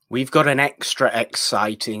We've got an extra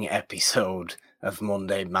exciting episode of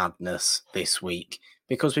Monday Madness this week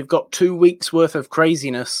because we've got 2 weeks worth of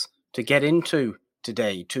craziness to get into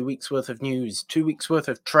today. 2 weeks worth of news, 2 weeks worth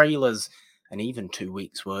of trailers, and even 2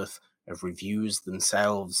 weeks worth of reviews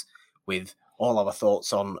themselves, with all our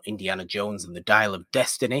thoughts on Indiana Jones and the Dial of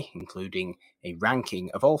Destiny, including a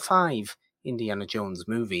ranking of all 5 Indiana Jones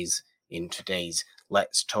movies in today's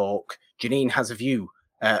Let's Talk. Janine has a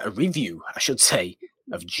review, I should say,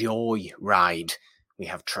 of Joy Ride. We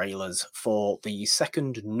have trailers for the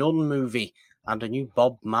second Nun movie and a new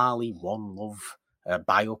Bob Marley One Love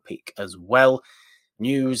biopic as well.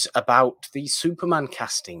 News about the Superman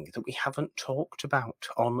casting that we haven't talked about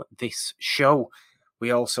on this show.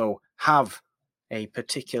 We also have a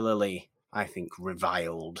particularly, I think,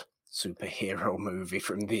 reviled superhero movie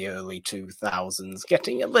from the early 2000s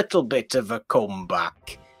getting a little bit of a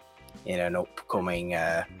comeback in an upcoming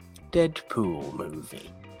Deadpool movie,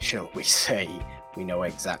 shall we say. We know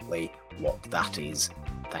exactly what that is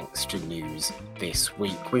thanks to news this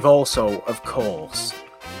week. We've also, of course,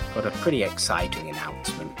 got a pretty exciting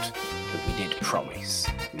announcement that we did promise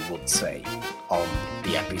we would say on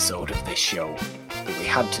the episode of this show that we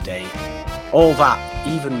had today. All that,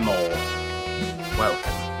 even more.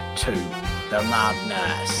 Welcome to the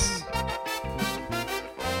madness.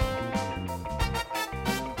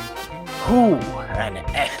 Ooh, an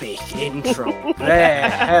epic intro there.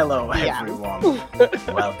 Hello, everyone.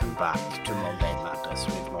 Welcome back to Monday Madness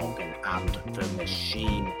with Morgan and the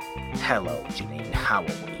Machine. Hello, Janine. How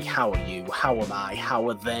are we? How are you? How am I? How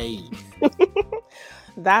are they?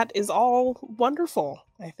 That is all wonderful,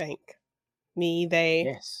 I think. Me, they,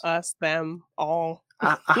 Yes. us, them, all.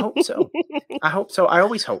 I hope so. I hope so. I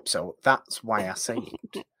always hope so. That's why I say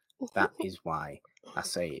it. That is why I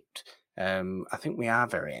say it. I think we are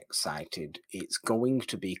very excited. It's going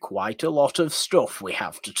to be quite a lot of stuff we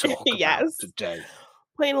have to talk about today.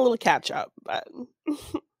 Playing a little catch up, but a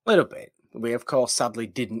little bit. We, of course, sadly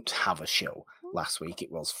didn't have a show last week.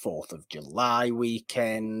 It was 4th of July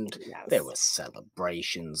weekend. Yes. There were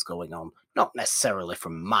celebrations going on. Not necessarily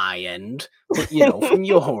from my end, but, you know, from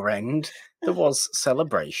your end. There was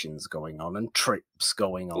celebrations going on and trips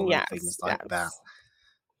going on and things like that.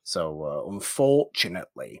 So,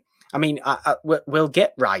 unfortunately, I mean, we'll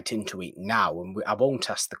get right into it now, and I won't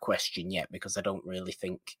ask the question yet because I don't really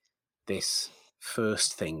think this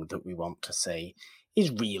first thing that we want to say is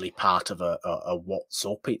really part of a what's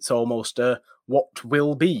up. It's almost a what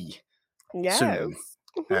will be soon,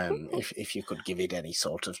 if you could give it any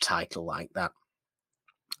sort of title like that.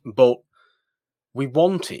 But we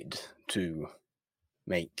wanted to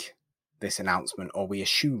make this announcement, or we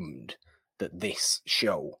assumed that this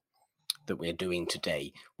show that we're doing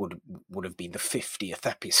today would have been the 50th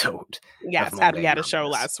episode. Yes, had we had a show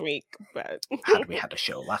last week. But had we had a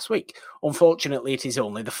show last week. Unfortunately, it is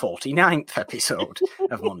only the 49th episode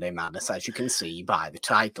of Monday Madness, as you can see by the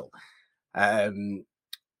title,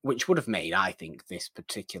 which would have made, I think, this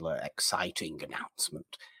particular exciting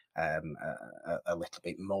announcement a little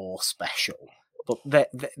bit more special. But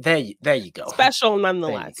there you go. Special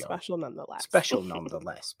nonetheless. Special nonetheless. Special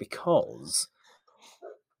nonetheless, because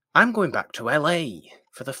I'm going back to LA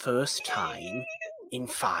for the first time in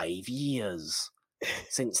 5 years.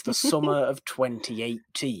 Since the summer of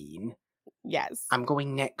 2018. Yes. I'm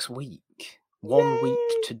going next week. 1 week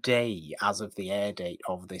today, as of the air date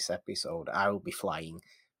of this episode, I will be flying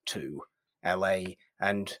to LA,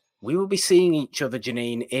 and we will be seeing each other,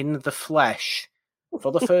 Janine, in the flesh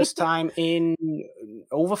for the first time in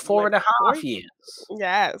over 4.5 years.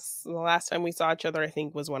 Yes. The last time we saw each other, I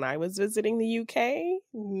think, was when I was visiting the UK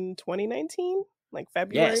in 2019. Like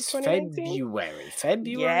February 2019?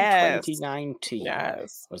 February 2019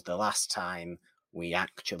 was the last time we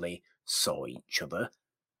actually saw each other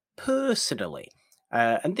personally.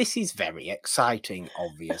 And this is very exciting,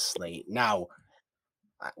 obviously. Now,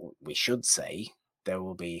 we should say there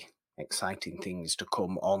will be exciting things to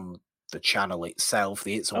come on the channel itself,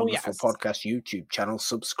 the It's a Wonderful Podcast YouTube channel.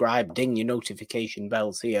 Subscribe, ding your notification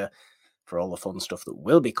bells here for all the fun stuff that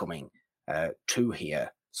will be coming to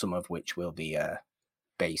here, some of which will be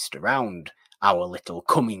based around our little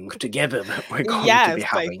coming together that we're going to be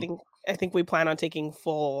having. I think we plan on taking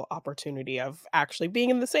full opportunity of actually being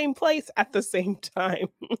in the same place at the same time.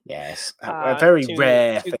 Yes, a very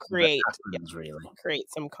rare thing create, that happens, really.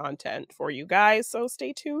 Create some content for you guys, so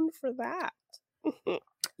stay tuned for that.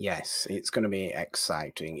 Yes, it's going to be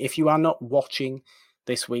exciting. If you are not watching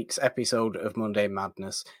this week's episode of Monday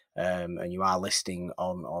Madness, and you are listening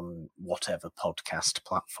on whatever podcast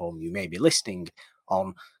platform you may be listening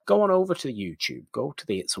on, go on over to YouTube, go to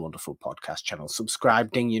the It's a Wonderful Podcast channel,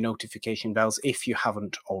 subscribe, ding your notification bells if you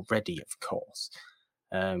haven't already, of course.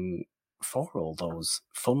 For all those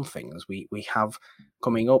fun things we have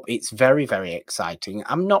coming up. It's very, very exciting.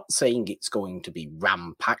 I'm not saying it's going to be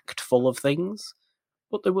ram-packed full of things,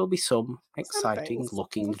 but there will be some exciting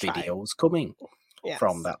looking videos coming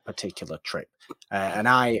from that particular trip. And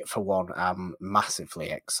I, for one, am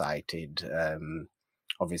massively excited.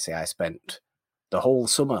 Obviously, I spent the whole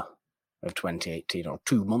summer of 2018, or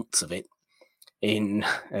 2 months of it, in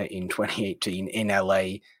 2018 in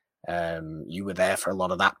LA. You were there for a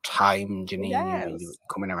lot of that time, Janine. You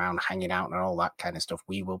were coming around, hanging out, and all that kind of stuff.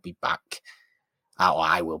 We will be back.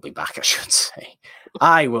 I will be back, I should say.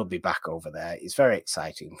 I will be back over there. It's very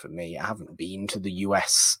exciting for me. I haven't been to the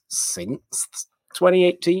US since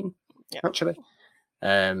 2018, actually.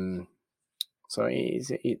 So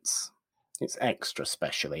it's extra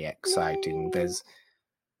specially exciting.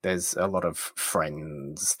 There's a lot of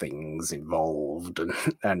friends things involved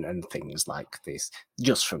and things like this,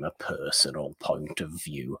 just from a personal point of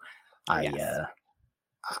view. I'm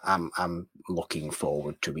looking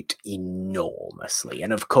forward to it enormously.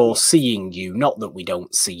 And of course, seeing you, not that we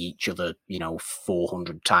don't see each other,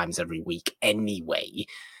 400 times every week anyway,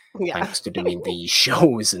 thanks to doing these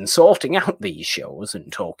shows and sorting out these shows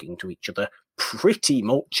and talking to each other pretty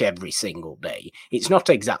much every single day. It's not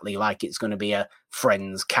exactly like it's going to be a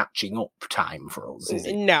friends catching up time for us, is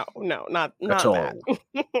it? No, not at all.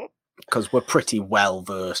 Because we're pretty well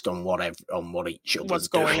versed on what each other's what's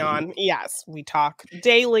going doing. on. Yes, we talk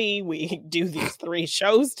daily. We do these 3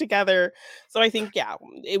 shows together. So I think,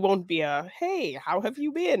 it won't be a, hey, how have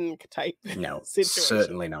you been type situation.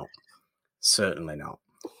 Certainly not. Certainly not.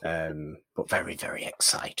 But very, very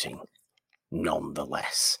exciting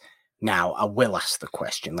nonetheless. Now, I will ask the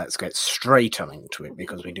question. Let's get straight on into it,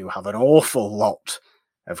 because we do have an awful lot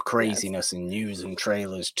of craziness and news and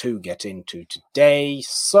trailers to get into today.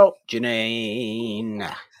 So,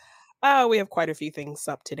 Janine. We have quite a few things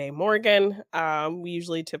up today, Morgan.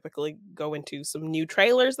 We typically go into some new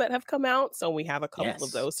trailers that have come out, so we have a couple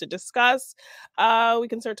of those to discuss. We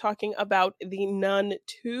can start talking about the Nun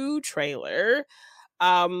 2 trailer.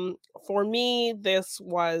 For me, this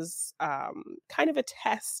was kind of a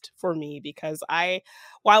test for me, because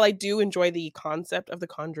while I do enjoy the concept of the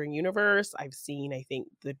Conjuring universe, I've seen, I think,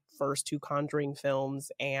 the first 2 Conjuring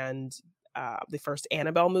films and the first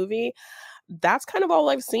Annabelle movie. That's kind of all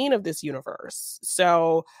I've seen of this universe.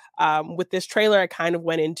 So with this trailer, I kind of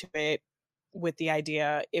went into it with the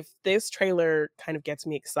idea, if this trailer kind of gets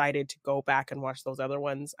me excited to go back and watch those other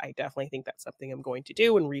ones, I definitely think that's something I'm going to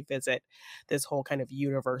do and revisit this whole kind of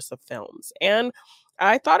universe of films. And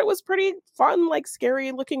I thought it was pretty fun, like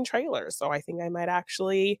scary looking trailer. So I think I might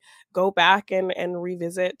actually go back and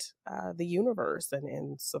revisit the universe,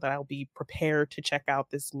 and so that I'll be prepared to check out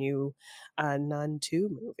this new Nun 2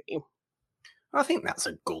 movie. I think that's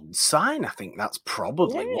a good sign. I think that's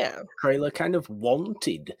probably what the trailer kind of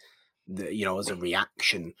wanted. As a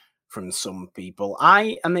reaction from some people.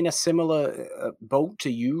 I am in a similar boat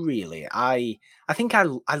to you, really. I think I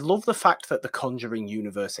love the fact that the Conjuring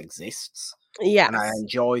universe exists. Yeah. And I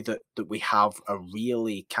enjoy that we have a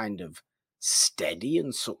really kind of steady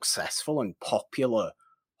and successful and popular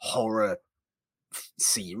horror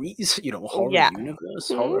series, horror universe,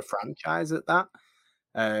 horror franchise at that.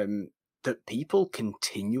 That people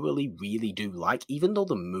continually really do like, even though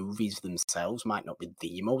the movies themselves might not be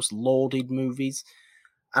the most lauded movies.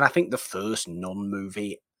 And I think the first Nun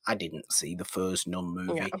movie, I didn't see the first Nun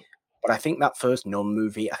movie, but I think that first Nun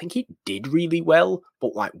movie, I think it did really well,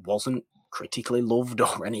 but wasn't critically loved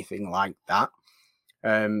or anything like that.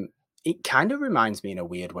 It kind of reminds me in a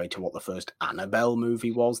weird way to what the first Annabelle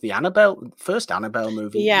movie was. The first Annabelle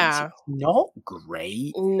movie is not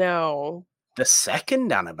great. No. The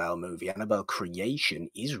second Annabelle movie, Annabelle Creation,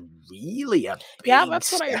 is really a big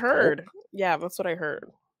that's what I heard. up. Yeah, that's what I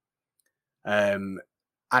heard. And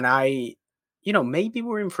I, maybe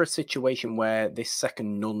we're in for a situation where this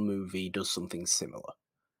second Nun movie does something similar.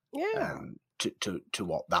 To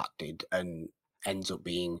what that did, and ends up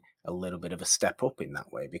being a little bit of a step up in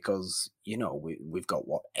that way, because we've got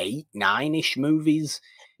 8, 9-ish movies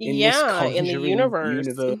in this Conjuring in the universe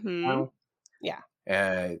now.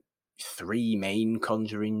 3 main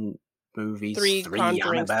Conjuring movies, 3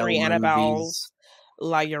 Annabelles,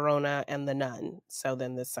 La Llorona, and the Nun. So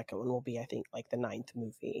then the second one will be, I think, like the 9th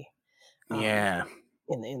movie. In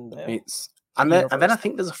the and then I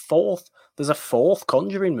think there's a fourth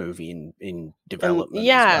Conjuring movie in development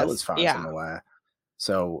as well, as far as I'm aware.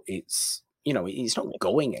 So it's it's not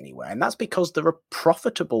going anywhere, and that's because they're a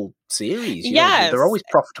profitable series. Yes. They're always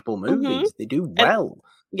profitable Mhm. movies. They do And well.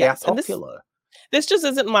 They are yes, and popular. this just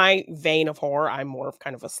isn't my vein of horror. I'm more of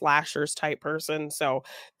kind of a slashers type person, so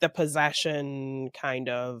the possession kind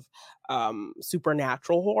of,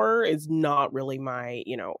 supernatural horror is not really my,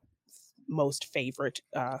 most favorite,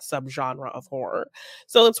 subgenre of horror.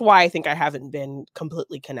 So that's why I think I haven't been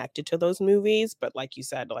completely connected to those movies, but like you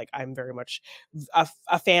said, like, I'm very much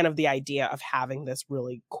a fan of the idea of having this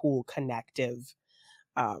really cool connective,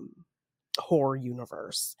 um horror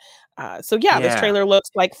universe. So yeah, this Yeah, trailer looks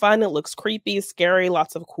like fun. It looks creepy, scary,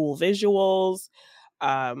 lots of cool visuals.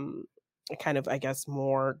 Um, kind of, I guess,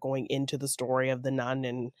 more going into the story of the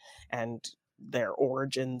nun and their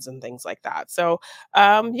origins and things like that. So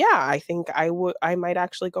yeah, I think I might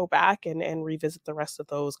actually go back and revisit the rest of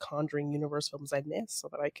those Conjuring universe films I missed so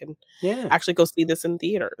that I can yeah. actually go see this in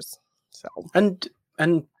theaters. So And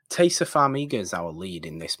Taysa Farmiga is our lead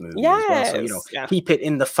in this movie as well. So, yes, yeah. keep it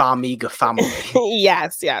in the Farmiga family.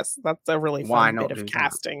 Yes, yes, that's a really Why fun bit not of do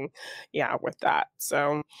that? casting, yeah, with that.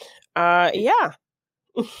 So, It, yeah.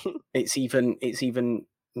 it's even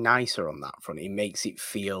nicer on that front. It makes it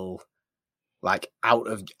feel like out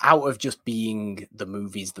of just being the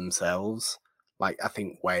movies themselves. Like, I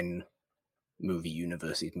think when movie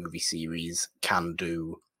universes, movie series can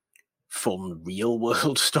do fun real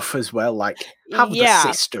world stuff as well, like have the Yeah,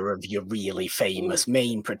 sister of your really mm, famous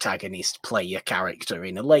main protagonist play a character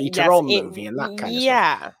in a later yes, on movie and that kind of stuff.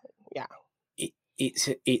 yeah, yeah,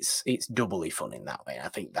 It's doubly fun in that way. I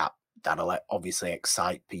think that'll obviously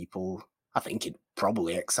excite people. I think it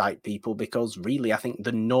probably excite people because really, I think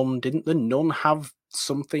didn't the nun have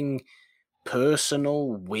something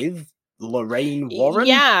personal with Lorraine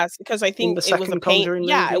Warren yes, because I in think the it was a second paint Conjuring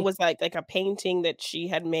yeah, it movie? was like a painting that she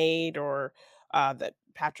had made or, that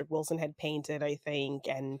Patrick Wilson had painted, I think,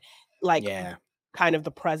 and, like, Yeah, kind of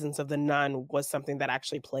the presence of the nun was something that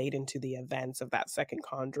actually played into the events of that second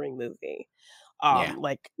Conjuring movie. yeah,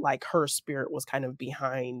 Like her spirit was kind of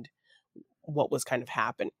behind what was kind of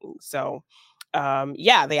happening. So,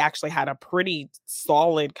 yeah, they actually had a pretty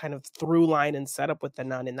solid kind of through line and setup with the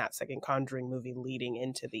nun in that second Conjuring movie leading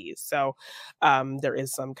into these. So, there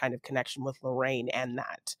is some kind of connection with Lorraine and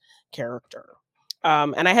that character.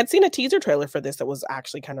 And I had seen a teaser trailer for this that was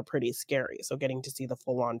actually kind of pretty scary. So getting to see the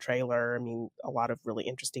full on trailer, I mean, a lot of really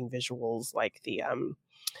interesting visuals, like the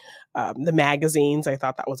magazines. I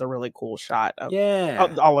thought that was a really cool shot of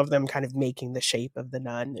yeah. all of them kind of making the shape of the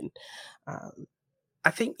nun, and um,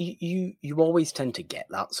 I think you always tend to get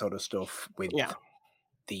that sort of stuff with yeah,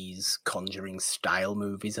 these Conjuring style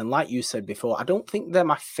movies, and like you said before, I don't think they're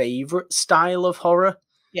my favorite style of horror.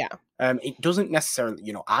 yeah, It doesn't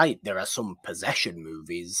necessarily, there are some possession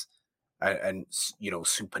movies and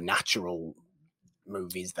supernatural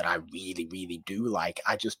movies that I really, really do like.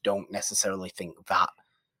 I just don't necessarily think that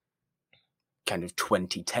kind of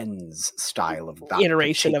 2010s style of that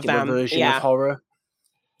iteration of particular them. version of Yeah, horror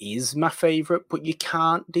is my favorite, but you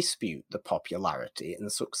can't dispute the popularity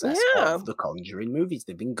and success yeah, of the Conjuring movies.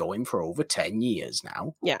 They've been going for over 10 years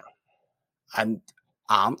now yeah, and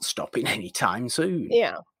aren't stopping anytime soon.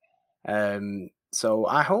 yeah. So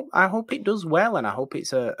I hope it does well, and I hope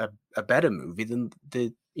it's a better movie than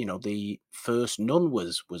the first Nun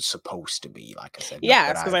was supposed to be. Like I said, not that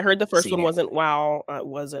Yes, because I've I heard the first seen one it. wasn't well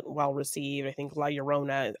received. I think La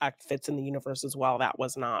Llorona fits in the universe as well. That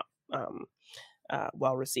was not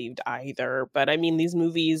well received either. But I mean, these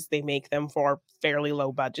movies, they make them for fairly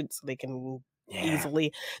low budget, so Yeah,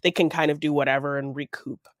 easily they can kind of do whatever and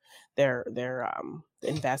recoup their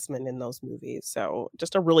investment in those movies. So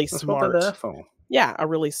just a really that's what they're there smart, for. yeah, a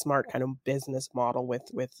really smart kind of business model with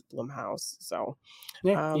Blumhouse. So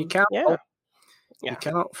Yeah, yeah, you yeah,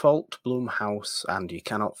 cannot fault Blumhouse, and you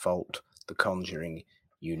cannot fault the Conjuring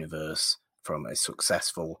universe from a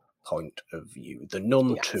successful point of view. The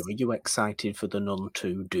Nun 2, yes. are you excited for the Nun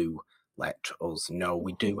 2? Do let us know.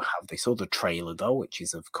 We do have this other trailer, though, which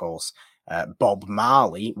is, of course, Bob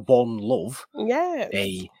Marley, One Love,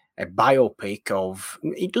 Yes. a biopic of.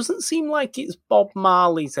 It doesn't seem like it's Bob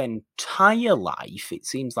Marley's entire life. It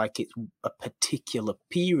seems like it's a particular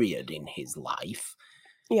period in his life.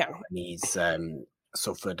 Yeah. And he's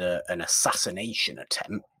suffered an assassination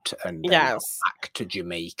attempt and then gone Yes. back to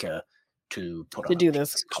Jamaica to put To on a do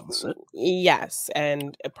this. peace concert. Yes,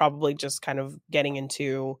 and probably just kind of getting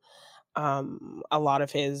into a lot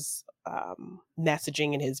of his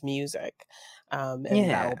messaging in his music. And Yeah,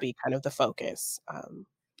 that'll be kind of the focus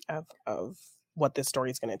of what this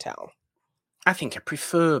story is going to tell. I think I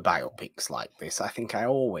prefer biopics like this. I think I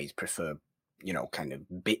always prefer, kind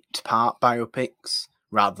of bit part biopics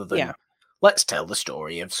rather Yeah. than let's tell the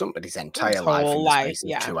story of somebody's entire life in whole the life, space of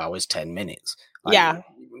yeah. 2 hours, 10 minutes. Yeah.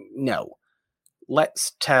 No.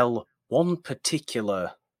 Let's tell one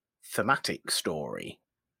particular thematic story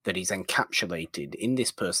that is encapsulated in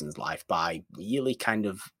this person's life by really kind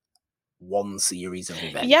of one series of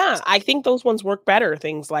events. Yeah, I think those ones work better.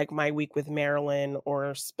 Things like My Week with Marilyn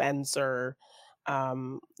or Spencer,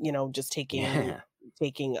 just taking Yeah.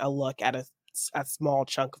 taking a look at a small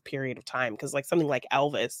chunk of period of time. Because like something like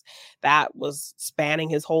Elvis, that was spanning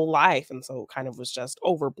his whole life, and so kind of was just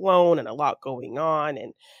overblown and a lot going on,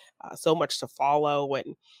 and so much to follow,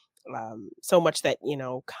 and so much that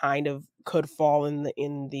kind of could fall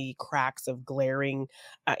in the cracks of glaring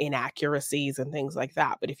inaccuracies and things like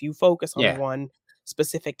that. But if you focus on Yeah. one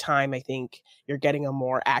specific time, I think you're getting a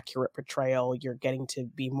more accurate portrayal. You're getting to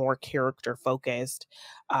be more character focused,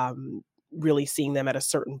 really seeing them at a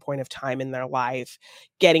certain point of time in their life,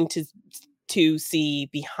 getting to see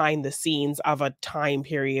behind the scenes of a time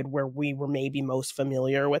period where we were maybe most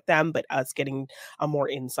familiar with them, but us getting a more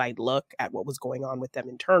inside look at what was going on with them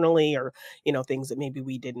internally, or things that maybe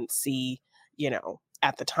we didn't see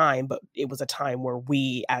at the time, but it was a time where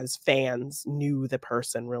we as fans knew the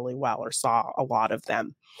person really well or saw a lot of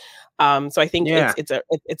them. So I think Yeah.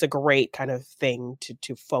 it's a great kind of thing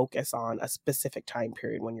to focus on a specific time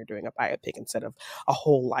period when you're doing a biopic instead of a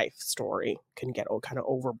whole life story. Can get kind of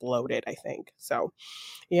over bloated, I think. So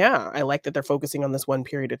yeah, I like that they're focusing on this one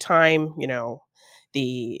period of time.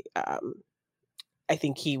 The I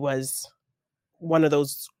think he was one of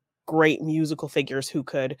those great musical figures who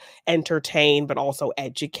could entertain but also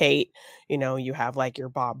educate. You have like your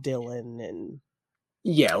Bob Dylan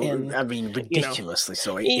Yeah, and I mean, you know ridiculously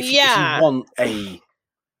so. If you yeah. want a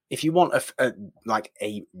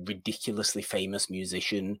ridiculously famous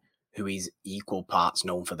musician who is equal parts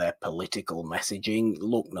known for their political messaging,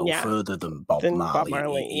 look no Yeah. further than Bob Then Bob Marley.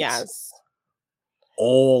 Marley, It's yes.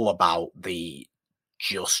 all about the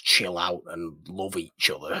just chill out and love each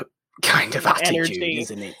other kind of attitude, Energy.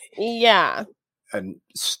 isn't it? Yeah. And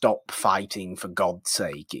stop fighting for God's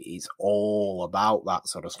sake. It is all about that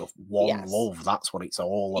sort of stuff. One Yes. love, that's what it's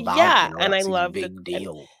all about. Yeah, and I that's his love big that,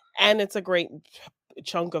 deal. and it's a great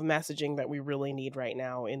chunk of messaging that we really need right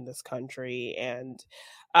now in this country, and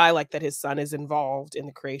I like that his son is involved in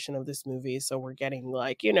the creation of this movie, so we're getting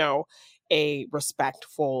like, a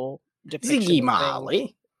respectful depiction Ziggy of things.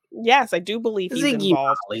 Marley. Yes, I do believe he's Ziggy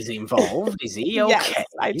involved. Marley's involved, is he? Yes, Okay.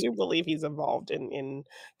 I do believe he's involved in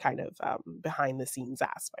kind of behind the scenes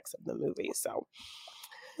aspects of the movie. So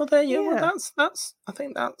Well, there you yeah. Well, that's. I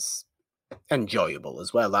think that's enjoyable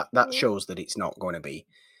as well. That shows that it's not going to be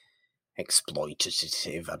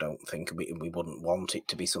exploitative. I don't think we wouldn't want it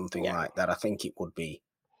to be something like that. I think it would be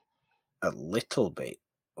a little bit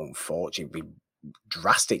unfortunate. It'd be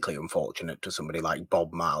drastically unfortunate to somebody like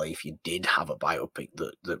Bob Marley if you did have a biopic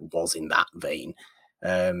that was in that vein.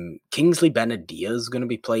 Kingsley Ben-Adir is going to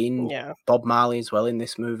be playing Bob Marley as well in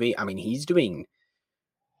this movie. I mean, he's doing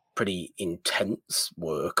pretty intense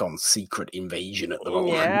work on Secret Invasion at the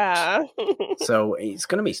moment. Yeah. So it's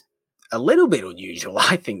going to be a little bit unusual,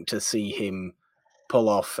 I think, to see him pull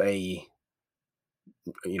off a,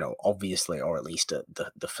 obviously, or at least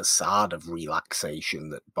the facade of relaxation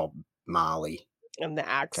that Bob Marley and the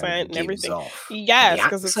accent kind of and everything. off. Yes,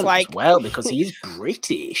 because it's like as well, because he's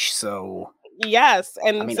British, so yes,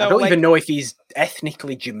 and I mean, so I don't even know if he's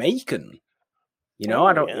ethnically Jamaican.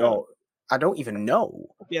 I don't even know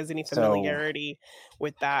if he has any familiarity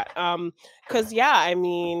with that. Because I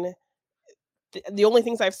mean, the only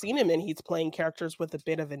things I've seen him in, he's playing characters with a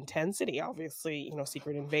bit of intensity. Obviously,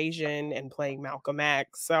 Secret Invasion and playing Malcolm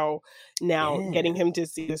X. So now getting him to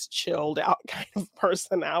see this chilled out kind of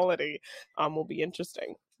personality will be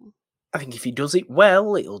interesting. I think if he does it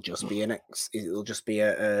well, it'll just be a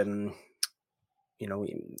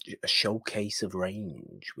showcase of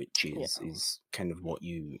range, which is kind of what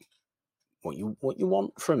you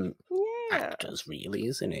want from actors, really,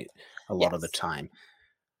 isn't it? A lot of the time.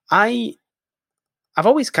 I've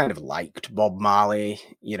always kind of liked Bob Marley,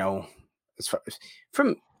 as far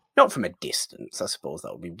not from a distance, I suppose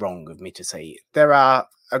that would be wrong of me to say. There are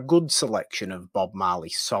a good selection of Bob Marley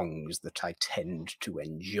songs that I tend to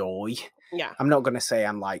enjoy. Yeah. I'm not going to say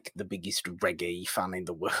I'm like the biggest reggae fan in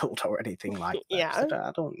the world or anything like that.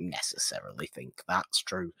 I don't necessarily think that's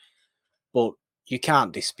true. But you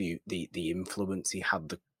can't dispute the influence he had,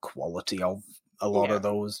 the quality of a lot of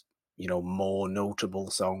those, more notable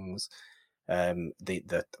songs.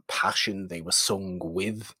 The passion they were sung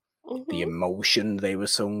with, the emotion they were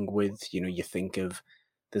sung with. You think of,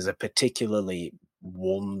 there's a particularly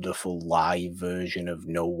wonderful live version of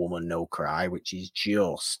No Woman, No Cry, which is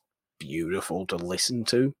just beautiful to listen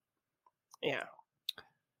to. Yeah.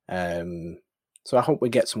 So I hope we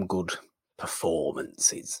get some good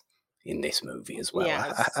performances in this movie as well.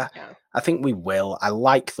 Yes. Yeah. I think we will. I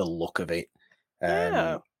like the look of it.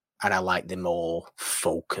 Yeah. And I like the more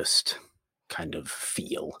focused kind of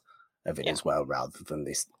feel of it as well, rather than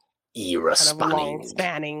this era kind of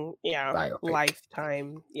long-spanning, biopic.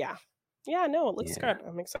 lifetime. Yeah. Yeah, no, it looks good.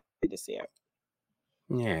 I'm excited to see it.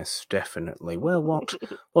 Yes, definitely. Well,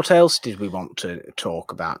 what else did we want to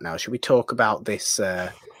talk about now? Should we talk about this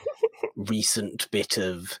recent bit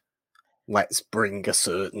of let's bring a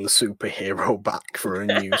certain superhero back for a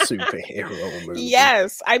new superhero movie?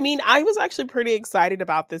 Yes. I mean, I was actually pretty excited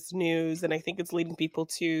about this news, and I think it's leading people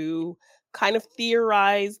to kind of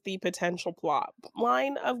theorize the potential plot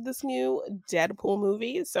line of this new Deadpool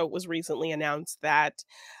movie. So it was recently announced that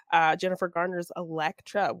Jennifer Garner's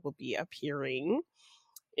Elektra will be appearing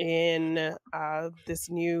in this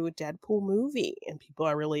new Deadpool movie, and people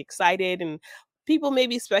are really excited, and people may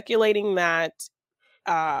be speculating that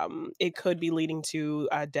it could be leading to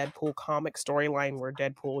a Deadpool comic storyline where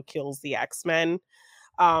Deadpool kills the X-Men.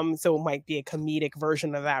 So it might be a comedic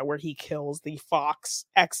version of that where he kills the Fox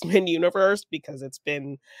X-Men universe, because it's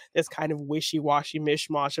been this kind of wishy-washy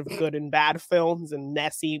mishmash of good and bad films and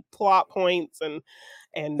messy plot points and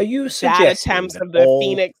Are you bad suggesting attempts that of the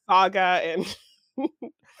Phoenix Saga and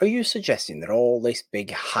Are you suggesting that all this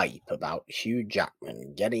big hype about Hugh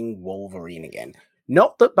Jackman getting Wolverine again,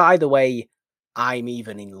 not that, by the way, I'm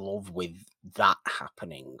even in love with that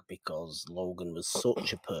happening, because Logan was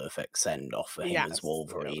such a perfect send-off for him as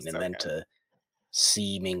Wolverine, and then to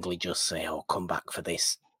seemingly just say, "Oh, come back for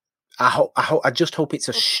this." I just hope it's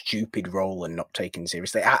a stupid role and not taken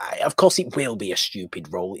seriously. Of course, it will be a stupid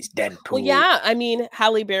role. It's Deadpool. Well, yeah. I mean,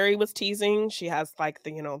 Halle Berry was teasing. She has like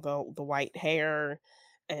the the white hair,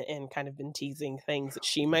 and kind of been teasing things that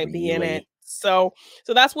she might be in it. So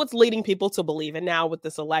that's what's leading people to believe it now with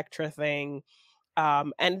this Elektra thing.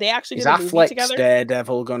 And they actually Is did a movie Affleck's together.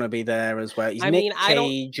 Daredevil gonna be there as well? Is I Nick mean,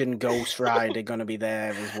 Cage and Ghost Rider gonna be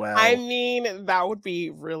there as well? I mean, that would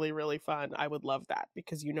be really, really fun. I would love that,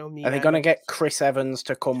 because you know me. Are they gonna get Chris Evans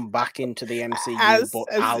to come back into the MCU,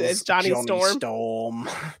 but as Johnny Storm?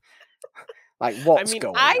 Like, what's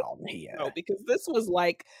going on here? No, because this was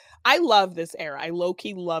like, I love this era. I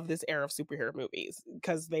low-key love this era of superhero movies,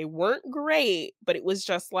 because they weren't great, but it was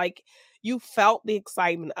just like you felt the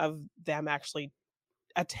excitement of them actually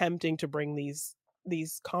attempting to bring these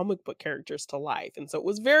comic book characters to life, and so it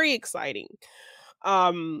was very exciting,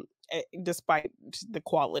 despite the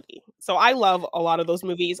quality. So I love a lot of those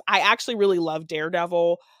movies. I actually really love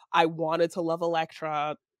Daredevil. I wanted to love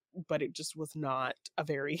Elektra, but it just was not a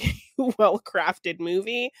very well-crafted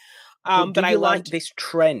movie. But do I you loved like this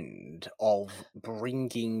trend of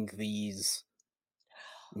bringing these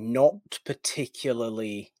not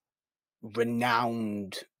particularly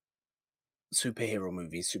renowned superhero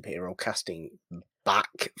movies, superhero casting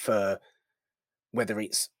back for whether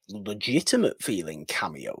it's legitimate feeling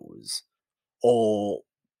cameos or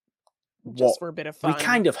just what for a bit of we fun?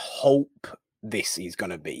 kind of hope this is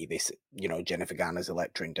going to be, this, Jennifer Garner's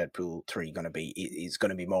Elektra in Deadpool 3 going to be, is going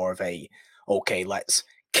to be more of a, okay, let's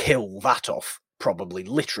kill that off, probably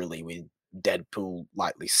literally, with Deadpool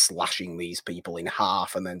lightly slashing these people in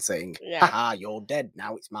half and then saying, haha, you're dead,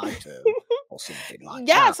 now it's my turn. Or something like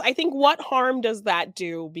yes, that. I think what harm does that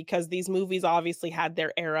do? Because these movies obviously had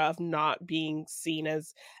their era of not being seen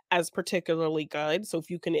as particularly good. So if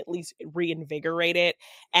you can at least reinvigorate it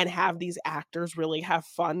and have these actors really have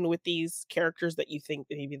fun with these characters that you think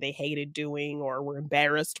that maybe they hated doing or were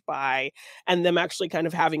embarrassed by, and them actually kind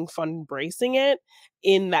of having fun embracing it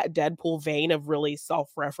in that Deadpool vein of really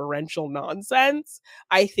self-referential nonsense,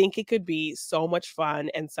 I think it could be so much fun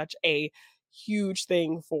and such a huge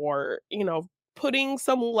thing for, putting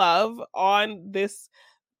some love on this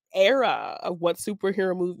era of what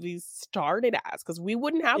superhero movies started as, because we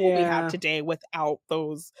wouldn't have what we have today without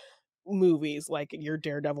those movies, like your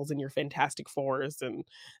Daredevils and your Fantastic Fours and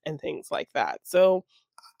things like that. So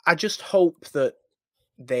I just hope that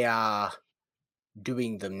they are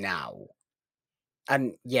doing them now.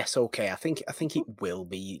 And yes, okay, I think it will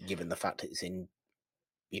be, given the fact it's in,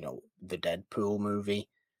 the Deadpool movie.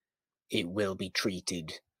 It will be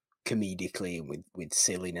treated comedically and with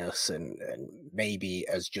silliness, and maybe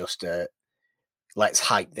as just a, let's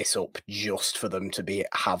hype this up just for them to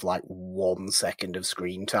have like 1 second of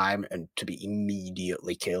screen time and to be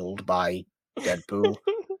immediately killed by Deadpool,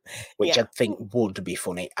 which I think would be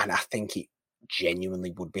funny, and I think it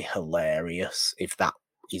genuinely would be hilarious if that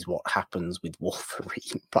is what happens with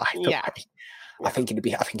Wolverine, by the way. I think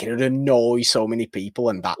it would annoy so many people,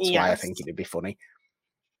 and that's why I think it'd be funny.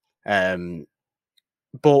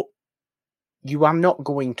 But you are not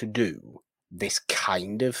going to do this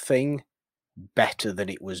kind of thing better than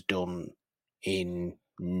it was done in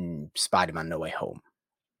Spider-Man No Way Home.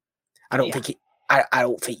 I don't think I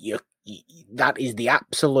don't think that is the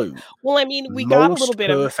absolute Well, I mean, we got a little most bit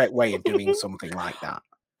of perfect way of doing something like that.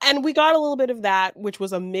 and we got a little bit of that, which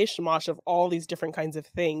was a mishmash of all these different kinds of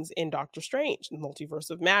things in Doctor Strange, the Multiverse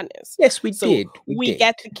of Madness. Yes, we So did. we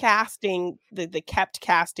get the casting, the kept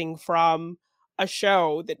casting from a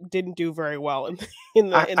show that didn't do very well in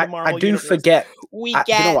the Marvel I do universe. forget. We Do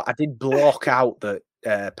you know get what? I did block out that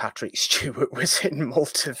Patrick Stewart was in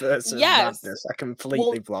Multiverse of Madness. I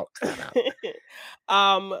completely blocked that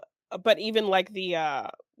out. But even like the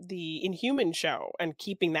Inhuman show and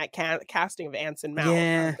keeping that casting of Anson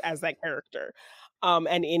Mount as that character,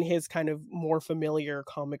 and in his kind of more familiar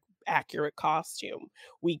comic accurate costume,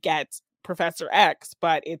 we get Professor X,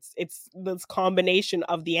 but it's this combination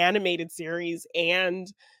of the animated series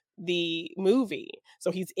and the movie.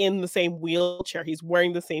 So he's in the same wheelchair, he's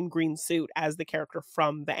wearing the same green suit as the character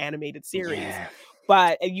from the animated series.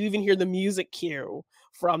 But you even hear the music cue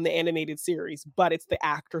from the animated series, but it's the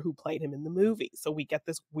actor who played him in the movie. So we get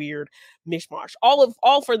this weird mishmash.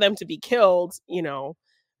 All for them to be killed,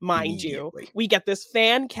 mind you. We get this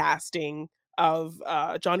fan casting of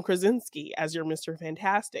John Krasinski as your Mr.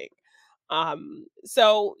 Fantastic.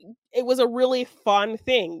 So it was a really fun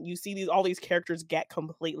thing. You see all these characters get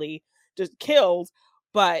completely just killed,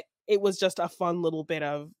 but it was just a fun little bit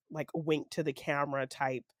of like wink to the camera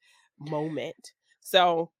type moment.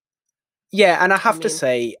 So yeah, and I have to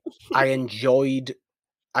say, I enjoyed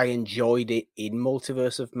it in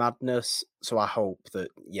Multiverse of Madness. So I hope that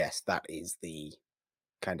that is the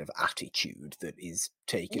kind of attitude that is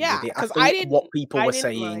taken with it. I think what people were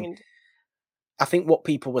saying. I think what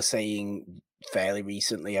people were saying fairly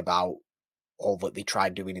recently about all that they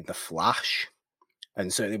tried doing in The Flash,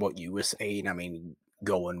 and certainly what you were saying, I mean,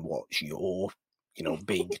 go and watch your,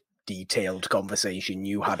 big detailed conversation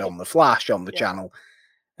you had on The Flash on the channel.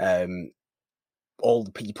 All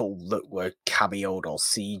the people that were cameoed or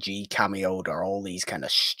CG cameoed or all these kind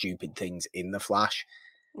of stupid things in The Flash.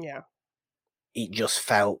 Yeah. It just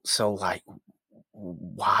felt so like,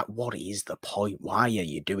 what is the point? Why are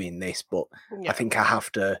you doing this? But I think I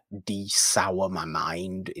have to de-sour my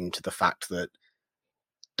mind into the fact that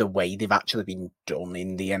the way they've actually been done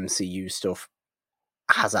in the MCU stuff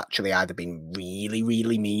has actually either been really,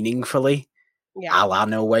 really meaningfully, a la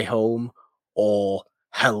No Way Home, or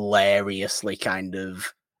hilariously kind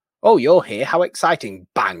of, oh, you're here, how exciting,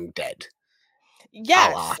 bang, dead.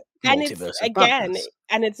 Yes. And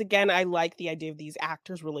it's again, I like the idea of these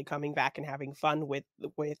actors really coming back and having fun with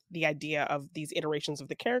the idea of these iterations of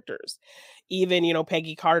the characters. Even,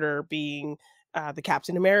 Peggy Carter being the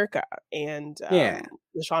Captain America and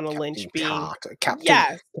Lashana Lynch being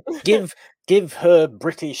Captain. Give her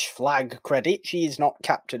British flag credit. She is not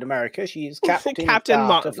Captain America. She is Captain Carter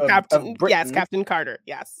of Britain. Yes, Captain Carter.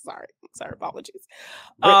 Yes, sorry, apologies.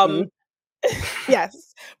 Britain.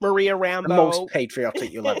 Yes, Maria Rambeau. The most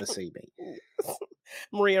patriotic you'll ever see me.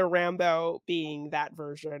 Maria Rambeau being that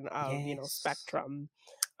version of Spectrum.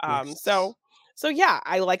 So yeah,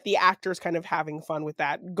 I like the actors kind of having fun with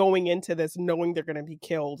that, going into this knowing they're going to be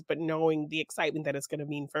killed, but knowing the excitement that it's going to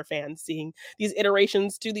mean for fans, seeing these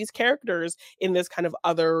iterations to these characters in this kind of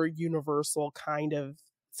other universal kind of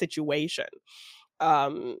situation.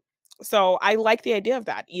 So I like the idea of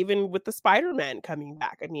that, even with the Spider-Man coming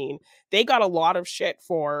back. I mean, they got a lot of shit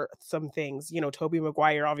for some things. Tobey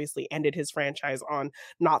Maguire obviously ended his franchise on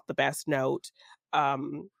not the best note.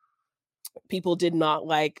 People did not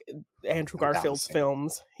like Andrew Garfield's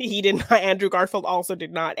films. Andrew Garfield also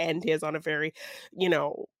did not end his on a very,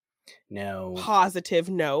 positive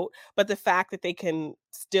note. But the fact that they can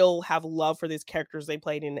still have love for these characters they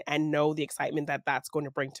played in and know the excitement that that's going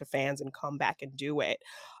to bring to fans and come back and do it.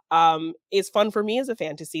 It's fun for me as a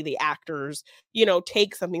fan to see the actors,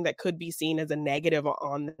 take something that could be seen as a negative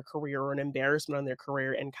on their career or an embarrassment on their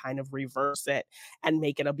career and kind of reverse it and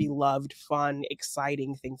make it a beloved, fun,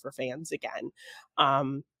 exciting thing for fans again.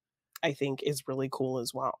 I think is really cool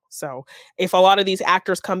as well. So if a lot of these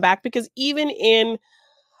actors come back, because even in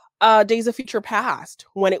Days of Future Past,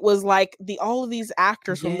 when it was like all of these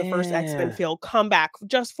actors from the first X-Men film come back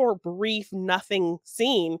just for a brief nothing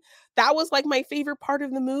scene, that was like my favorite part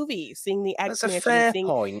of the movie. Seeing the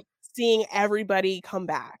X-Men, seeing everybody come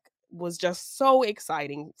back was just so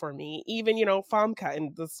exciting for me. Even Famke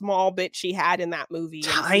and the small bit she had in that movie,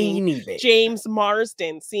 tiny bit. James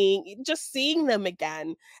Marsden, seeing them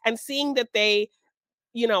again and seeing that they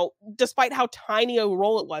despite how tiny a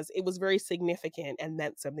role it was very significant and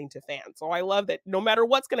meant something to fans. So I love that no matter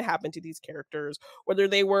what's going to happen to these characters, whether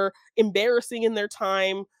they were embarrassing in their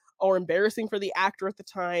time or embarrassing for the actor at the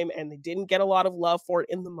time, and they didn't get a lot of love for it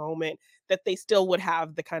in the moment, that they still would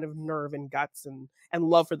have the kind of nerve and guts and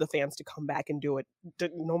love for the fans to come back and do it,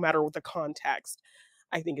 no matter what the context.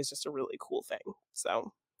 I think is just a really cool thing.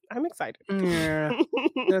 So I'm excited. Yeah,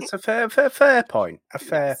 that's a fair point. A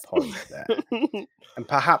fair point there. And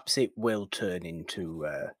perhaps it will turn into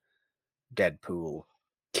Deadpool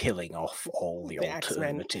killing off all the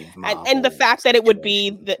alternative Marvel and the fact that it would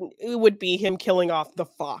situations. be him killing off the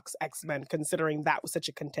Fox X-Men, considering that was such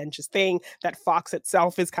a contentious thing, that Fox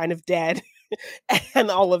itself is kind of dead and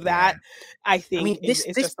all of that. I think does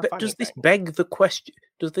this beg the question?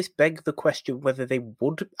 Does this beg the question whether they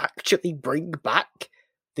would actually bring back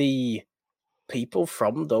the people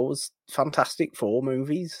from those Fantastic Four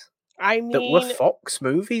movies? I mean, that were Fox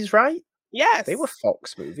movies, right? Yes, they were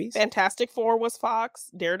Fox movies. Fantastic Four was Fox,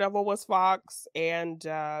 Daredevil was Fox, and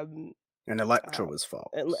Elektra was Fox.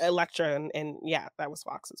 Elektra and yeah, that was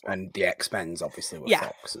Fox as well. And the X-Men's obviously were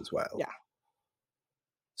Fox as well. Yeah.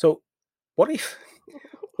 So what if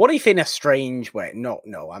in a strange way? No,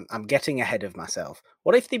 I'm getting ahead of myself.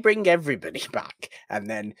 What if they bring everybody back and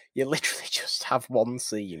then you literally just have one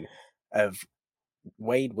scene of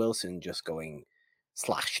Wade Wilson just going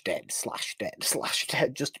 /dead,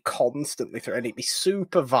 /dead, just constantly through, and it'd be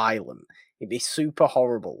super violent, it'd be super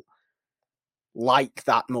horrible, like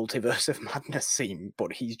that Multiverse of Madness scene,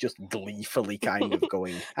 but he's just gleefully kind of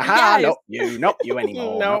going, aha, not you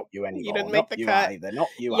anymore, not you anymore, you didn't make the cut. Either, not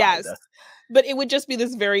you either. But it would just be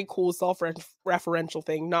this very cool self-referential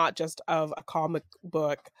thing, not just of a comic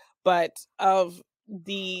book, but of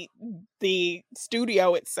the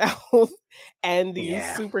studio itself and the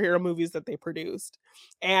superhero movies that they produced,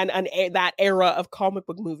 and that era of comic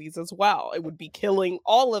book movies as well. It would be killing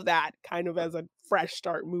all of that kind of as a fresh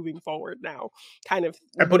start moving forward now, kind of.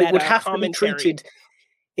 But it would have to be treated.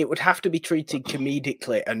 It would have to be treated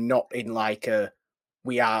comedically and not in like a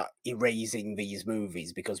we are erasing these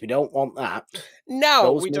movies, because we don't want that.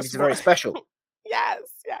 No, those movies are very special. Yes,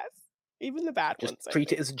 even the bad ones. Just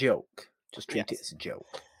treat it as a joke. Just treat it as a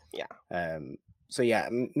joke. Yeah. So yeah,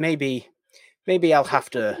 maybe I'll have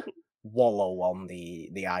to wallow on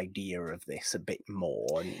the idea of this a bit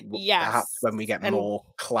more, and perhaps when we get more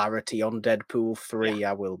clarity on Deadpool 3,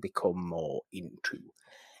 I will become more into.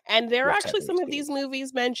 And there are actually some of these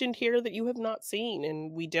movies mentioned here that you have not seen,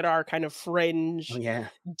 and we did our kind of fringe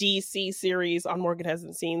DC series on Morgan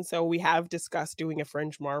Hasn't Seen, so we have discussed doing a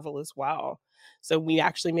fringe Marvel as well. So we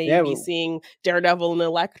actually may be seeing Daredevil and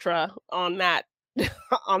Elektra on that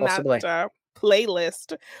that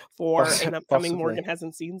playlist for an upcoming Morgan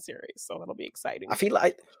Hasn't Seen series. So that'll be exciting. I feel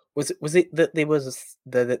like was it that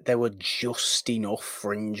there were just enough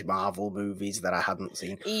fringe Marvel movies that I hadn't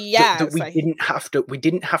seen? Yes, we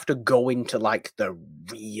didn't have to go into like the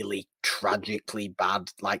really tragically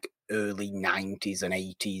bad like early 90s and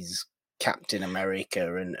 80s Captain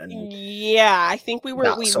America and I think we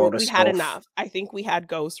had enough. I think we had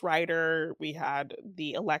Ghost Rider, we had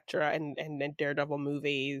the Elektra and Daredevil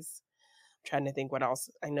movies. I'm trying to think what else.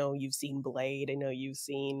 I know you've seen Blade. I know you've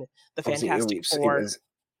seen the Fantastic Four.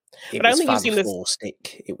 But I don't think you've seen this.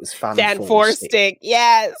 It was Fan Four Stick,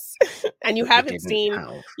 yes. And you haven't seen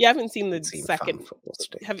the second.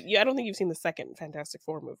 I don't think you've seen the second Fantastic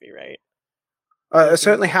Four movie, right? I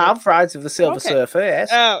certainly have Rise of the Silver Surfer. Yes.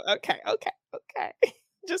 Oh, okay.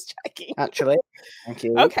 Just checking. Actually, thank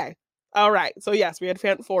you. Okay. All right. So yes, we had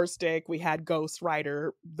Fan Four Stick. We had Ghost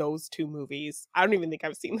Rider. Those two movies. I don't even think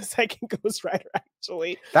I've seen the second Ghost Rider.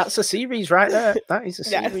 Actually, that's a series right there. That is a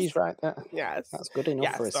series right there. Yes, that's good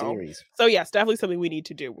enough for a series. So yes, definitely something we need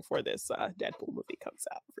to do before this Deadpool movie comes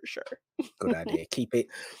out for sure. Good idea. Keep it.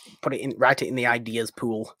 Write it in the ideas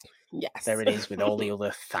pool. Yes, there it is with all the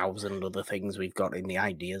other 1,000 other things we've got in the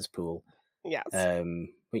ideas pool. Yes.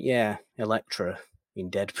 But yeah, Elektra in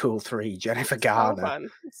Deadpool 3, Jennifer Garner.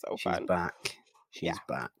 So fun. She's back. She's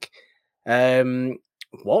back.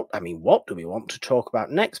 What do we want to talk about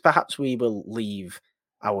next? Perhaps we will leave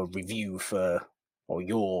our review or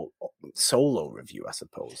your solo review, I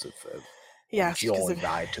suppose, of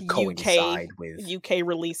Joyride to coincide with UK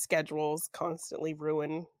release schedules constantly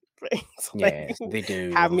ruin things. Yes, they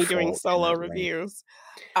do. Have me doing solo reviews.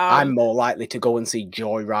 I'm more likely to go and see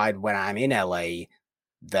Joyride when I'm in LA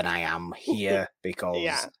than I am here,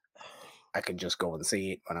 because I can just go and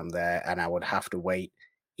see it when I'm there, and I would have to wait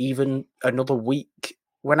even another week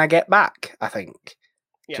when I get back, I think,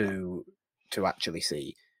 to actually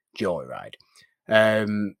see Joyride.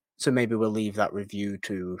 So maybe we'll leave that review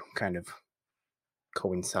to kind of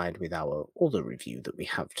coincide with our other review that we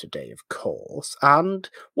have today, of course. And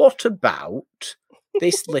what about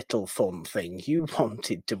this little fun thing you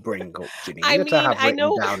wanted to bring up, I Janine, that I mean, have I written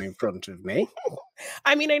know down in front of me?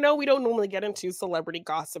 I mean, I know we don't normally get into celebrity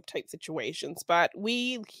gossip type situations, but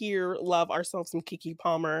we here love ourselves some Kiki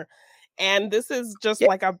Palmer. And this is just Yeah.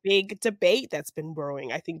 like a big debate that's been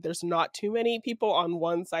brewing. I think there's not too many people on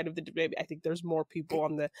one side of the debate. I think there's more people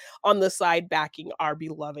on the side backing our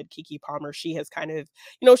beloved Kiki Palmer. She has kind of,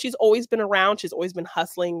 she's always been around. She's always been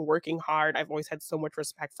hustling, working hard. I've always had so much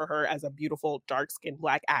respect for her as a beautiful dark-skinned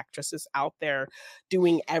Black actress is out there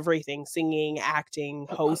doing everything, singing, acting,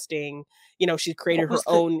 hosting. She created her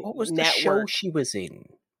own What was the show network. she was in?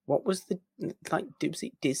 What was the was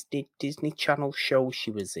it Disney Channel show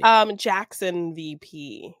she was in? Jackson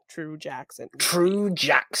VP, True Jackson VP. True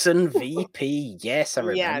Jackson VP. Yes, I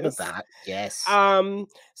remember Yes. that. Yes.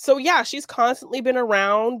 So yeah, she's constantly been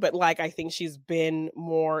around, but like I think she's been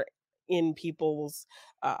more in people's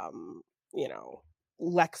you know,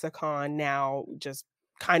 lexicon now, just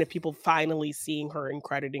kind of people finally seeing her and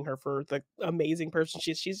crediting her for the amazing person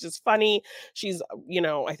she's just funny. She's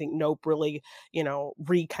I think Nope really,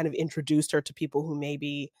 kind of introduced her to people who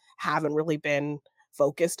maybe haven't really been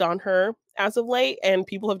focused on her as of late, and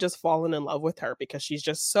people have just fallen in love with her because she's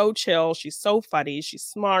just so chill, she's so funny, she's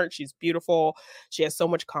smart, she's beautiful, she has so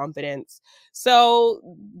much confidence. So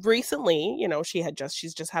recently,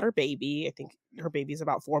 she's just had her baby. I think her baby's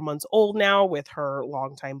about 4 months old now with her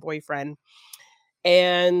longtime boyfriend.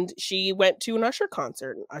 And she went to an Usher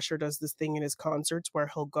concert. And Usher does this thing in his concerts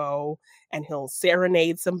where he'll go and he'll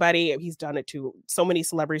serenade somebody. He's done it to so many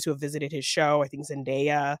celebrities who have visited his show. I think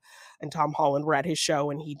Zendaya and Tom Holland were at his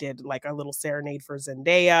show, and he did like a little serenade for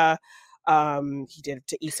Zendaya. He did it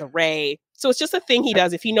to Issa Rae. So it's just a thing he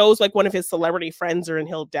does. If he knows like one of his celebrity friends are in,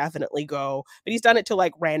 he'll definitely go. But he's done it to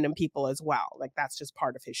like random people as well. Like that's just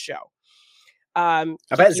part of his show. I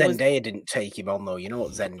bet Zendaya didn't take him on though. You know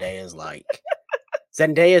what Zendaya's like?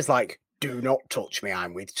 Zendaya's like, do not touch me,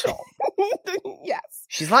 I'm with Tom. Yes.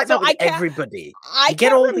 She's like that with everybody. You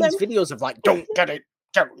get all these videos of like, don't get it.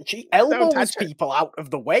 She elbows people out of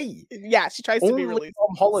the way. Yeah, she tries to be really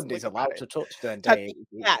Tom Holland is allowed to touch Zendaya.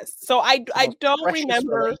 Yes. So I don't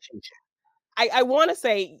remember. I want to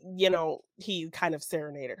say, he kind of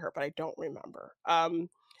serenaded her, but I don't remember.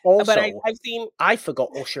 Also, but I've seen. I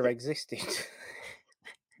forgot Usher existed.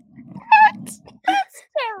 That's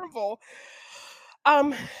terrible.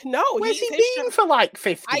 No, where's he been for like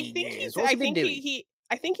 15 years? What's I he been doing?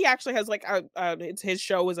 I think he actually has like his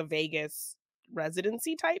show is a Vegas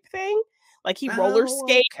residency type thing. Like he roller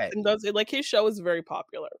skates and does it. Like his show is very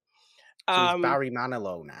popular. So it's Barry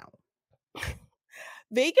Manilow now.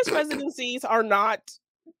 Vegas residencies are not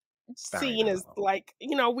seen as like,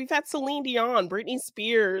 we've had Celine Dion, Britney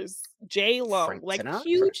Spears, J-Lo, like Sinatra.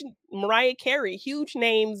 Huge Mariah Carey, huge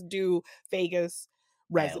names do Vegas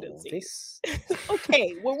residencies.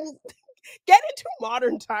 Okay, well, get into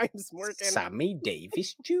modern times, Morgan. Sammy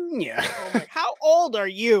Davis Jr. Oh my, how old are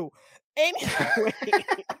you? Anyway.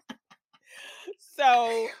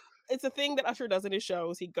 So it's a thing that Usher does in his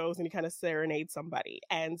shows. He goes and he kind of serenades somebody.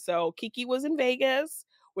 And so Kiki was in Vegas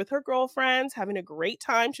with her girlfriends, having a great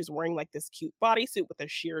time. She's wearing like this cute bodysuit with a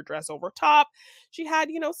sheer dress over top. She had,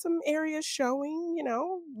 some areas showing,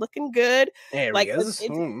 looking good. Areas? Like,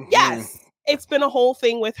 yes. It's been a whole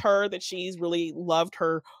thing with her that she's really loved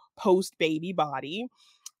her post-baby body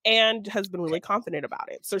and has been really confident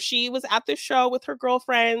about it. So she was at this show with her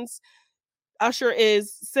girlfriends. Usher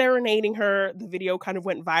is serenading her. The video kind of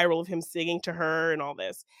went viral of him singing to her and all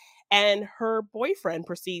this. And her boyfriend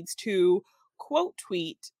proceeds to quote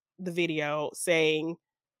tweet the video saying,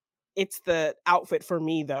 "It's the outfit for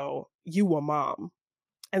me though. You a mom."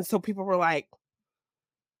 And so people were like,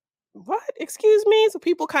 what? Excuse me? So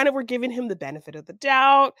people kind of were giving him the benefit of the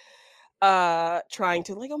doubt, trying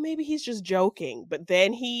to like, oh, maybe he's just joking. But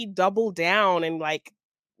then he doubled down and like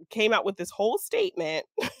came out with this whole statement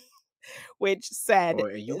which said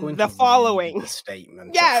the following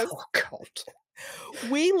statement. Yes. Oh, God.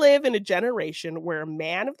 We live in a generation where a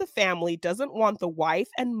man of the family doesn't want the wife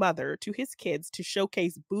and mother to his kids to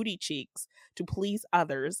showcase booty cheeks to please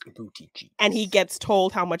others. Booty cheeks. And he gets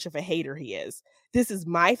told how much of a hater he is. This is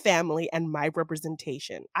my family and my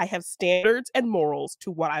representation. I have standards and morals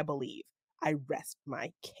to what I believe. I rest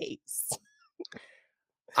my case.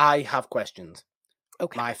 I have questions.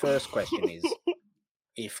 Okay. My first question is,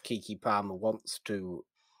 if Kiki Palmer wants to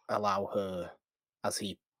allow her, as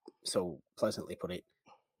he so pleasantly put it,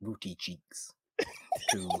 booty cheeks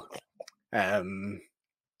to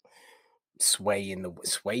sway in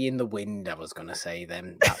the wind, I was gonna say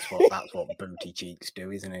then. That's what booty cheeks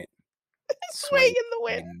do, isn't it? Sway in the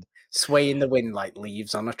wind. Sway in the wind like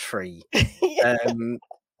leaves on a tree. Yeah.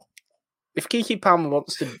 If Keke Palmer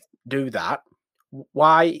wants to do that,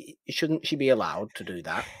 why shouldn't she be allowed to do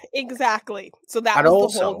that? Exactly. So that And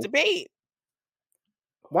was the also, whole debate.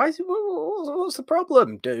 why is it? What's the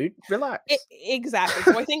problem, dude? Relax. Exactly.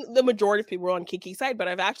 So I think the majority of people were on Kiki's side, but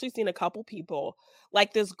I've actually seen a couple people,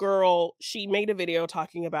 like this girl, she made a video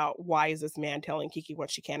talking about why is this man telling Kiki what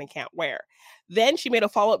she can and can't wear. Then she made a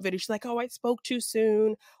follow-up video. She's like, oh, I spoke too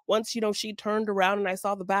soon. Once, she turned around and I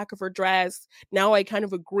saw the back of her dress. Now I kind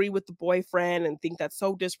of agree with the boyfriend and think that's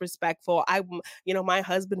so disrespectful. My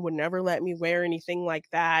husband would never let me wear anything like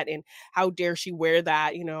that. And how dare she wear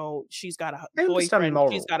that? She's got a I understand boyfriend, she's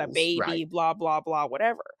morals, got a baby, right? blah, blah, blah,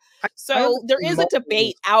 whatever. I So there is a understand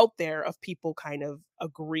debate morals. out there of people kind of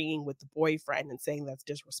agreeing with the boyfriend and saying that's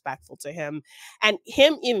disrespectful to him. And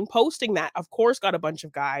him even posting that, of course, got a bunch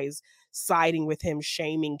of guys siding with him,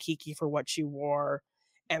 shaming Kiki for what she wore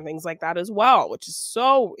and things like that as well, which is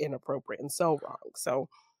so inappropriate and so wrong. So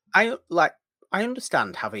I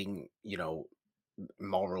understand having,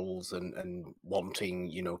 morals and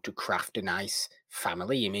wanting, to craft a nice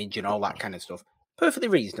family image and all that kind of stuff. Perfectly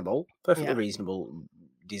reasonable yeah.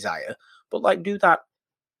 desire. But do that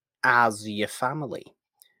as your family.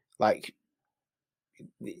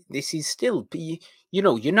 This is still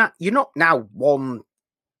you're not now one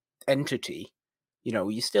entity.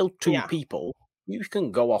 You're still two Yeah. people. You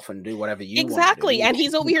can go off and do whatever you want to do. Exactly. And She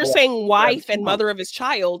he's over can here go off saying and do whatever wife she and wants. mother of his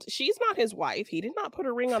child. She's not his wife. He did not put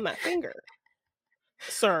a ring on that finger,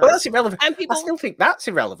 sir. Well, that's irrelevant. And I people still think that's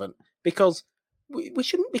irrelevant because we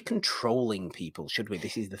shouldn't be controlling people, should we?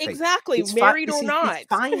 This is the thing. exactly, married or not. It's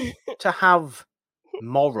fine to have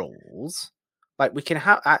morals. We can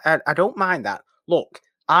have. I don't mind that. Look,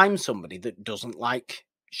 I'm somebody that doesn't like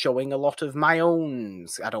showing a lot of my own.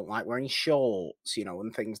 I don't like wearing shorts,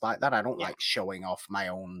 and things like that. I don't Yeah. like showing off my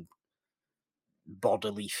own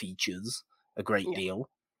bodily features a great Yeah. deal.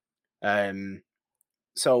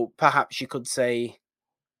 So perhaps you could say,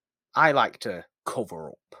 I like to cover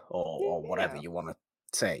up or whatever Yeah. you want to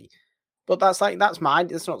say. But that's mine.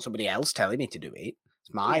 It's not somebody else telling me to do it.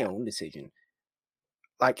 It's my Yeah. own decision.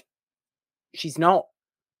 She's not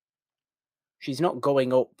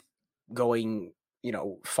going,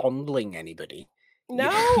 fondling anybody. No.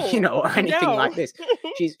 Or anything No. like this.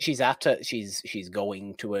 She's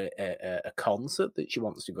going to a concert that she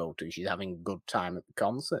wants to go to. She's having a good time at the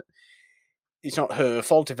concert. It's not her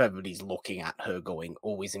fault if everybody's looking at her going,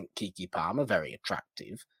 oh, isn't Keke Palmer very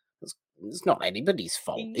attractive? It's not anybody's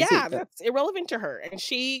fault, is Yeah, it? that's irrelevant to her. And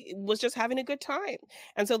she was just having a good time.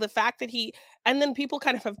 And so the fact that and then people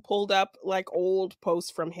kind of have pulled up old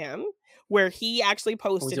posts from him where he actually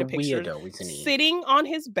Oh, he's posted a a picture weirdo, isn't he? sitting on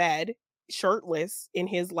his bed, shirtless in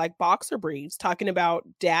his boxer briefs, talking about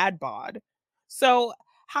dad bod. So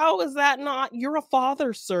how is that not, you're a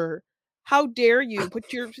father, sir? How dare you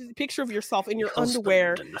put your picture of yourself in your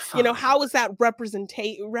underwear? Husband and father. How is that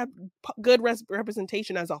good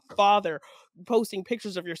representation as a father, posting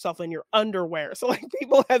pictures of yourself in your underwear? So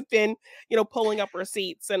people have been, pulling up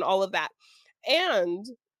receipts and all of that. And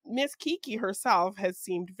Miss Keke herself has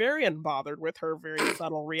seemed very unbothered with her very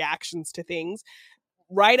subtle reactions to things.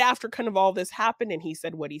 Right after kind of all this happened and he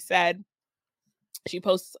said what he said, she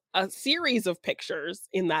posts a series of pictures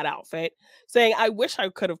in that outfit saying, I wish I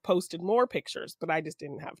could have posted more pictures, but I just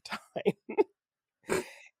didn't have time.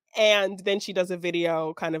 And then she does a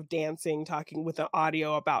video kind of dancing, talking with the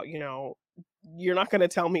audio about, you're not going to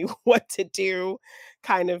tell me what to do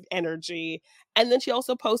kind of energy. And then she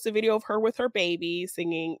also posts a video of her with her baby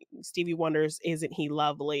singing Stevie Wonder's Isn't He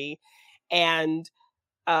Lovely? And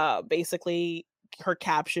basically her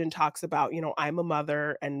caption talks about, I'm a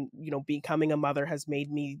mother and, becoming a mother has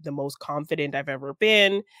made me the most confident I've ever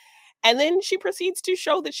been. And then she proceeds to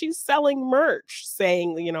show that she's selling merch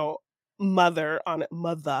saying, mother on a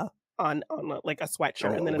sweatshirt.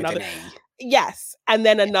 And then another, yes. And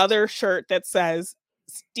then another shirt that says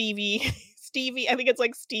Stevie, I think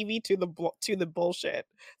it's Stevie to the bullshit.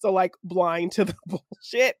 So blind to the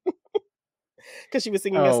bullshit. Because she was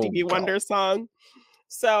singing a Stevie Wonder song.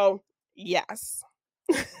 So yes.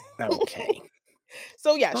 Okay.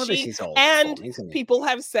 So yeah, this is all and fun, isn't it? people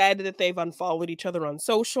have said that they've unfollowed each other on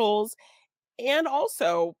socials. And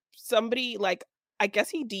also somebody I guess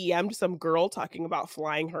he DM'd some girl talking about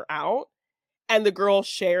flying her out. And the girl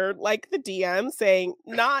shared the DM saying,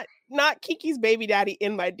 not Kiki's baby daddy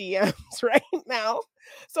in my DMs right now.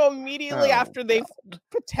 So immediately after they've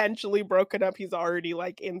potentially broken up, he's already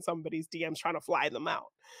in somebody's DMs trying to fly them out.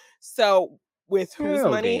 So with whose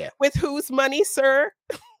money? Dear. With whose money, sir?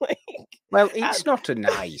 Well, it's not a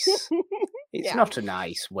nice It's not a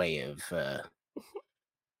nice way of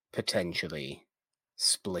potentially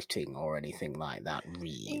splitting or anything like that,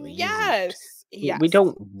 really, is it? We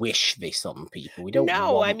don't wish this on people. We don't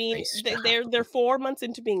No, I want mean, this to they're happen. 4 months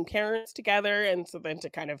into being parents together, and so then to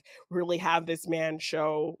kind of really have this man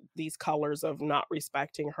show these colors of not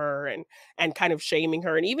respecting her and kind of shaming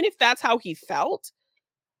her, and even if that's how he felt,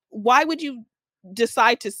 why would you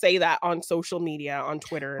decide to say that on social media, on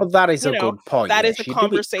Twitter? Well, And, that is a good point. that is a Yes, you do it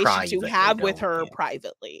conversation to privately, have with don't her you?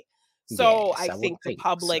 privately. So Yes, I I would think the think so.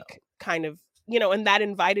 public kind of, and that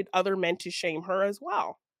invited other men to shame her as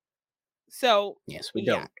well. So, Yes, we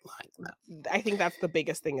yeah, don't like that. I think that's the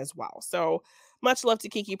biggest thing as well. So, much love to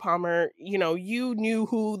Kiki Palmer. You knew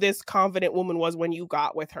who this confident woman was when you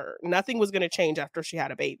got with her. Nothing was going to change after she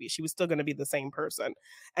had a baby. She was still going to be the same person,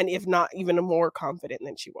 and if not even more confident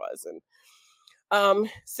than she was. And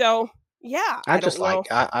so yeah, I I don't just like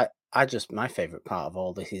know. I just my favorite part of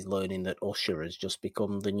all this is learning that Usher has just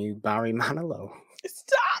become the new Barry Manilow.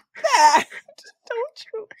 Stop that! Don't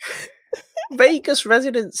you? Vegas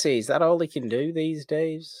residency, is that all he can do these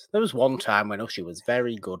days? There was one time when Usher was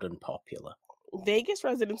very good and popular. Vegas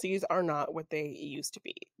residencies are not what they used to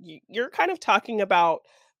be. You're kind of talking about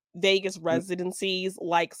Vegas residencies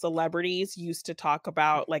like celebrities used to talk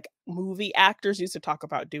about, like movie actors used to talk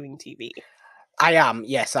about doing TV. I am,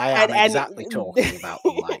 yes, I am And exactly talking about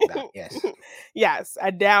them like that, yes. yes,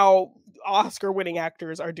 and now Oscar-winning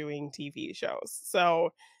actors are doing TV shows.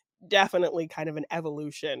 So definitely kind of an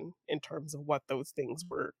evolution in terms of what those things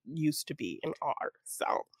were used to be and are. So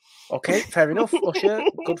Okay, fair enough, Usher,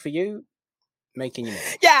 good for you, making your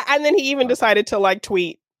name. yeah, and then he even Well done. decided to like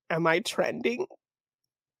tweet, "Am I trending?"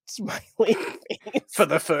 Smiley face. For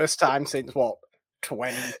the first time since what,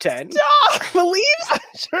 2010? Stop! Leave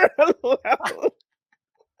Usher alone.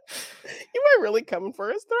 You were really coming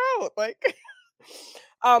for his throat, like.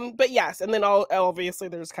 But yes, and then obviously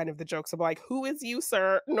there's kind of the jokes of like, "Who is you,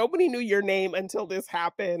 sir? Nobody knew your name until this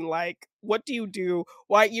happened. Like, what do you do?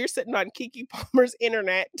 Why you're sitting on Kiki Palmer's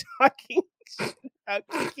internet talking shit about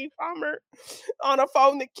Kiki Palmer on a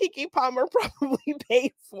phone that Kiki Palmer probably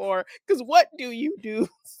paid for? Because what do you do,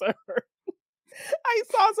 sir?" I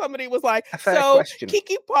saw somebody was like, A fair "So question.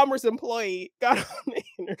 Kiki Palmer's employee got on the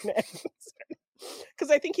internet." Because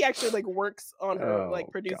I think he actually like works on her, like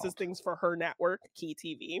Oh, produces God. things for her network, Key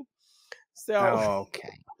TV. So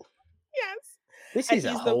Okay. yes, This and is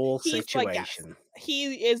a whole he's like yes, situation.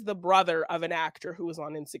 he is the brother of an actor who was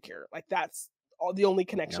on Insecure. Like that's the only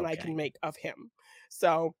connection I Okay. can make of him.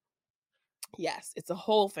 So yes, it's a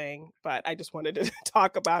whole thing, but I just wanted to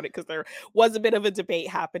talk about it because there was a bit of a debate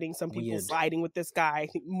happening. Some people Weird. siding with this guy, I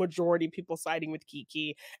think majority people siding with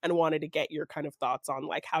Kiki, and wanted to get your kind of thoughts on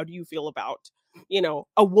like how do you feel about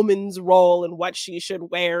a woman's role and what she should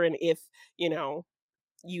wear, and if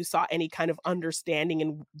you saw any kind of understanding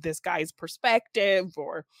in this guy's perspective,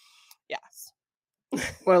 or yes.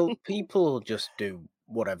 Well, people just do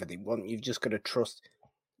whatever they want. You've just got to trust.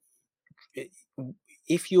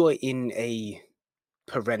 If you're in a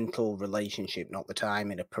parental relationship, not that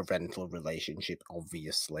I'm in a parental relationship,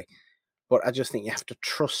 obviously, but I just think you have to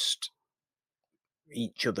trust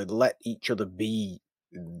each other, let each other be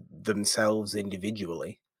themselves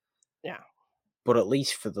individually. Yeah. But at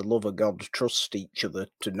least for the love of God, trust each other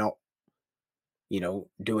to not,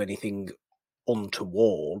 do anything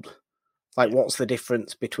untoward. Like, Yeah. what's the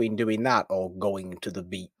difference between doing that or going to the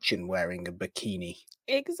beach and wearing a bikini?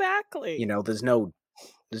 Exactly. There's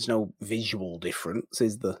no visual difference,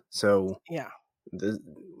 is there? So Yeah. the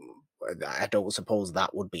I don't suppose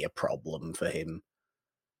that would be a problem for him.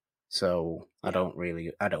 So I Yeah. don't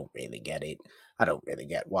really get it. I don't really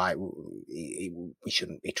get why we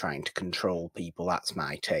shouldn't be trying to control people. That's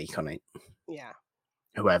my take on it. Yeah.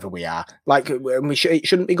 Whoever we are, like, it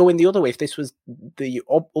shouldn't be going the other way. If this was the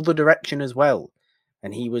other direction as well,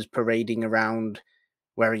 and he was parading around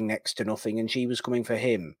wearing next to nothing, and she was coming for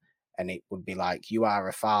him, and it would be like, you are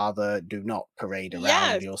a father, do not parade around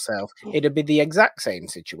Yes. yourself. It'd be the exact same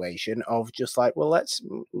situation of just like, well,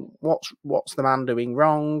 what's the man doing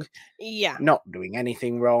wrong? Yeah. Not doing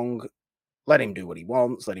anything wrong. Let him do what he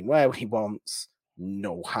wants. Let him wear what he wants.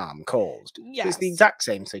 No harm caused. So it's the Yes. exact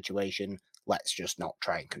same situation. Let's just not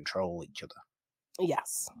try and control each other.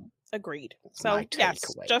 Yes. Agreed. That's So my yes,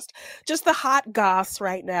 takeaway. just the hot goss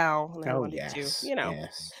right now, and I Oh wanted to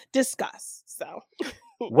yes. discuss. So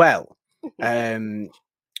Well,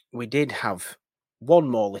 we did have one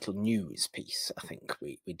more little news piece. I think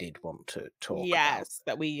we did want to talk about. yes,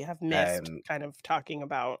 that we have missed kind of talking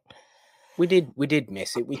about. We did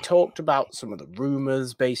miss it. We talked about some of the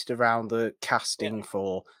rumors based around the casting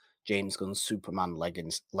for James Gunn's Superman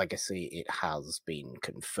legacy. It has been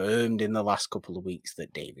confirmed in the last couple of weeks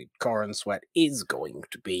that David Corenswet is going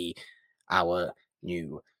to be our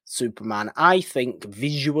new Superman. I think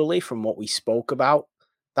visually, from what we spoke about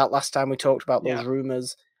that last time we talked about those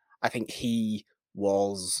rumors, I think he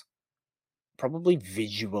was probably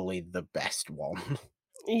visually the best one.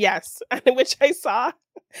 Yes, which I saw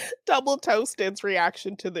Double Toasted's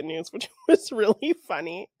reaction to the news, which was really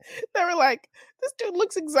funny. They were like, "This dude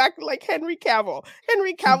looks exactly like Henry Cavill."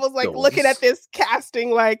 Henry Cavill's like looking at this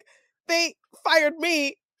casting like, "They fired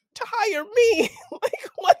me to hire me." Like,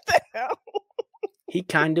 what the hell? He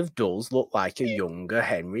kind of does look like a younger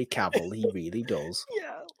Henry Cavill. He really does.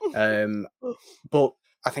 Yeah. But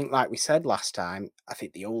I think, like we said last time, I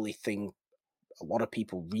think the only thing a lot of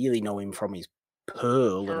people really know him from is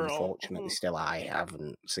Pearl. And unfortunately, still I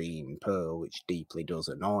haven't seen Pearl, which deeply does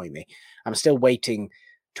annoy me. I'm still waiting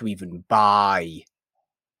to even buy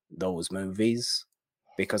those movies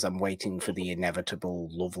because I'm waiting for the inevitable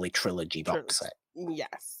Lovely Trilogy box set.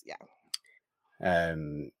 Yes, yeah.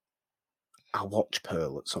 I'll watch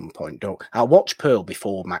Pearl at some point. I'll watch Pearl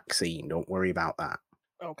before Maxine. Don't worry about that.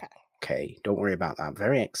 Okay, don't worry about that. I'm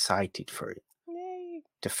very excited for it. Yay.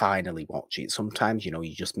 To finally watch it. Sometimes,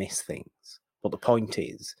 you just miss things. But the point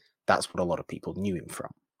is, that's what a lot of people knew him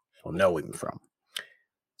from, or know him from.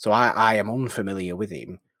 So I am unfamiliar with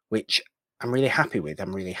him, which I'm really happy with.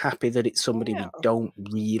 I'm really happy that it's somebody we don't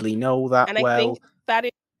really know that well. And I think that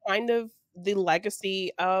is kind of the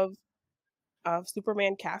legacy of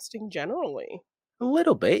Superman casting generally. A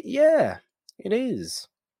little bit, yeah. It is.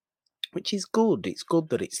 Which is good. It's good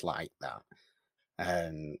that it's like that.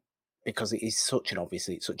 Because it is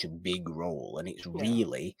obviously it's such a big role, and it's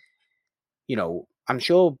really, I'm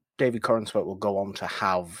sure David Corenswet will go on to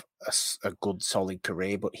have a good, solid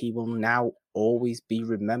career, but he will now always be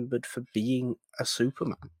remembered for being a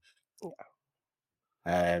Superman. Yeah.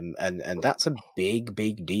 And that's a big,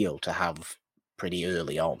 big deal to have pretty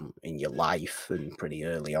early on in your life and pretty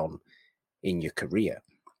early on in your career.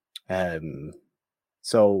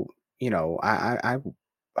 So, I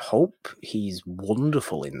hope he's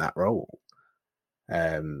wonderful in that role.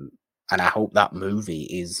 And I hope that movie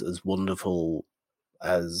is as wonderful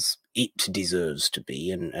as it deserves to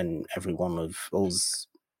be, and every one of us,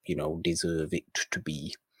 deserve it to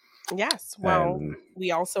be. Yes. Well,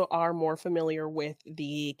 we also are more familiar with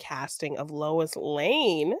the casting of Lois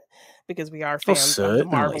Lane because we are fans of the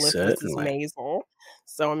marvelous Mrs. Maisel.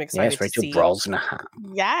 So I'm excited to see. Rachel Brosnahan.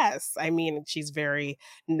 Yes. I mean, she's very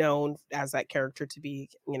known as that character to be,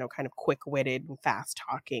 kind of quick-witted and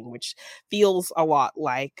fast-talking, which feels a lot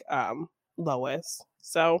like Lois.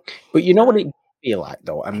 So, but you know what it feels like,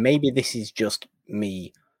 though, and maybe this is just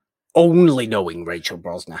me only knowing Rachel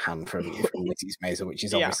Brosnahan from Mrs. Maisel, which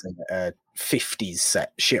is obviously a 50s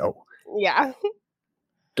set show. Yeah.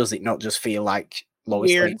 Does it not just feel like Lois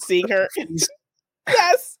weird Lane seeing her?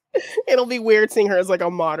 Yes. It'll be weird seeing her as like a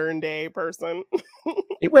modern day person.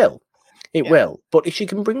 It will. It will. But if she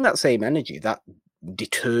can bring that same energy, that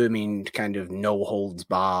determined kind of no holds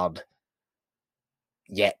barred,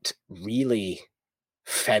 yet really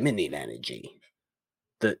feminine energy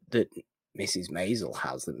that Mrs. Maisel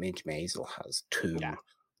has, that Midge Maisel has to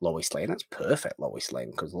Lois Lane. That's perfect, Lois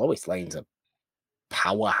Lane, because Lois Lane's a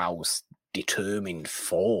powerhouse, determined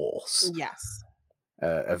force. Yes.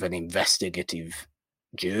 Of an investigative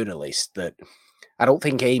journalist that I don't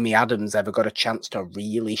think Amy Adams ever got a chance to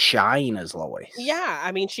really shine as Lois. Yeah,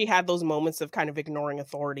 I mean, she had those moments of kind of ignoring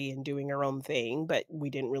authority and doing her own thing, but we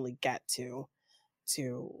didn't really get to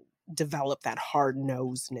develop that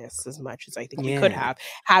hard-nosedness as much as I think we could have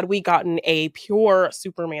had we gotten a pure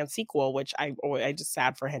Superman sequel, which I just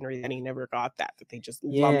sad for Henry that he never got that they just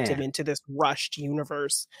lumped him into this rushed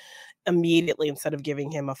universe immediately instead of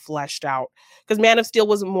giving him a fleshed out, because Man of Steel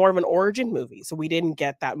was more of an origin movie, so we didn't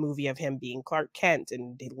get that movie of him being Clark Kent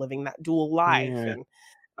and living that dual life, and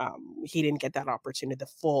he didn't get that opportunity, the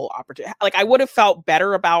full opportunity. Like, I would have felt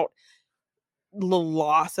better about the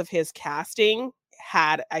loss of his casting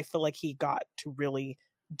had I feel like he got to really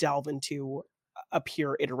delve into a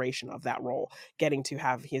pure iteration of that role, getting to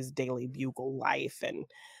have his Daily Bugle life. And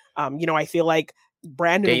I feel like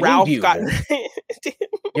Brandon Daily Routh Bugle. got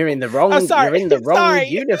You're in the wrong. You're in the wrong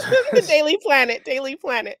universe. The Daily Planet. Daily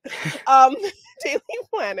Planet. I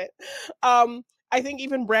think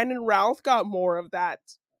even Brandon Routh got more of that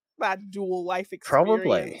dual life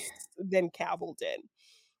experience than Cavill did.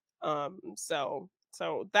 So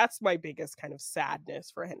that's my biggest kind of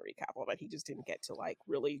sadness for Henry Cavill, that he just didn't get to like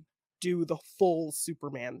really do the full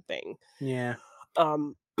Superman thing. Yeah.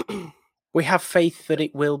 We have faith that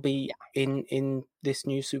it will be in this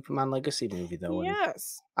new Superman Legacy movie, though.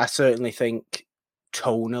 Yes. And I certainly think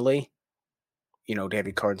tonally,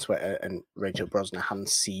 David Corenswet and Rachel Brosnahan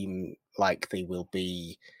seem like they will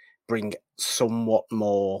bring somewhat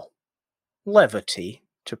more levity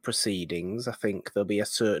to proceedings. I think there'll be a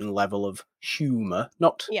certain level of humour,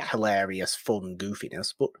 not hilarious, fun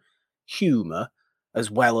goofiness, but humour,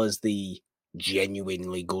 as well as the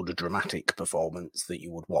genuinely good dramatic performance that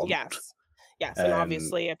you would want. Yes, and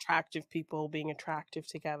obviously attractive people being attractive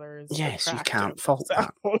together is attractive. You can't fault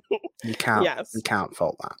that. You can't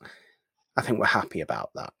fault that. I think we're happy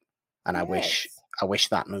about that. And I wish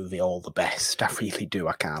that movie all the best. I really do.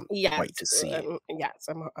 I can't wait to see it. Yes,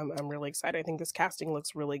 I'm really excited. I think this casting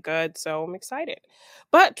looks really good, so I'm excited.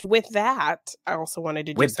 But with that, I also wanted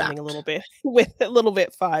to do something a little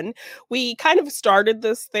bit fun. We kind of started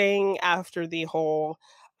this thing after the whole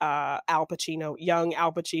Al Pacino, young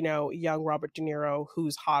Robert De Niro,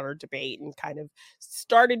 who's hotter debate, and kind of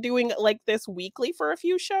started doing like this weekly for a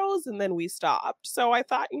few shows, and then we stopped. So I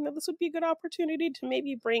thought, this would be a good opportunity to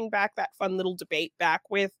maybe bring back that fun little debate back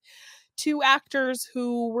with two actors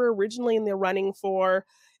who were originally in the running for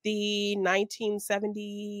the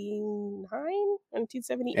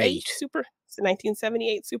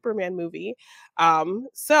 1978 Superman movie.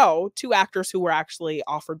 So two actors who were actually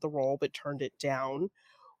offered the role but turned it down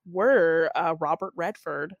were Robert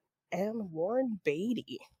Redford and Warren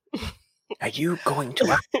Beatty. Are you going to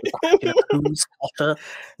ask the question of who's hotter?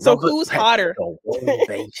 So who's hotter? Or Warren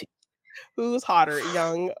Beatty? Who's hotter,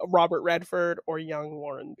 young Robert Redford or young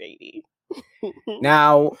Warren Beatty?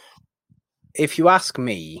 Now, if you ask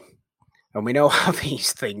me, and we know how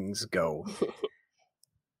these things go,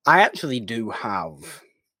 I actually do have,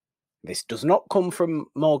 this does not come from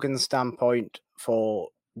Morgan's standpoint for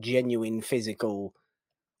genuine physical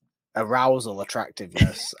arousal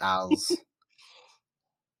attractiveness, as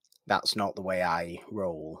that's not the way I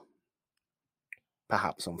roll.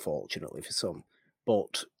 Perhaps unfortunately for some,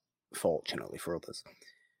 but fortunately for others.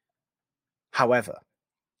 However,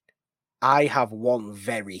 I have one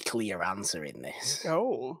very clear answer in this.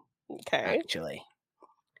 Oh, okay. Actually.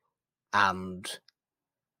 And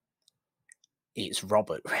it's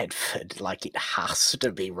Robert Redford. Like, it has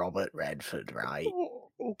to be Robert Redford, right?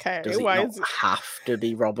 Okay. Does it not have to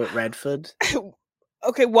be Robert Redford?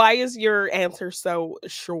 Okay, why is your answer so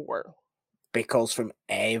sure? Because from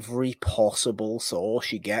every possible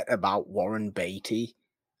source you get about Warren Beatty,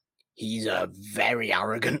 he's a very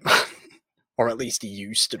arrogant man. Or at least he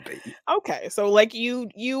used to be. Okay, so like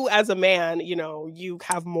you as a man, you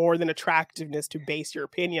have more than attractiveness to base your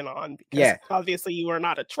opinion on, because obviously you are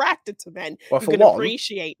not attracted to men. Well, you can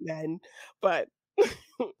appreciate men, but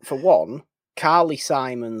for one, Carly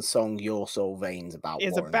Simon's song "You're So Vain's"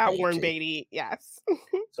 is about Warren Beatty. Yes.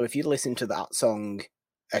 So if you listen to that song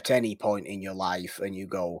at any point in your life and you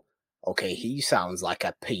go, okay, he sounds like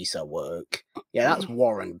a piece of work. Yeah, that's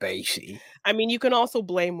Warren Beatty. I mean, you can also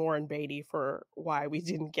blame Warren Beatty for why we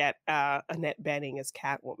didn't get Annette Bening as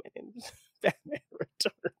Catwoman in Batman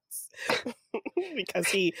Returns. Because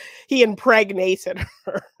he impregnated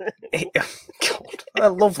her. God, a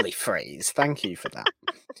lovely phrase. Thank you for that.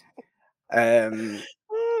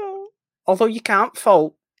 Although you can't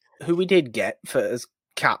fault who we did get as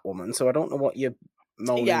Catwoman, so I don't know what you're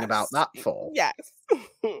moaning about that for. Yes.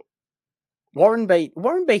 Warren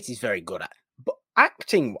Beatty's very good at it. But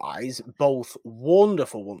acting-wise, both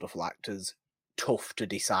wonderful, wonderful actors. Tough to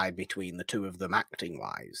decide between the two of them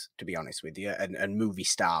acting-wise, to be honest with you, and movie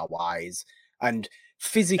star-wise, and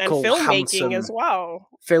physical, and filmmaking handsome, as well.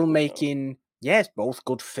 Filmmaking, yes, both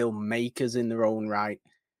good filmmakers in their own right.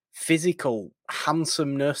 Physical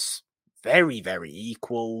handsomeness, very, very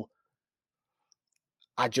equal.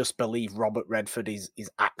 I just believe Robert Redford is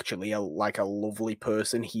actually a lovely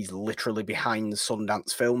person. He's literally behind the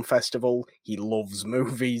Sundance Film Festival. He loves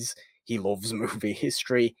movies. He loves movie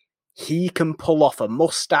history. He can pull off a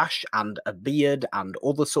mustache and a beard and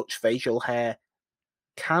other such facial hair.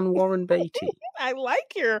 Can Warren Beatty? I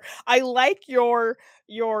like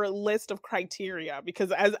your list of criteria,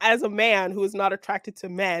 because as a man who is not attracted to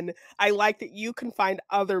men, I like that you can find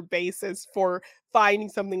other bases for finding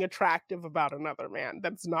something attractive about another man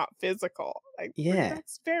that's not physical.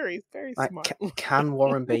 That's very, very smart. Can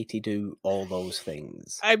Warren Beatty do all those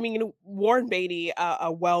things? I mean, Warren Beatty,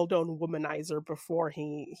 a well-known womanizer before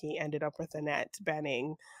he ended up with Annette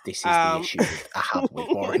Bening. This is the issue I have with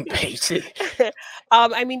Warren Beatty.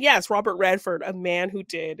 I mean, yes, Robert Redford, a man who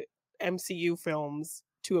did MCU films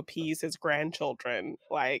to appease his grandchildren.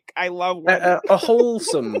 Like, I love a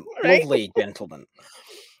wholesome, right? Lovely gentleman.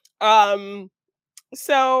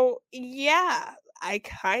 So yeah, I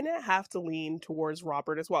kind of have to lean towards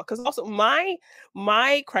Robert as well, because also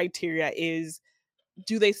my criteria is,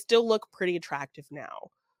 do they still look pretty attractive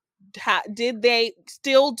now? Did they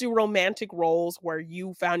still do romantic roles where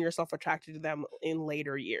you found yourself attracted to them in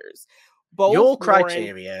later years? Both Your Warren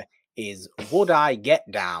criteria is, would I get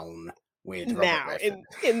down with Robert now Redford?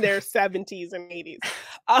 in their 70s and 80s.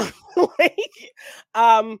 Like,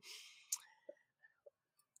 um,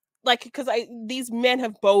 like, because these men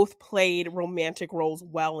have both played romantic roles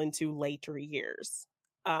well into later years.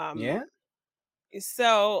 Yeah.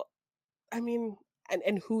 So I mean,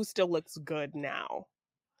 and who still looks good now?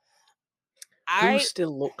 Who I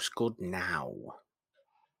still looks good now?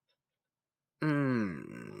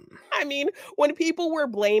 I mean, when people were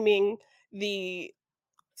blaming the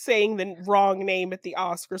saying the wrong name at the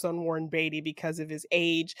Oscars on Warren Beatty because of his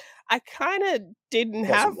age, I kind of didn't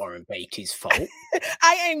have. Wasn't Warren Beatty's fault.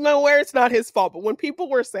 I am aware it's not his fault, but when people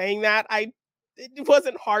were saying that, it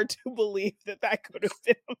wasn't hard to believe that could have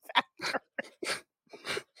been a factor.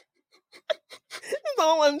 That's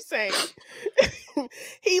all I'm saying.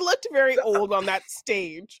 He looked very old on that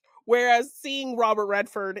stage. Whereas seeing Robert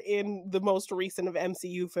Redford in the most recent of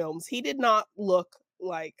MCU films, he did not look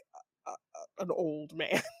like an old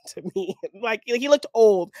man to me. Like he looked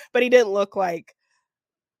old, but he didn't look like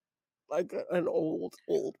an old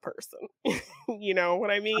person. You know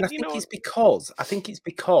what I mean? And I think it's because,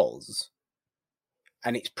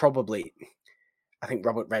 and it's probably, I think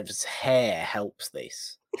Robert Redford's hair helps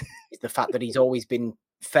this. It's the fact that he's always been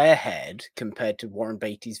fair-haired compared to Warren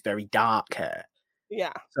Beatty's very dark hair.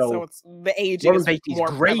 Yeah. So So it's the aging. Warren Is Beatty's more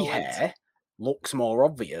grey prevalent. hair looks more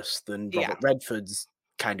obvious than Robert Redford's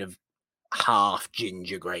kind of half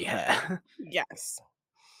ginger grey hair. Yes.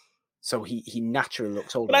 So he naturally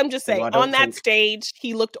looks older. But I'm just saying, Although on that stage,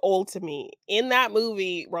 he looked old to me. In that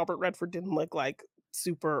movie, Robert Redford didn't look like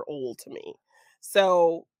super old to me.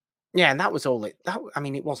 So yeah, and that was all it. I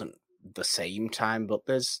mean, it wasn't the same time, but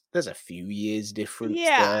there's a few years difference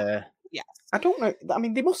there. Yes. I don't know. I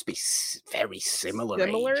mean, they must be very similar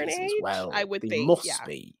in ages as age, well. I would they think. must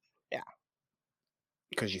be. Yeah.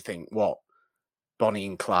 Because you think, what? Bonnie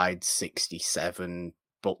and Clyde's 67,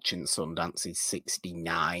 Butch and Sundance is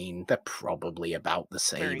 69. They're probably about the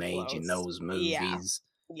same age in those movies.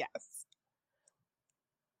 Yeah.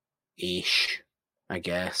 Yes. Ish, I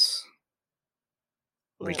guess.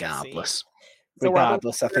 Regardless. So I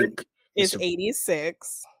think is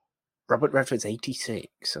 86. Robert Redford's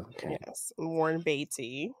 86. Okay. Yes. And Warren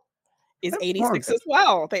Beatty is 86 as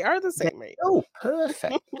well. They are the same age. Oh,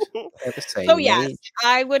 perfect. They're the same So yes, age.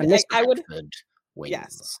 I would. Redford wins.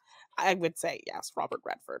 Yes, I would say yes. Robert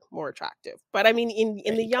Redford, more attractive. But I mean,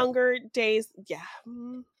 in the younger days,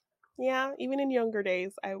 yeah, even in younger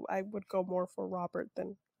days, I would go more for Robert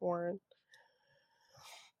than Warren.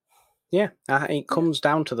 Yeah, it comes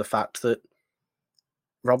down to the fact that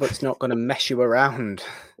Robert's not going to mess you around.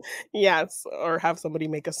 Yes, or have somebody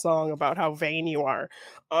make a song about how vain you are.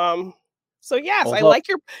 So yes, I like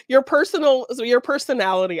your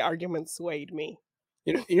personality argument swayed me.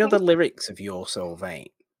 You know the lyrics of "You're So Vain."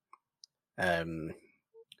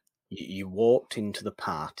 You walked into the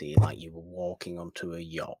party like you were walking onto a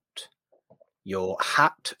yacht. Your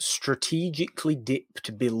hat strategically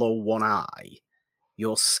dipped below one eye.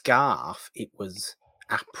 Your scarf, it was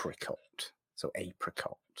apricot. So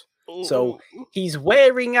apricot. So he's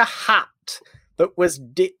wearing a hat that was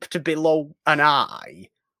dipped below an eye,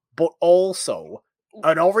 but also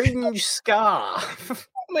an orange scarf.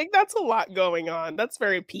 Like, that's a lot going on. That's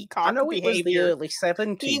very peacock I know behavior. It was the early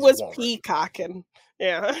 70s. He was peacocking.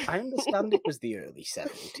 Yeah. I understand it was the early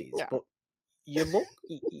 70s, but you're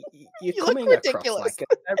You coming look across like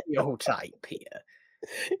a stereotype here.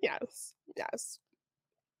 Yes.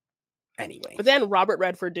 Anyway. But then Robert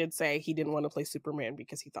Redford did say he didn't want to play Superman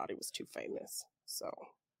because he thought he was too famous. So.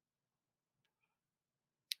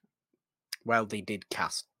 Well, they did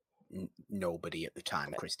cast nobody at the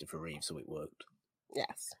time, Christopher Reeve, so it worked.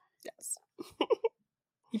 Yes.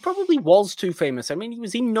 He probably was too famous. I mean, he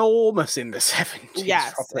was enormous in the 70s.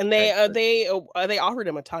 Yes, Robert and they offered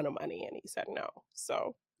him a ton of money, and he said no.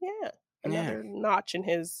 So yeah, another notch in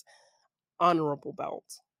his honorable belt.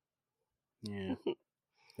 Yeah,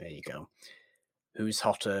 there you go. Who's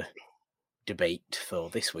hotter? Debate for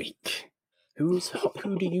this week. Who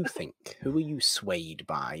do you think? Who are you swayed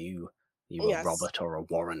by? You a Robert or a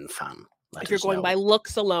Warren fan? If you're going by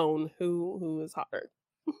looks alone, who is hotter?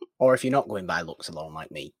 Or if you're not going by looks alone like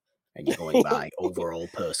me, and you're going by overall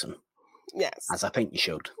person. Yes. As I think you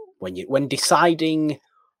should. When deciding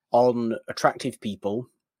on attractive people,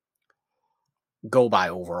 go by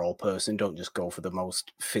overall person. Don't just go for the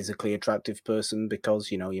most physically attractive person,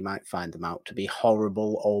 because, you know, you might find them out to be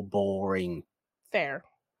horrible or boring. Fair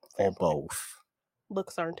Or point. both.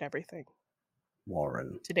 Looks aren't everything.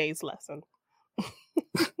 Warren. Today's lesson.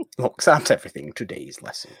 Looks aren't everything. Today's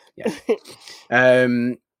lesson. Yeah.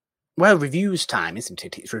 Well, reviews time, isn't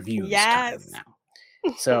it? It's reviews time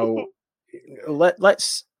now. So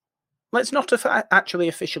let's not actually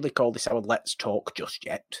officially call this our Let's Talk just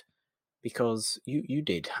yet, because you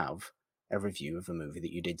did have a review of a movie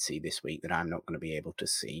that you did see this week that I'm not going to be able to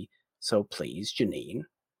see. So please, Janine,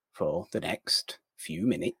 for the next few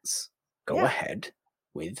minutes, go ahead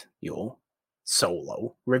with your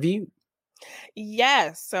solo review.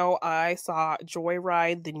 Yes. So I saw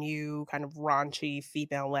Joyride, the new kind of raunchy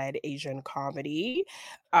female-led Asian comedy.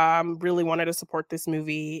 Really wanted to support this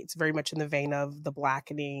movie. It's very much in the vein of The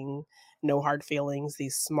Blackening, No Hard Feelings,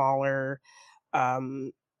 these smaller,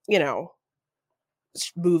 um, you know,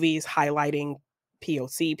 movies highlighting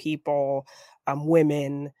POC people,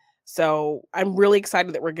 women. So I'm really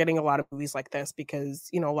excited that we're getting a lot of movies like this because,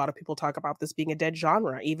 you know, a lot of people talk about this being a dead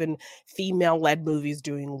genre, even female-led movies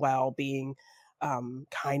doing well being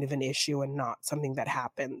kind of an issue and not something that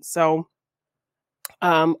happens. So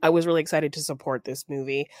I was really excited to support this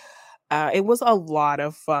movie. It was a lot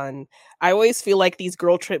of fun. I always feel like these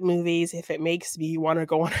girl trip movies, if it makes me want to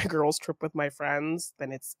go on a girls trip with my friends,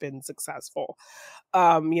 then it's been successful.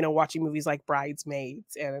 You know, watching movies like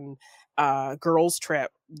Bridesmaids and Girls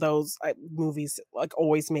Trip, those movies like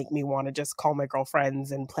always make me want to just call my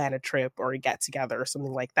girlfriends and plan a trip or a get together or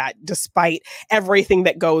something like that, despite everything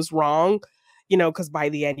that goes wrong. You know, because by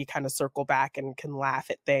the end you kind of circle back and can laugh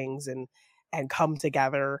at things and come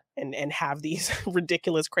together and have these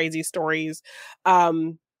ridiculous, crazy stories,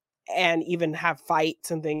 um, and even have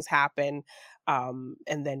fights and things happen, and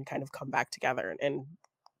then kind of come back together and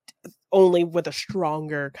only with a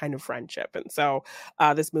stronger kind of friendship. And so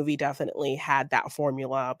this movie definitely had that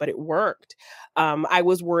formula, but it worked. I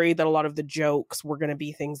was worried that a lot of the jokes were going to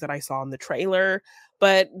be things that I saw in the trailer,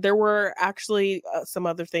 but there were actually some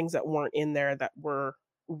other things that weren't in there that were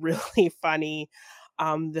really funny.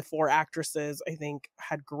 The four actresses, I think,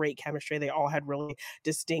 had great chemistry. They all had really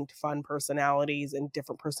distinct, fun personalities and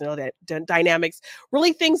different personality dynamics.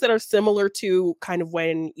 Really, things that are similar to kind of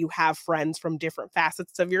when you have friends from different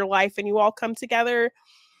facets of your life and you all come together.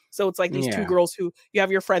 So it's like these two girls who you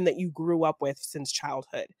have your friend that you grew up with since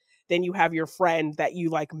childhood. Then you have your friend that you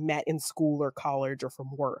like met in school or college or from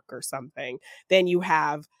work or something. Then you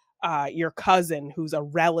have your cousin who's a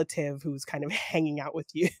relative who's kind of hanging out with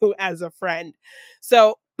you as a friend.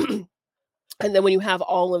 So, and then when you have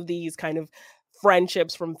all of these kind of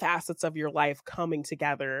friendships from facets of your life coming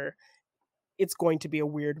together, it's going to be a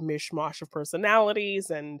weird mishmash of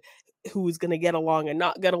personalities and who's going to get along and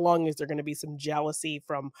not get along. Is there going to be some jealousy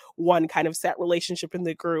from one kind of set relationship in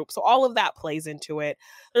the group? So all of that plays into it.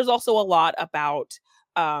 There's also a lot about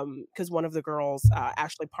because one of the girls,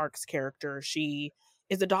 Ashley Park's character, she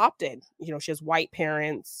is adopted. You know, she has white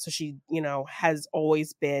parents, so she, you know, has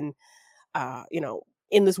always been you know,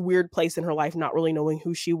 in this weird place in her life, not really knowing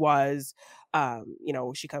who she was. You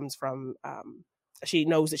know, she comes from she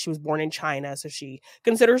knows that she was born in China, so she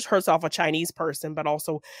considers herself a Chinese person, but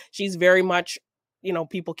also she's very much, you know,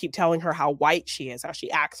 people keep telling her how white she is, how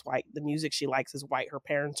she acts white. The music she likes is white. Her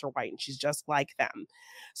parents are white, and she's just like them.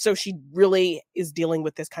 So she really is dealing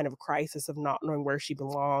with this kind of crisis of not knowing where she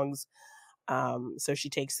belongs. So she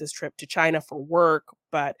takes this trip to China for work,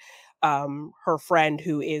 but her friend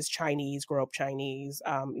who is Chinese, grew up Chinese,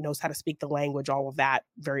 knows how to speak the language, all of that,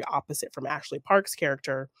 very opposite from Ashley Park's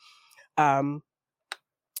character. Um,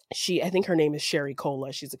 I think her name is Sherry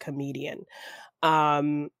Cola. She's a comedian.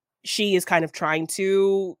 Um, she is kind of trying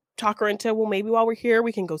to talk her into, well, maybe while we're here,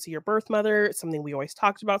 we can go see your birth mother. It's something we always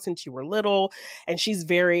talked about since you were little. And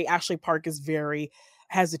Ashley Park is very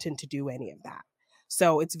hesitant to do any of that.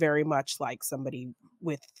 So it's very much like somebody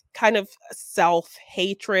with kind of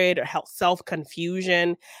self-hatred or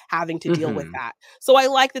self-confusion having to deal with that. So I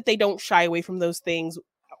like that they don't shy away from those things,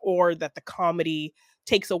 or that the comedy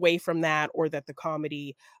takes away from that, or that the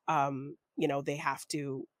comedy, you know, they have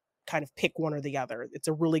to kind of pick one or the other. It's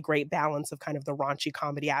a really great balance of kind of the raunchy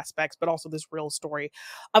comedy aspects, but also this real story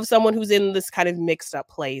of someone who's in this kind of mixed up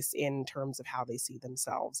place in terms of how they see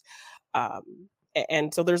themselves.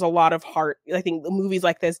 And so there's a lot of heart. I think the movies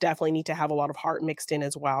like this definitely need to have a lot of heart mixed in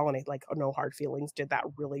as well. And I like No Hard Feelings did that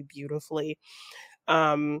really beautifully.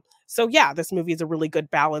 So yeah, this movie is a really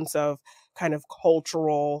good balance of kind of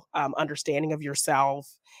cultural understanding of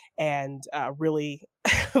yourself and really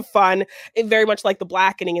fun. It very much like The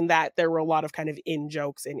Blackening, in that there were a lot of kind of in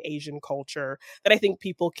jokes in Asian culture that I think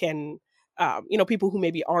people can people who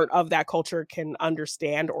maybe aren't of that culture can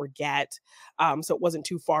understand or get. So it wasn't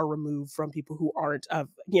too far removed from people who aren't of,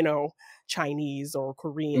 Chinese or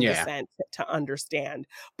Korean Yeah. descent to understand,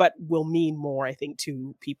 but will mean more, I think,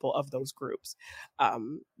 to people of those groups.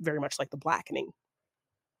 Very much like the blackening.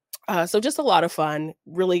 So just a lot of fun,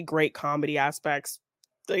 really great comedy aspects.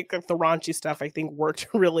 Like the raunchy stuff, I think worked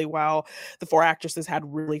really well. The four actresses had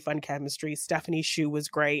really fun chemistry. Stephanie Shu was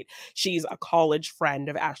great. She's a college friend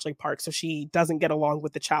of Ashley Park, so she doesn't get along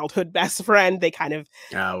with the childhood best friend. They kind of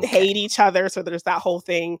hate each other, so there's that whole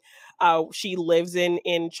thing. She lives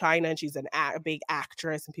in China, and she's a big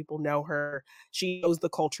actress, and people know her. She knows the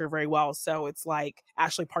culture very well, so it's like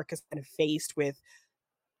Ashley Park is kind of faced with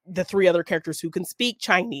the three other characters who can speak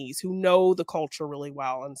Chinese, who know the culture really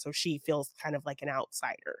well, and so she feels kind of like an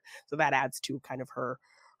outsider. So that adds to kind of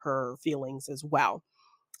her feelings as well.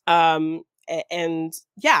 And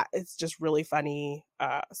yeah, it's just really funny.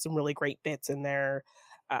 Some really great bits in there.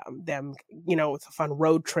 It's a fun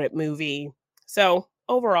road trip movie. So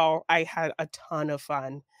overall, I had a ton of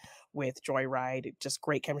fun with Joyride. Just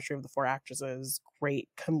great chemistry of the four actresses, great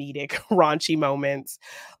comedic, raunchy moments,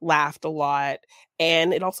 laughed a lot.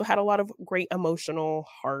 And it also had a lot of great emotional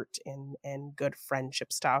heart and good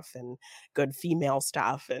friendship stuff and good female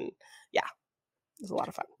stuff. And yeah, it was a lot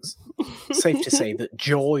of fun. Safe to say that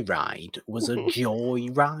Joyride was a joy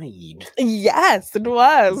ride. Yes, it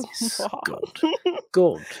was. Yes,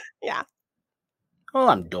 good. Yeah. Well,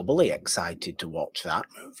 I'm doubly excited to watch that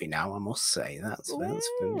movie now, I must say. That's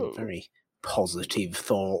very positive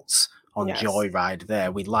thoughts on Joyride there.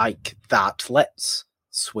 We like that. Let's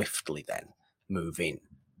swiftly then move in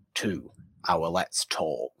to our Let's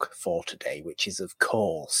Talk for today, which is, of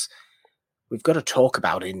course, we've got to talk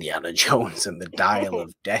about Indiana Jones and the Dial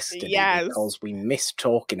of Destiny because we missed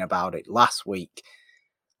talking about it last week.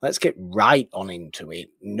 Let's get right on into it.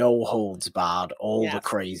 No holds barred, all the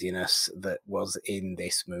craziness that was in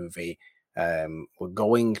this movie. We're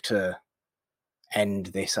going to end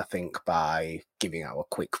this, I think, by giving our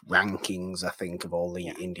quick rankings, I think, of all the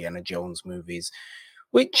Indiana Jones movies,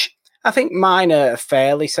 which I think mine are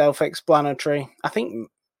fairly self-explanatory. I think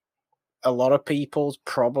a lot of people's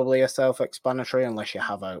probably are self-explanatory unless you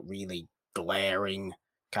have a really glaring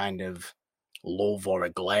kind of love or a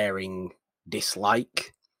glaring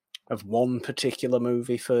dislike of one particular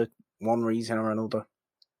movie for one reason or another,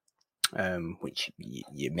 which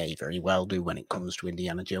you may very well do when it comes to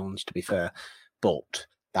Indiana Jones, to be fair, but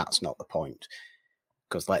that's not the point,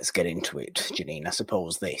 because let's get into it, Janine. I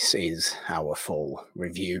suppose this is our full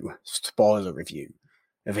review, spoiler review,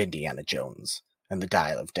 of Indiana Jones and the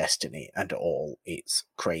Dial of Destiny and all its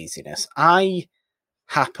craziness. I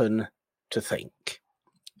happen to think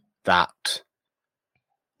that,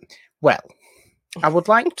 well, I would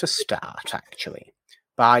like to start, actually,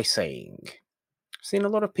 by saying I've seen a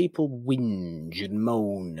lot of people whinge and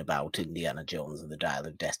moan about Indiana Jones and the Dial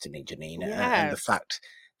of Destiny, Janine, and the fact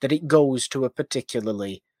that it goes to a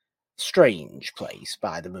particularly strange place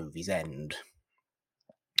by the movie's end.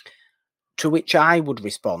 To which I would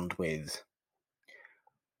respond with,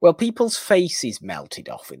 well, people's faces melted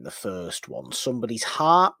off in the first one. Somebody's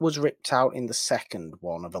heart was ripped out in the second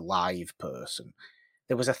one of a live person.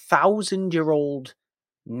 There was a 1,000-year-old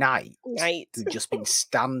knight who'd just been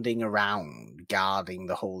standing around guarding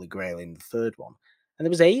the Holy Grail in the third one. And there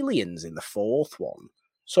was aliens in the fourth one.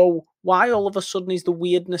 So why all of a sudden is the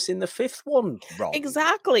weirdness in the fifth one wrong?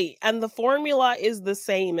 Exactly. And the formula is the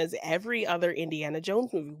same as every other Indiana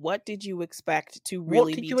Jones movie. What did you expect to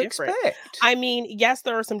really be different? I mean, yes,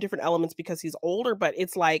 there are some different elements because he's older, but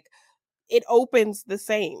it's like, it opens the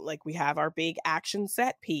same. Like, we have our big action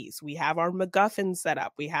set piece. We have our MacGuffin set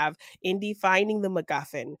up. We have Indy finding the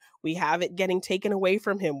MacGuffin. We have it getting taken away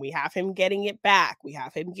from him. We have him getting it back. We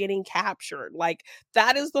have him getting captured. Like,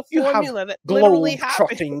 that is the formula that literally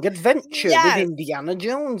happened. Adventure with Indiana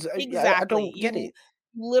Jones. Exactly. I don't get it.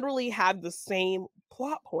 Literally had the same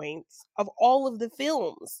plot points of all of the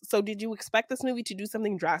films. So did you expect this movie to do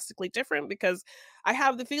something drastically different? Because I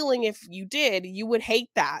have the feeling if you did, you would hate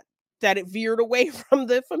that it veered away from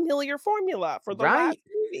the familiar formula for the last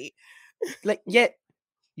movie. Yet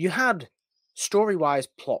you had story-wise,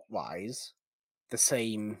 plot-wise, the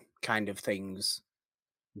same kind of things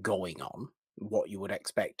going on, what you would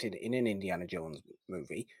expect in an Indiana Jones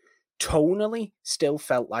movie. Tonally, still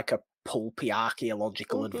felt like a pulpy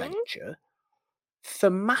archaeological adventure.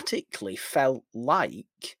 Thematically felt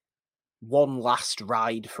like one last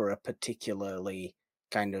ride for a particularly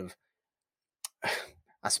kind of,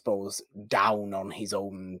 I suppose, down on his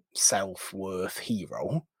own self-worth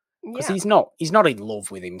hero. Because he's not in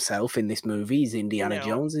love with himself in this movie. He's Indiana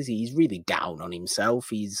Jones. He's really down on himself.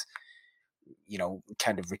 He's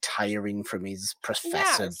kind of retiring from his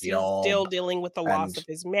professor Yes, he's still job. dealing with the loss And of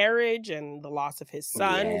his marriage and the loss of his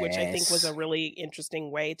son, which I think was a yes, really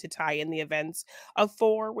interesting way to tie in the events of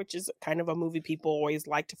 4, which is kind of a movie people always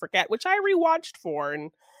like to forget, which I rewatched 4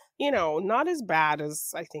 and, not as bad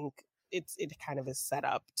as I think it kind of is set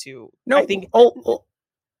up to. I no, think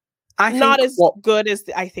I not think as what good as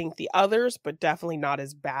I think the others, but definitely not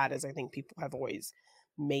as bad as I think people have always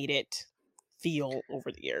made it feel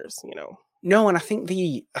over the years. no, and I think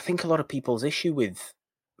a lot of people's issue with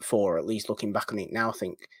 4, at least looking back on it now, I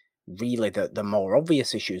think really the more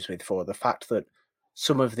obvious issues with 4, the fact that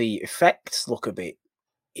some of the effects look a bit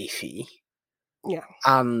iffy, Yeah.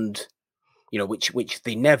 and which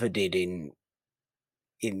they never did in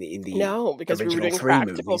the No, because we were original doing 3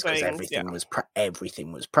 practical movies, because things, yeah.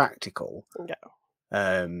 everything was practical. Yeah.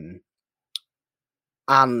 Um,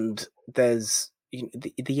 and there's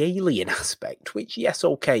the alien aspect, which, yes,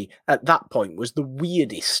 okay, at that point was the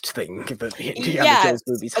weirdest thing that the Indiana Yes, Jones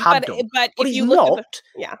movies but had done. but But if you look at the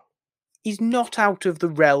yeah, he's not out of the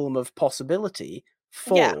realm of possibility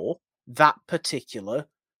yeah, for that particular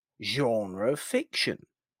genre of fiction,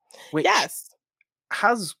 which yes,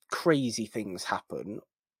 has crazy things happen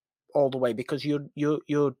all the way, because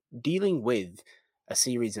you're dealing with a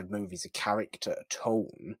series of movies, a character, a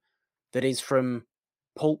tone that is from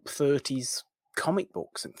pulp 30s comic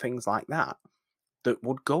books and things like that, that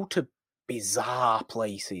would go to bizarre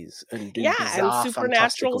places and do yeah, and bizarre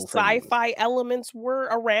supernatural fantastical things. sci-fi elements were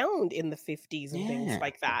around in the 50s and things Yeah.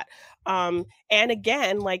 like that. And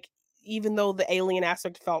again, like, even though the alien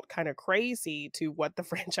aspect felt kind of crazy to what the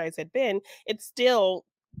franchise had been, it's still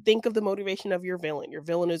think of the motivation of your villain. Your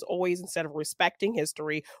villain is always, instead of respecting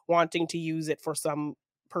history, wanting to use it for some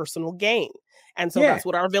personal gain. And so Yeah. that's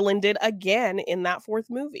what our villain did again in that 4th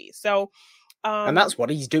movie. So, And um that's what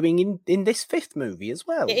he's doing in this 5th movie as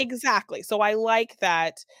well. exactly. So I like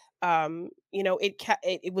that,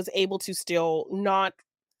 it was able to still not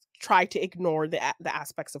try to ignore the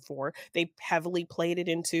aspects of 4. They heavily played it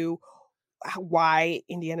into why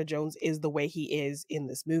Indiana Jones is the way he is in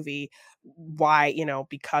this movie. Why,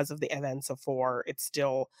 because of the events of 4, it's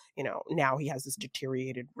still, now he has this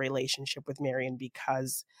deteriorated relationship with Marion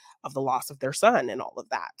because of the loss of their son and all of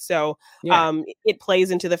that. So, Yeah. it plays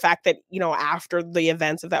into the fact that, after the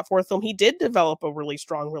events of that 4th film, he did develop a really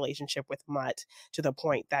strong relationship with Mutt to the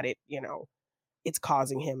point that it's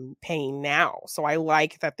causing him pain now. So I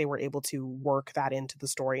like that they were able to work that into the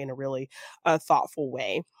story in a really thoughtful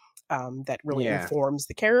way, that really Yeah. informs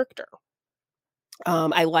the character.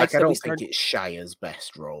 I Like, liked I that we don't think started. it's Shire's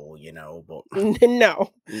best role, but No,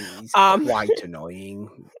 he's um, quite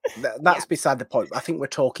annoying. yeah, That's beside the point. I think we're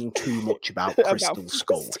talking too much about about Crystal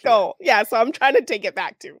Skull here. Skull. Yeah, so I'm trying to take it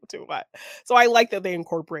back to what. So I like that they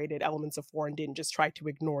incorporated elements of 4 and didn't just try to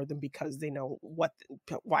ignore them because they know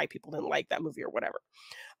why people didn't like that movie or whatever.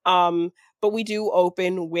 Um, but we do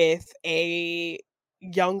open with a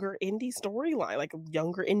younger indie storyline, like a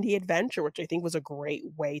younger indie adventure, which I think was a great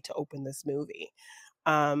way to open this movie.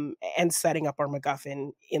 And setting up our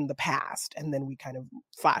MacGuffin in the past, and then we kind of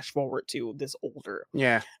flash forward to this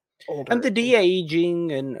Yeah. And older. the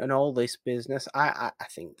de-aging and all this business, I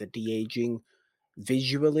think the de-aging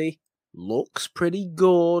visually looks pretty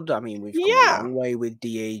good. I mean, we've come a Yeah, long way with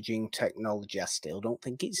de-aging technology. I still don't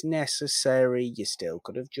think it's necessary. You still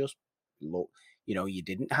could have just you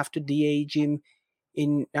didn't have to de-age him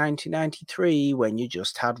in 1993 when you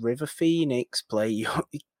just had River Phoenix play your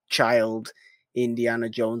child Indiana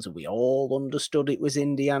Jones, and we all understood it was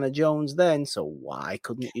Indiana Jones then. So why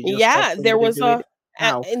couldn't you just have yeah. There somebody was do it a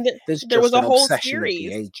now? and There's there was just a an whole obsession with series.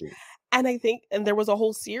 de-aging. And there was a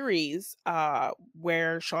whole series,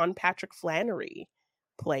 where Sean Patrick Flannery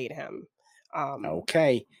played him,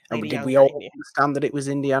 Okay. played a Did we younger all Indiana. understand that it was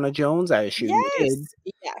Indiana Jones? I assume we did. Yes,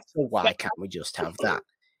 yes, So why but can't we just have that?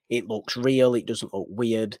 It looks real. It doesn't look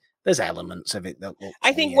weird. There's elements of it that looks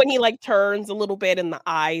I think weird. when he, like, turns a little bit and the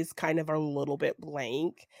eyes kind of are a little bit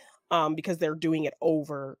blank, because they're doing it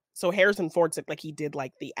over. So Harrison Ford said, like, he did,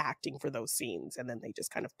 like, the acting for those scenes, and then they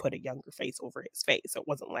just kind of put a younger face over his face. So it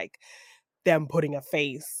wasn't like them putting a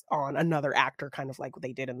face on another actor, kind of like what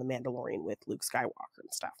they did in The Mandalorian with Luke Skywalker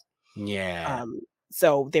and stuff. Yeah. Um,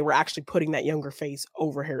 so they were actually putting that younger face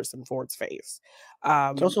over Harrison Ford's face. It's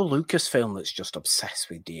Um, also Lucasfilm that's just obsessed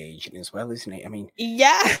with de-aging as well, isn't it? I mean,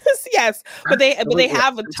 yes, yes, but they absolutely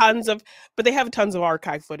have obsessed. tons of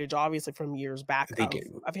archive footage, obviously from years back They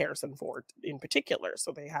do. of Harrison Ford in particular.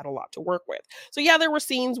 So they had a lot to work with. So yeah, there were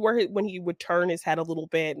scenes where when he would turn his head a little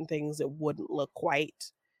bit and things that wouldn't look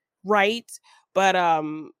quite right. But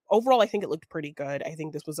overall, I think it looked pretty good. I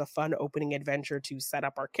think this was a fun opening adventure to set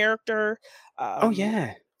up our character. Oh, Um,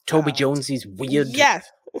 yeah. Toby Jones is weird yes.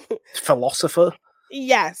 philosopher.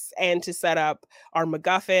 Yes, and to set up our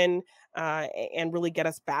MacGuffin, and really get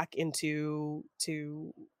us back into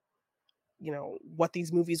what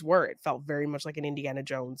these movies were. It felt very much like an Indiana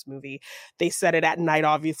Jones movie. They set it at night,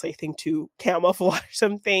 obviously, I think, to camouflage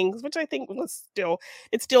some things, which I think was still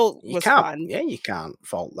was fun. Yeah, you can't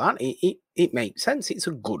fault that. It makes sense. It's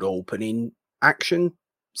a good opening action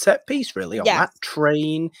set piece, really, on that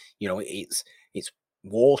train. It's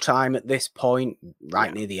wartime at this point,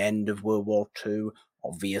 right near the end of World War II.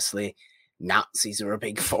 Obviously, Nazis are a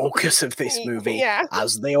big focus of this movie,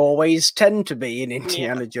 as they always tend to be in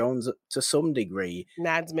Indiana Jones to some degree.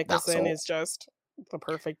 Mads Mikkelsen is just the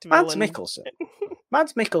perfect villain.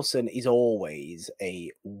 Mads Mikkelsen is always a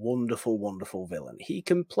wonderful, wonderful villain. He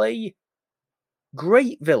can play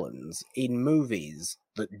great villains in movies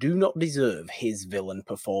that do not deserve his villain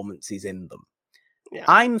performances in them. Yeah.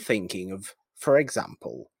 I'm thinking of, for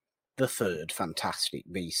example, the third Fantastic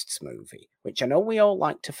Beasts movie, which I know we all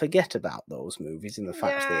like to forget about those movies and the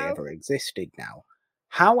fact they ever existed now.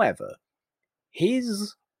 However,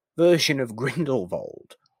 his version of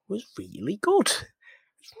Grindelwald was really good.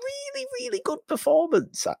 Really, really good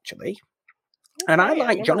performance, actually. And I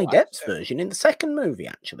like Johnny Depp's version in the second movie,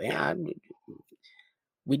 actually.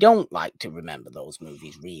 We don't like to remember those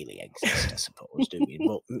movies really exist, I suppose, do we?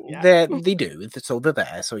 But they do, so they're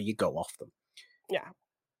there, so you go off them. Yeah.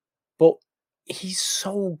 But he's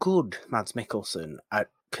so good, Mads Mikkelsen, at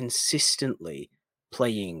consistently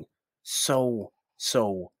playing so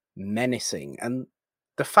menacing. And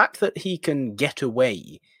the fact that he can get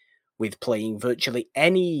away with playing virtually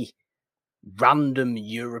any random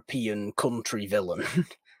European country villain.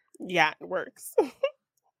 Yeah, it works.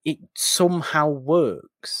 It somehow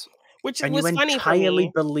works. Which and was you funny entirely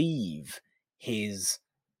for me. believe his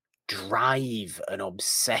drive and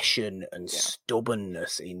obsession and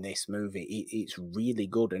stubbornness in this movie. It's really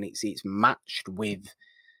good, and it's matched with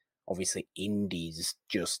obviously Indy's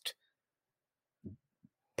just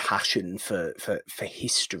passion for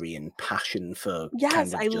history and passion for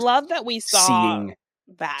I love that we saw seeing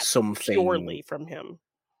that something purely from him.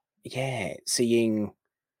 Yeah, seeing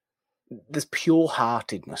there's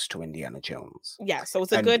pure-heartedness to Indiana Jones. Yeah, so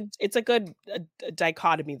it's a good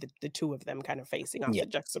dichotomy, the two of them kind of facing off, the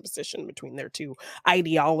juxtaposition between their two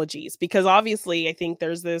ideologies, because obviously I think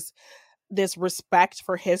there's this respect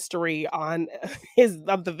for history on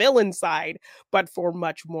of the villain side, but for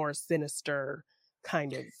much more sinister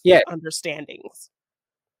kind of understandings.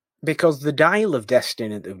 Because the dial of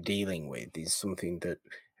destiny that they're dealing with is something that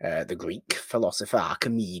the Greek philosopher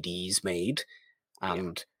Archimedes made,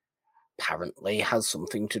 and apparently has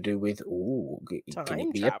something to do with can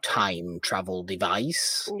it be a time travel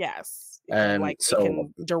device? Yes. It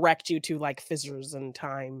can direct you to like fissures in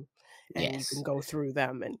time, and you can go through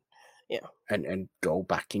them and and go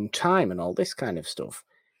back in time and all this kind of stuff.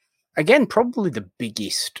 Again, probably the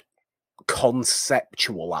biggest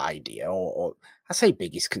conceptual idea, or I say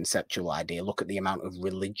biggest conceptual idea, look at the amount of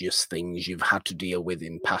religious things you've had to deal with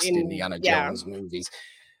in past Indiana Jones movies.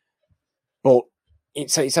 But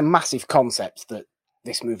it's a massive concept that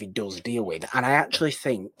this movie does deal with, and I actually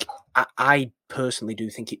think, I personally do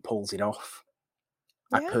think it pulls it off.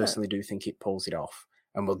 I personally do think it pulls it off,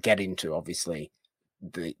 and we'll get into obviously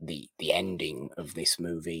the ending of this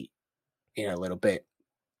movie in a little bit.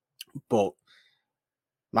 But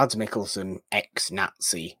Mads Mikkelsen,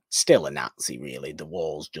 ex-Nazi, still a Nazi really. The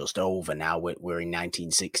war's just over now. We're in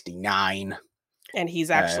 1969, and he's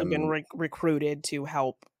actually been recruited to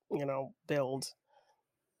help, build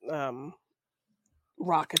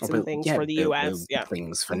rockets and things for the US.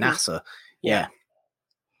 Things for NASA.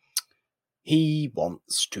 He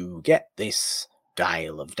wants to get this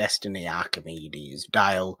dial of destiny, Archimedes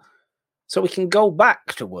dial, so we can go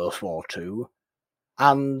back to World War II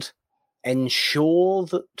and ensure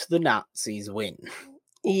that the Nazis win.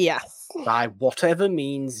 Yes. By whatever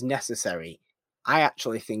means necessary. I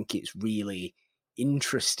actually think it's really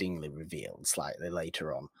interestingly revealed slightly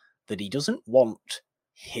later on that he doesn't want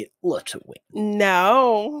Hitler to win.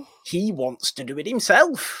 No. He wants to do it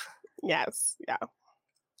himself. Yes. Yeah.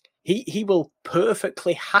 He will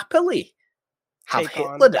perfectly happily have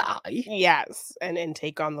Hitler die. Yes, and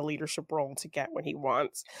take on the leadership role to get what he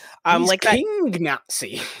wants. He's like King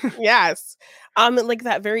Nazi. Yes. Like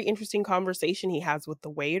that very interesting conversation he has with the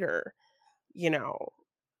waiter,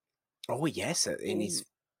 Oh yes, in his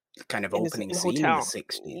kind of opening scene in the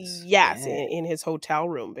 60s. Yes, in his hotel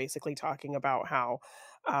room, basically talking about how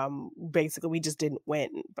basically we just didn't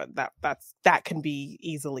win, but that can be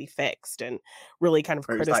easily fixed, and really kind of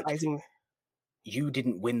criticizing you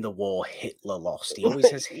didn't win the war, Hitler lost. He always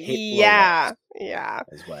says Hitler lost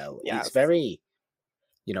as well. Yes. It's very,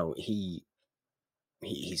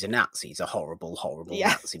 he's a Nazi. He's a horrible, horrible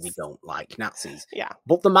Nazi. We don't like Nazis. Yeah.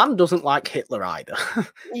 But the man doesn't like Hitler either.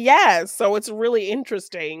 Yes. So it's really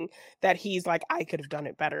interesting that he's like, I could have done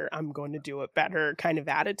it better. I'm going to do it better kind of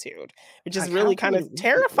attitude, which is really kind of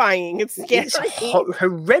terrifying. It's scary. It's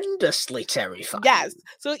horrendously terrifying. Yes.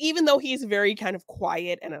 So even though he's very kind of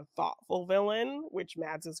quiet and a thoughtful villain, which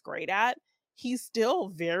Mads is great at, he's still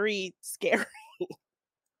very scary.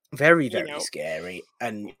 Very, very scary.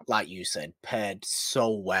 And like you said, paired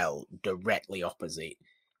so well directly opposite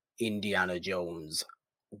Indiana Jones'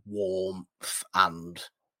 warmth and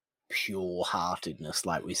pure-heartedness,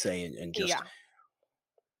 like we say, and just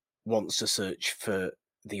wants to search for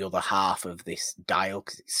the other half of this dial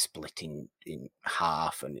because it's split in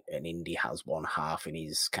half, and Indy has one half in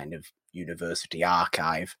his kind of university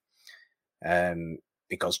archive.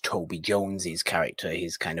 Because Toby Jones's character,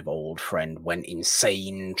 his kind of old friend, went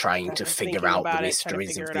insane trying to figure out the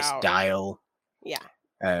mysteries of this dial. Yeah.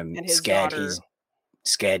 And scared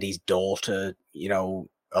his daughter,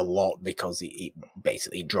 a lot because it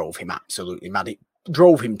basically drove him absolutely mad. It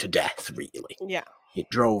drove him to death, really. Yeah. It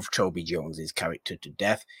drove Toby Jones's character to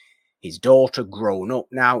death. His daughter, grown up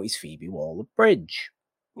now, is Phoebe Waller-Bridge.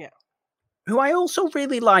 Yeah. Who I also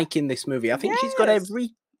really like in this movie. I think she's got every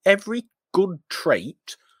good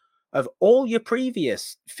trait of all your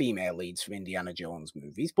previous female leads from Indiana Jones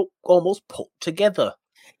movies, but almost put together.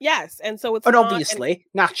 Yes, and so it's obviously,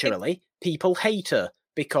 naturally, people hate her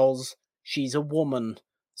because she's a woman.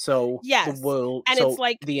 So the world, and so it's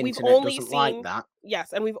like the internet doesn't like that.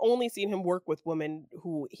 Yes, and we've only seen him work with women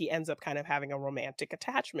who he ends up kind of having a romantic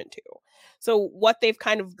attachment to. So what they've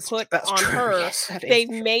kind of put on her, they've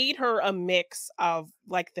made her a mix of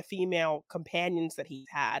like the female companions that he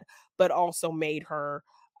had, but also made her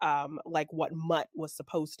like what Mutt was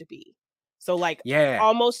supposed to be. So like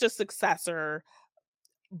almost a successor,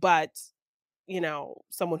 but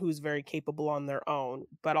someone who's very capable on their own,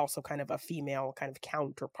 but also kind of a female kind of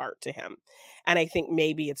counterpart to him. And I think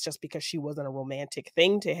maybe it's just because she wasn't a romantic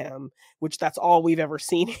thing to him, which that's all we've ever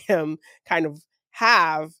seen him kind of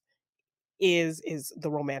have is the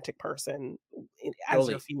romantic person as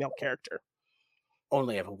a female character.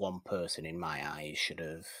 Only ever one person in my eyes should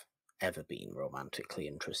have ever been romantically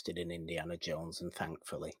interested in Indiana Jones, and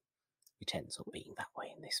thankfully it ends up being that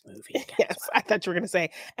way in this movie again. Yes, I thought you were going to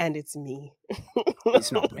say, and it's me.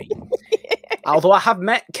 It's not me. Although I have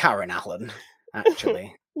met Karen Allen,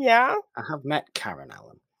 actually. Yeah? I have met Karen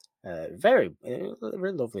Allen. Very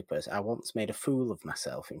lovely person. I once made a fool of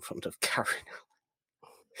myself in front of Karen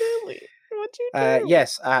Allen. Really? What'd you do?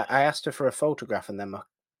 Yes, I asked her for a photograph and then my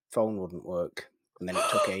phone wouldn't work. And then it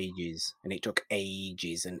took ages, and it took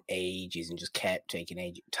ages and ages, and just kept taking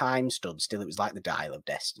ages. Time stood still. It was like the dial of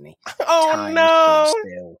destiny. Oh, Time no!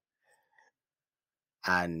 stood still.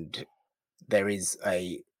 And there is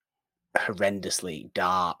a horrendously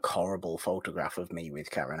dark, horrible photograph of me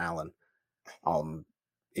with Karen Allen.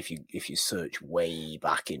 If you search way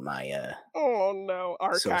back in my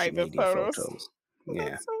archive of photos. Yeah,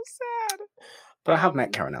 that's so sad. But I have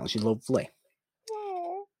met Karen Allen. She's lovely.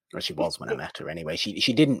 Or she was when I met her anyway.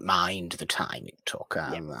 She didn't mind the time it took.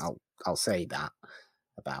 I'll say that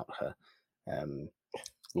about her.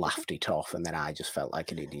 Laughed it off, and then I just felt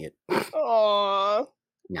like an idiot. Aww.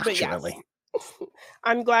 Naturally. Yes.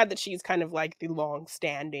 I'm glad that she's kind of like the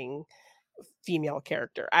long-standing female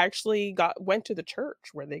character. I actually went to the church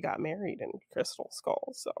where they got married in Crystal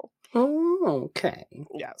Skull. So. Oh, okay.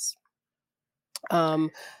 Yes.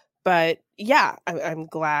 But yeah, I'm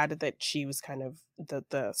glad that she was kind of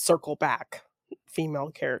the circle back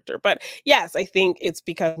female character. But yes, I think it's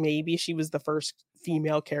because maybe she was the first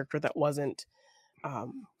female character that wasn't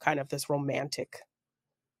kind of this romantic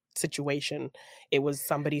situation. It was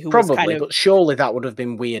somebody who was kind of. But surely that would have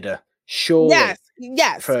been weirder. Surely.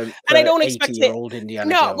 Yes. For and I don't expect it.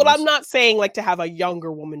 Indiana Jones. Well, I'm not saying like to have a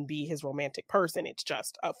younger woman be his romantic person. It's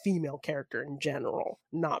just a female character in general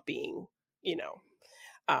not being,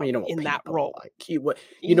 what in that role. Like.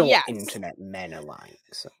 You know what internet men are like.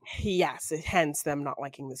 So. Yes, hence them not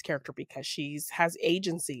liking this character because she has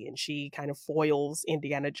agency and she kind of foils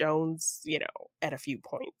Indiana Jones, at a few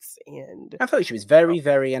points. And I thought she was very,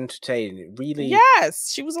 very entertaining. Really.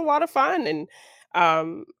 Yes, she was a lot of fun. And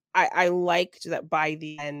I liked that by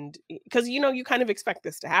the end, because you kind of expect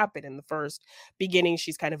this to happen in the first beginning.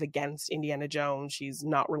 She's kind of against Indiana Jones. She's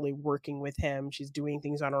not really working with him. She's doing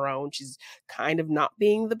things on her own. She's kind of not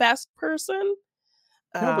being the best person.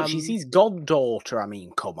 No, but she's his goddaughter. I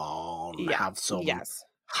mean, come on, have some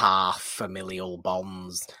half familial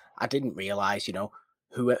bonds. I didn't realize,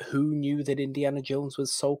 who knew that Indiana Jones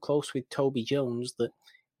was so close with Toby Jones that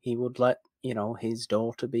he would let, his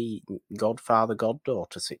daughter be godfather,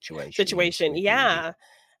 goddaughter situation. Yeah.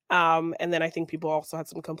 And then I think people also had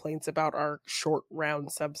some complaints about our short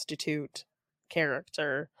round substitute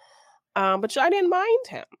character. But I didn't mind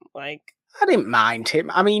him. Like, I didn't mind him.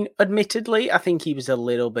 I mean, admittedly, I think he was a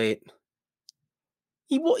little bit.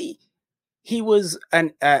 He was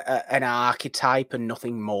an archetype and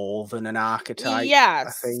nothing more than an archetype. I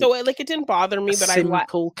yes. think So it didn't bother a me, but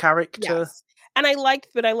simple character. yes. And I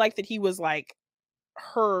liked that he was like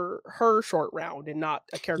her short round and not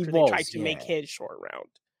a He character they tried was, to make yeah, his short round.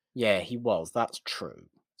 yeah, he was. That's true.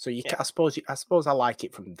 So Yeah. I suppose I like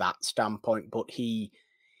it from that standpoint. But he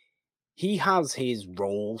has his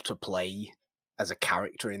role to play as a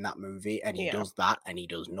character in that movie, and he Yeah. does that, and he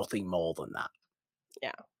does nothing more than that.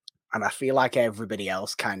 Yeah. And I feel like everybody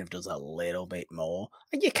else kind of does a little bit more.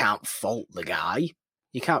 And you can't fault the guy.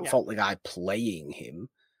 You can't Yeah. fault the guy playing him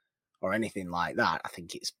or anything like that. I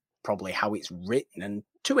think it's probably how it's written. And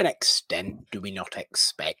to an extent, do we not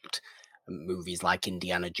expect movies like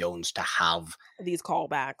Indiana Jones to have, These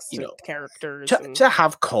callbacks you to know, characters to, and to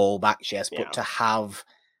have callbacks, yes, but yeah. to have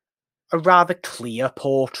a rather clear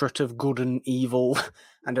portrait of good and evil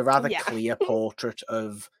and a rather Yeah. clear portrait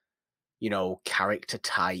of, character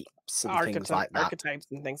types and things like that. Archetypes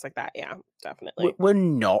and things like that. Yeah, definitely. We're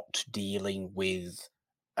not dealing with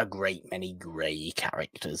a great many grey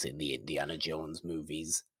characters in the Indiana Jones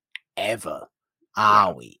movies ever, Yeah.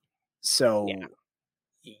 are we? So Yeah.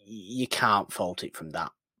 you can't fault it from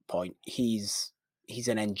that point. He's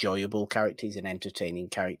an enjoyable character. He's an entertaining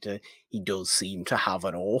character. He does seem to have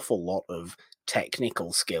an awful lot of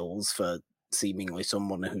technical skills for seemingly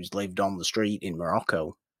someone who's lived on the street in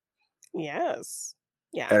Morocco. Yes.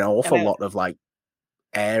 Yeah. An And awful lot of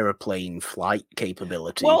aeroplane flight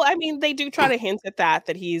capability. well, I mean, they do try to hint at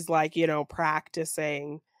that he's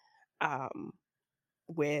practicing um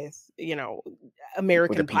with, With a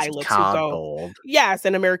American piece of pilots who go cardboard. yes,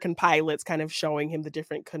 and American pilots kind of showing him the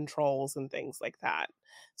different controls and things like that.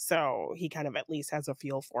 So, he kind of at least has a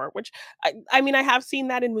feel for it, which I mean, I have seen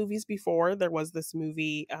that in movies before. There was this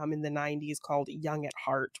movie, in the '90s called Young at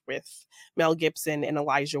Heart with Mel Gibson and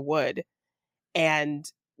Elijah Wood,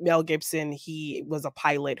 and Mel Gibson, he was a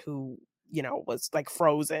pilot who, was,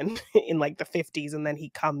 frozen in, the '50s, and then he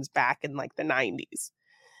comes back in, the '90s.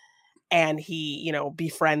 And he,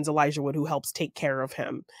 befriends Elijah Wood, who helps take care of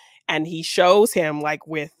him. And he shows him,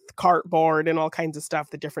 with cardboard and all kinds of stuff,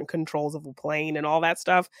 the different controls of a plane and all that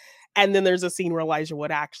stuff. And then there's a scene where Elijah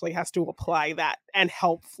Wood actually has to apply that and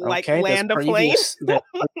help, Okay, land a plane. there's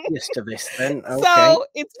previous to this then. Okay. So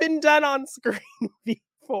it's been done on screen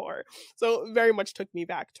before. So it very much took me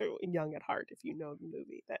back to Young at Heart. If you know the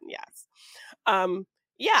movie, then yes.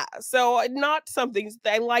 Yeah, so not something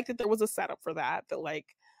I like that there was a setup for that,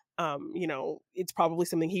 it's probably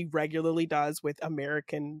something he regularly does with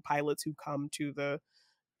American pilots who come to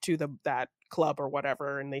that club or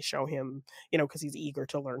whatever, and they show him, because he's eager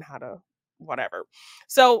to learn how to whatever.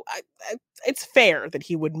 So it's fair that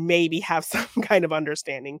he would maybe have some kind of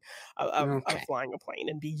understanding of flying a plane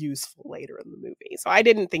and be useful later in the movie. So I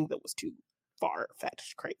didn't think that was too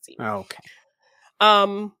far-fetched crazy. Okay.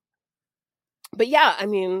 But yeah, I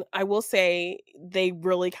mean, I will say they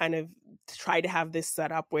really kind of try to have this set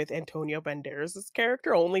up with Antonio Banderas'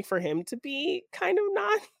 character only for him to be kind of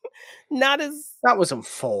not as That was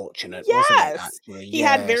unfortunate, wasn't it, yes. actually? He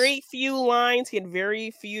had Yes. very few lines, he had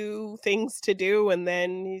very few things to do, and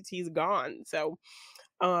then he's gone. So,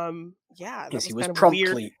 yeah, that Yes, was he was kind of weird.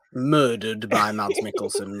 promptly murdered by Mads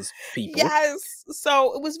Mikkelsen's people. Yes.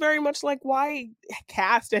 So it was very much like, why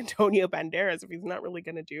cast Antonio Banderas if he's not really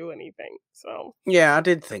gonna do anything? So Yeah, I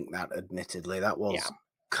did think that, admittedly. That was yeah.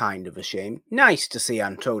 kind of a shame. Nice to see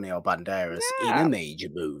Antonio Banderas in Yeah. a major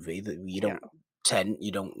movie that you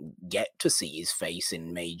don't get to see his face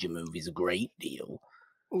in major movies a great deal.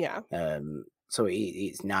 Yeah. So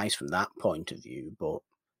it's nice from that point of view, but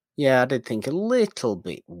yeah, I did think a little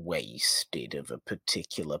bit wasted of a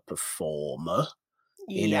particular performer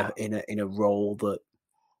in a role that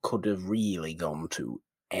could have really gone to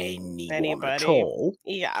anyone at Anybody. all.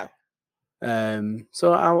 Yeah.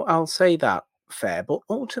 So I'll say that fair, but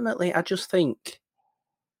ultimately, I just think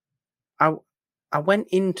I went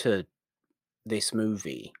into this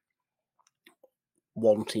movie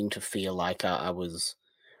wanting to feel like I was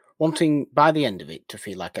wanting by the end of it to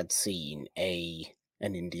feel like I'd seen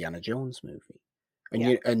an Indiana Jones movie,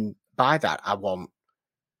 and and by that I want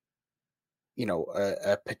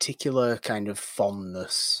a particular kind of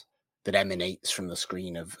fondness that emanates from the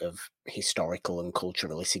screen of historical and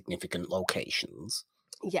culturally significant locations.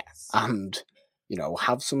 Yes. and,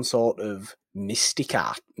 have some sort of mystic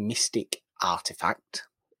artifact,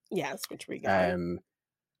 Yes, which we got. um,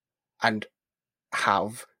 and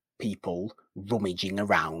have people rummaging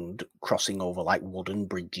around, crossing over like wooden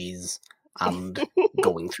bridges and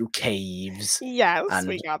going through caves Yes,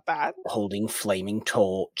 we and got that. holding flaming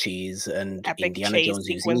torches, and Epic Indiana chase Jones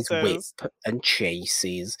using his whip sequences. and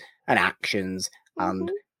chases and actions and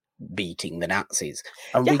Mhm. beating the Nazis.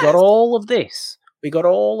 And we got Yes. all of this. We got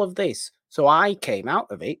all of this. So I came out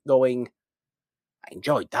of it going, I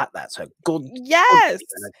enjoyed that. That's a good Yes.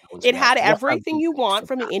 Indiana Jones It film. had What a everything you relief want for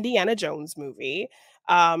from an that. Indiana Jones movie.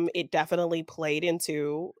 It definitely played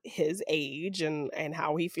into his age and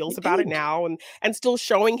how he feels It about it did. now, and still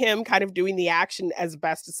showing him kind of doing the action as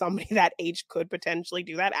best as somebody that age could potentially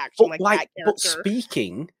do that action But like like, that but character.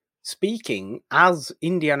 speaking as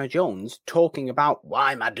Indiana Jones, talking about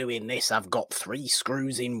why am I doing this? I've got 3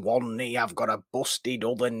 screws in one knee. I've got a busted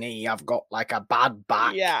other knee. I've got like a bad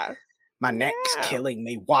back. Yeah. My neck's Yeah. killing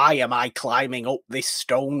me. Why am I climbing up this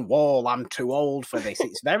stone wall? I'm too old for this.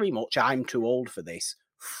 It's very much I'm too old for this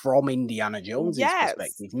from Indiana Jones's Yes.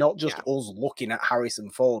 perspective, not just Yeah. us looking at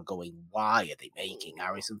Harrison Ford going, why are they making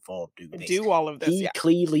Harrison Ford do this? Do all of this, He yeah.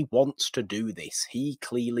 clearly wants to do this. He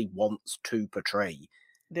clearly wants to portray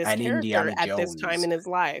This an character Indiana at this time Jones. in his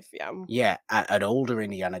life, yeah. Yeah, an older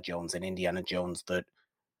Indiana Jones, an Indiana Jones that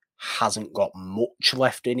hasn't got much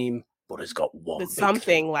left in him, but has got But one big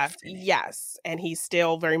thing something left left, in him. yes, and he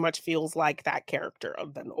still very much feels like that character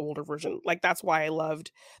of an older version. Like, that's why I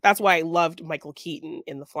loved Michael Keaton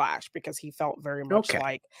in The Flash, because he felt very much Okay.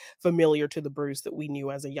 like familiar to the Bruce that we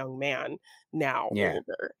knew as a young man, now Yeah.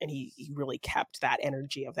 older, and he really kept that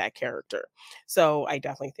energy of that character. So, I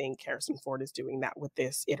definitely think Harrison Ford is doing that with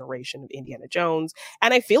this iteration of Indiana Jones,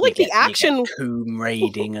 and I feel like the You get action. tomb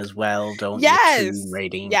raiding as well, don't you? Tomb Yes,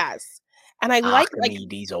 raiding yes, and I like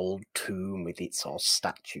Archimedes' old tomb with its all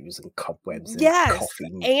statues and cobwebs and yes,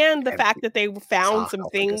 coffin, and the fact every that they found some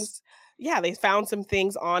sarcophagus. things. Yeah, they found some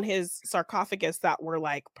things on his sarcophagus that were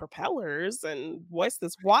like propellers, and what's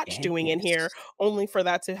this watch doing in here? Yes. Only for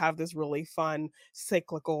that to have this really fun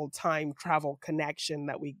cyclical time travel connection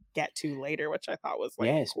that we get to later, which I thought was like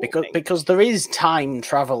a Yes, cool thing. because there is time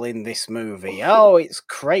travel in this movie. Oh, it's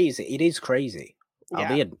crazy. It is crazy.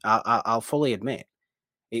 Yeah, I'll fully admit.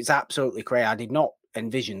 It's absolutely crazy. I did not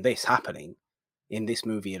envision this happening in this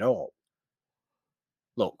movie at all.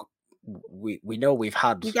 Look, we know we've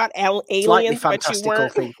had you got slightly aliens, but you fantastical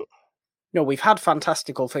weren't. things. No, we've had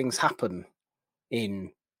fantastical things happen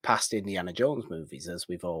in past Indiana Jones movies, as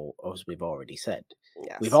we've already said.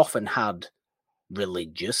 We've Yes, often had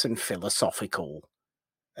religious and philosophical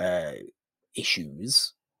uh,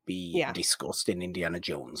 issues be yeah, discussed in Indiana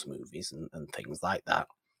Jones movies and things like that.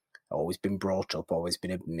 Always been brought up, always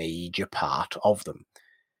been a major part of them.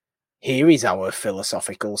 Here is our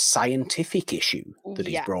philosophical scientific issue that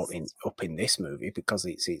is brought yes, in up in this movie, because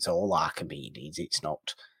it's all Archimedes. It's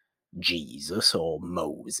not Jesus or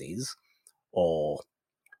Moses or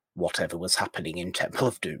whatever was happening in Temple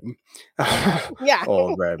of Doom, yeah.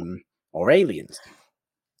 or or aliens.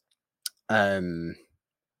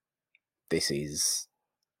 This is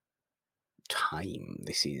time.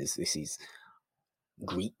 This is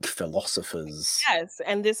Greek philosophers Yes,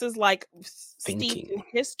 and this is, like, s steeped thinking. in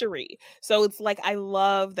history. So it's like, I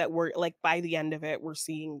love that we're like, by the end of it, we're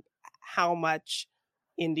seeing how much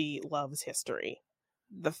Indy loves history.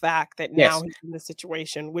 The fact that now Yes, he's in this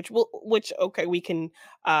situation, okay, we can,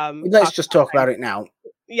 let's talk just about talk kind about of. it now.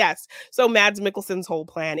 Yes. So Mads Mikkelsen's whole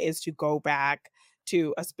plan is to go back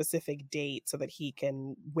to a specific date so that he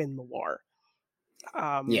can win the war.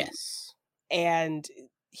 Um Yes, and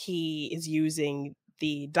he is using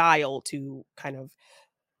the dial to kind of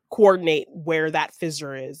coordinate where that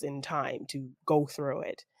fissure is in time to go through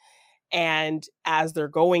it. And as they're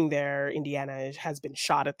going there, Indiana has been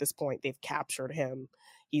shot at this point. They've captured him.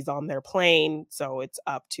 He's on their plane, so it's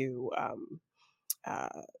up to uh,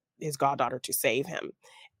 his goddaughter to save him.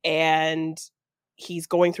 And he's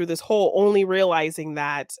going through this whole, only realizing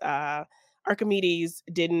that Archimedes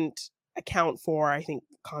didn't account for, I think,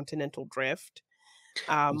 continental drift.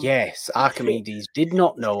 Um, yes. Archimedes did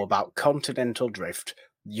not know about continental drift.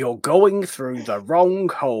 You're going through the wrong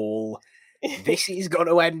hole. This is going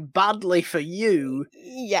to end badly for you.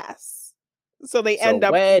 yes. So they So end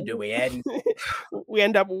up where do we end? we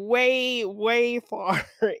end up way, way far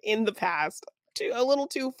in the past, too a little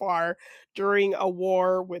too far during a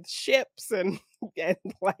war with ships and and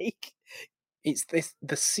like It's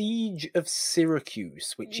the siege of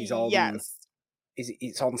Syracuse, which is on. yes.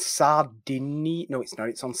 It's on Sardinia? No, it's not.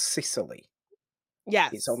 It's on Sicily.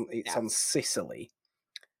 It's Yes. on Yes. Sicily.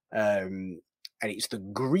 Um, and it's the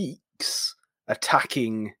Greeks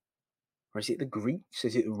attacking, or is it the Greeks?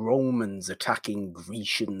 Is it the Romans attacking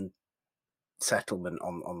Grecian settlement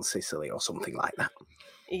on Sicily or something like that?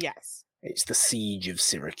 Yes. It's the siege of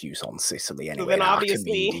Syracuse on Sicily So anyway, then and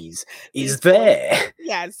obviously Archimedes is there.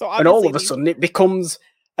 Yeah, so And all obviously of a sudden it becomes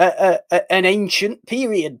an ancient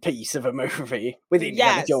period piece of a movie with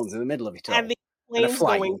Indiana yes, Jones in the middle of it and all. the And a planes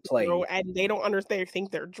going flying plane. through, and they don't understand. They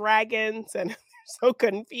think they're dragons, and they're so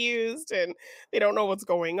confused, and they don't know what's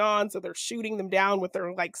going on. So they're shooting them down with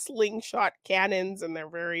their like slingshot cannons and their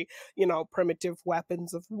very, primitive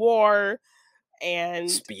weapons of war.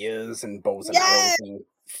 And Spears and bows and arrows. yes, And,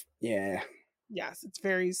 yeah. yes, it's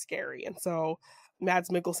very scary. And so Mads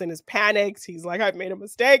Mikkelsen is panicked. He's like, I've made a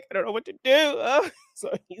mistake. I don't know what to do.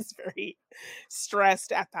 So he's very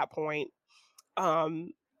stressed at that point.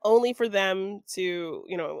 Um, Only for them to,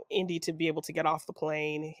 Indy to be able to get off the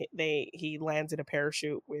plane. He lands in a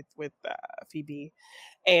parachute with Phoebe,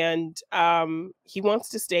 and he wants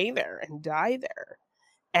to stay there and die there.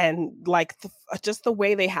 And like just the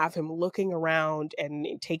way they have him looking around and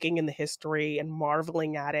taking in the history and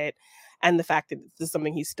marveling at it, and the fact that this is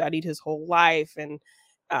something he studied his whole life, and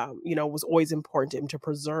was always important to him to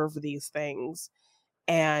preserve these things.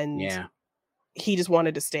 And Yeah. he just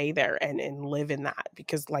wanted to stay there and live in that,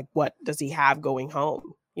 because like what does he have going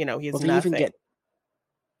home? He has Well, they even nothing.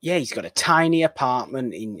 he's got a tiny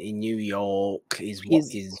apartment in New York. His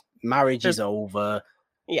marriage is over.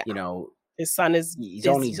 Yeah. You know, His son is he's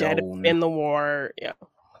on his dead own. in the war. Yeah.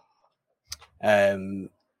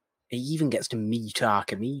 He even gets to meet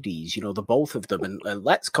Archimedes, the both of them. And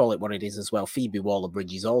let's call it what it is as well. Phoebe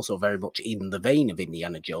Waller-Bridge is also very much in the vein of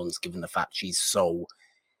Indiana Jones, given the fact she's so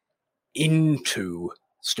into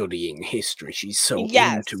studying history. She's so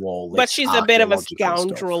into all this. But she's a bit of a archaeological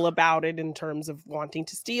scoundrel stuff. about it, in terms of wanting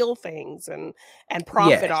to steal things and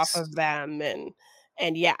profit off of them.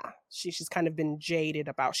 And yeah, she's kind of been jaded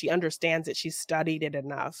about. She understands it. She's studied it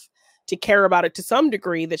enough to care about it to some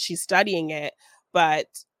degree, that she's studying it, but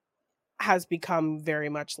has become very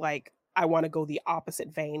much like, I want to go the opposite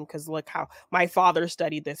vein, because look how my father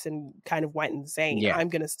studied this and kind of went insane. Yeah. I'm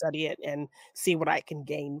going to study it and see what I can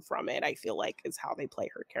gain from it, I feel like, is how they play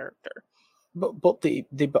her character. But the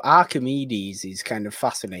Archimedes is kind of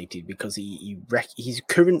fascinated, because he's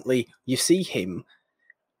currently, you see him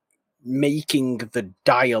making the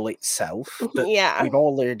dial itself that we've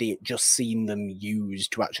already just seen them use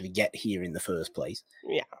to actually get here in the first place.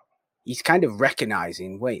 Yeah. He's kind of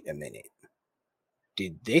recognizing, wait a minute,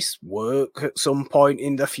 did this work at some point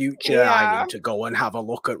in the future? Yeah. I need to go and have a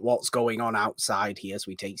look at what's going on outside here. So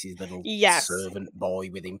he takes his little servant boy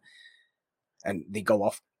with him, and they go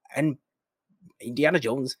off, and Indiana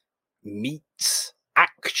Jones meets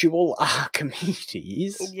actual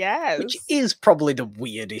Archimedes. Yes. Which is probably the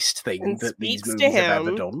weirdest thing that these movies have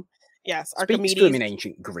ever done. Yes, Archimedes. Speaks to him in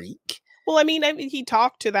ancient Greek. Well, I mean, he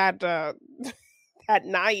talked to that that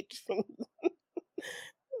knight.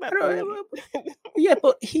 Yeah,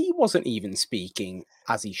 but he wasn't even speaking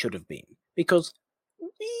as he should have been, because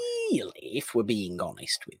really, if we're being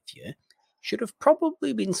honest with you, should have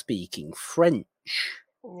probably been speaking French.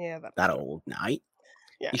 Yeah, that old knight.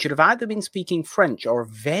 Yeah. He should have either been speaking French or a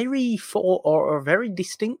very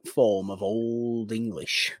distinct form of Old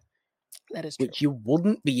English. That is true. Which you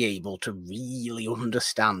wouldn't be able to really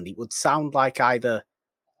understand. It would sound like either,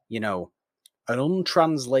 an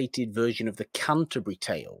untranslated version of the Canterbury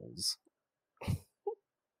Tales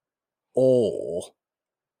or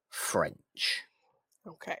French.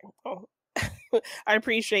 Okay. Oh. I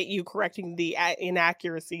appreciate you correcting the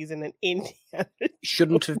inaccuracies in an Indian.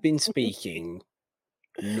 Shouldn't have been speaking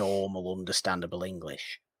normal, understandable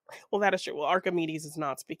English. Well, that is true. Well, Archimedes is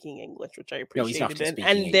not speaking English, which I appreciated. No, he's not speaking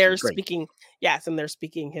and they're Greek. speaking, and they're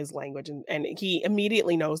speaking his language, and he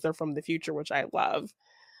immediately knows they're from the future, which I love.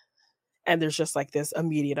 And there's just like this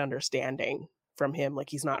immediate understanding from him, like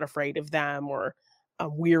he's not afraid of them or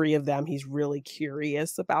weary of them. He's really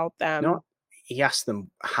curious about them. No, he asked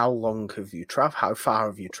them, how far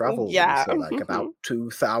have you traveled? Yeah. So like about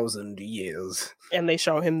 2,000 years. And they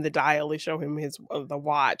show him the dial, they show him the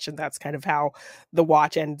watch, and that's kind of how the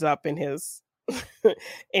watch ends up in his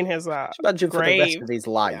imagine grave. For the rest of his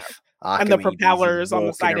life. Yeah. And the propellers on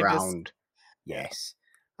the side around, of his... Yes.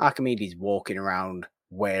 Archimedes walking around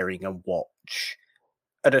wearing a watch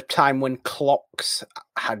at a time when clocks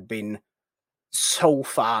had been so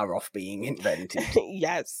far off being invented.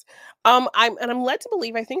 Yes. I'm led to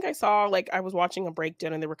believe, I think I saw, like, I was watching a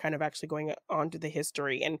breakdown and they were kind of actually going on to the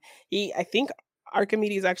history, and I think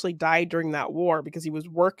Archimedes actually died during that war because he was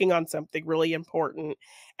working on something really important,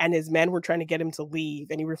 and his men were trying to get him to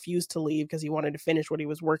leave, and he refused to leave because he wanted to finish what he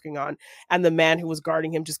was working on, and the man who was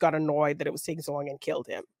guarding him just got annoyed that it was taking so long and killed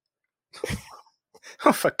him.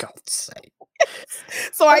 Oh, for God's sake.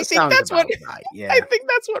 So I think that's what right. Yeah. I think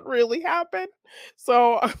that's what really happened.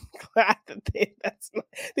 So I'm glad that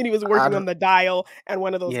he was working on the dial, and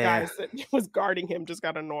one of those guys that was guarding him just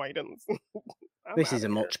got annoyed. And this is a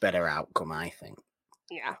much better outcome, I think.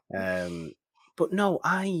 Yeah. But no,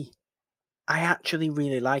 I actually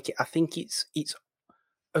really like it. I think it's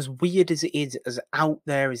as weird as it is, as out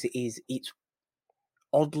there as it is, it's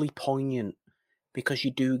oddly poignant, because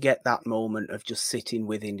you do get that moment of just sitting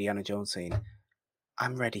with Indiana Jones saying,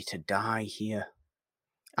 I'm ready to die here.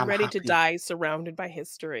 I'm ready to die surrounded by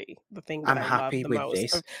history. The thing that I'm I happy love the with most.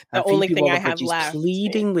 this. The only thing I have left.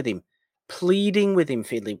 Pleading with him,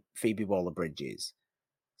 Phoebe Waller-Bridge. It's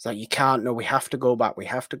like, you can't, no, we have to go back.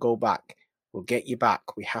 We'll get you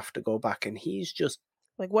back. We have to go back. And he's just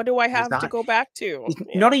like, what do I have to go back to? He's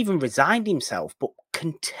not even resigned himself, but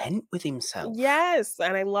content with himself. Yes,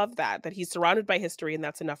 and I love that he's surrounded by history, and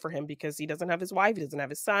that's enough for him, because he doesn't have his wife, he doesn't have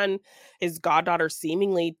his son. His goddaughter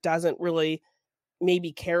seemingly doesn't really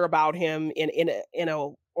maybe care about him in a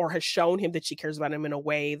or has shown him that she cares about him in a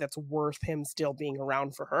way that's worth him still being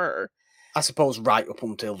around for her. I suppose right up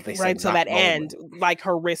until this right to that moment. end, like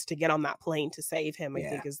her risk to get on that plane to save him, I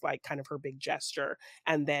think is like kind of her big gesture.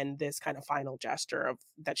 And then this kind of final gesture of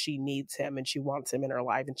that she needs him and she wants him in her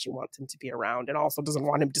life and she wants him to be around, and also doesn't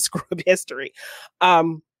want him to screw up history.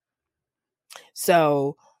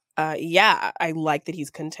 Yeah, I like that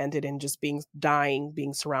he's contented in just being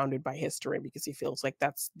surrounded by history, because he feels like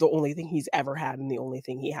that's the only thing he's ever had and the only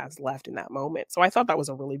thing he has left in that moment. So I thought that was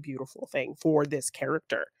a really beautiful thing for this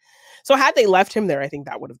character. So had they left him there, I think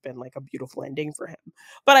that would have been like a beautiful ending for him.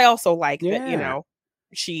 But I also like that, you know,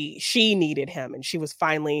 she needed him, and she was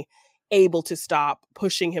finally able to stop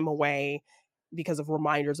pushing him away because of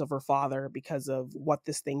reminders of her father, because of what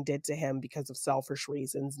this thing did to him, because of selfish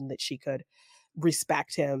reasons, and that she could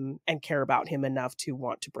respect him and care about him enough to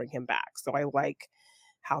want to bring him back. So I like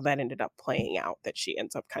how that ended up playing out, that she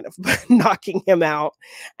ends up kind of knocking him out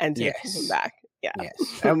and taking him back. Yeah.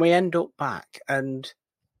 Yes. And we end up back, and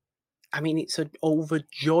I mean, it's an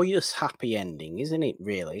overjoyous happy ending, isn't it,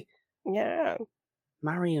 really? Yeah.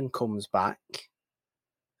 Marion comes back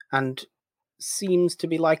and seems to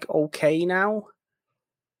be like okay now.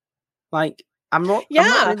 Like, I'm not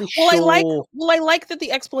really sure. I like that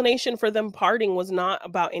the explanation for them parting was not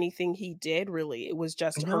about anything he did, really. It was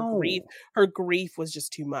just her grief. Her grief was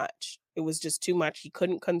just too much. It was just too much. He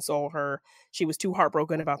couldn't console her. She was too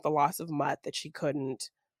heartbroken about the loss of Mutt that she couldn't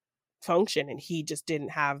function, and he just didn't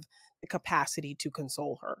have the capacity to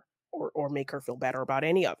console her or make her feel better about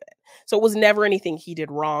any of it. So it was never anything he did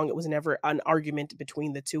wrong. It was never an argument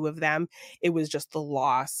between the two of them. It was just the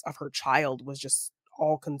loss of her child was just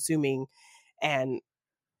all consuming, and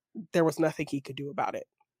there was nothing he could do about it.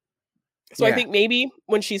 So I think maybe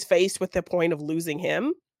when she's faced with the point of losing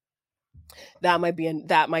him, that might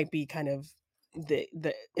be kind of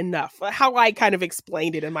the enough. How I kind of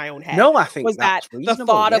explained it in my own head. No, I think was that the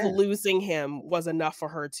thought of losing him was enough for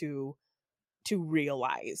her to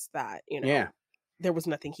realize that, you know, there was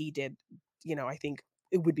nothing he did. You know, I think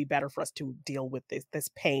it would be better for us to deal with this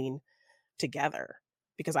pain together,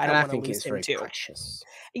 because I don't want to lose him too. Precious.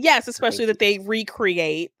 Yes, especially that they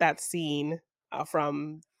recreate that scene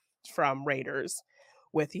from Raiders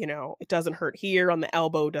with, you know, it doesn't hurt here on the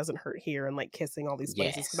elbow, doesn't hurt here, and like kissing all these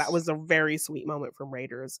places. That was a very sweet moment from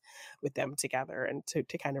Raiders with them together, and to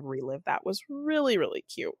kind of relive that was really, really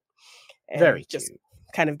cute. And very just cute.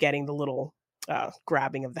 Kind of getting the little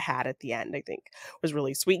grabbing of the hat at the end, I think was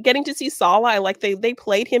really sweet. Getting to see Sala, I like they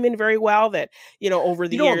played him in very well. That, you know, over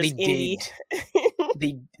the years,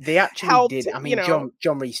 they actually helped, did. I mean, you know,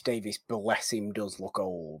 John Rhys Davies, bless him, does look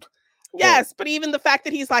old. Yes, but even the fact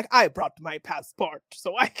that he's like, I brought my passport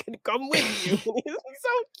so I can come with you. And he's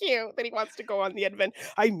so cute that he wants to go on the adventure.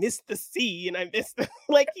 I miss the sea, and I miss the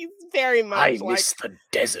like. He's very much miss the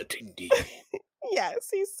desert, indeed. Yes,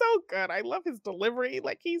 he's so good. I love his delivery.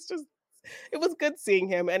 Like, he's just. It was good seeing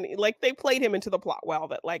him, and like they played him into the plot well,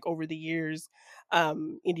 that like over the years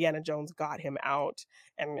Indiana Jones got him out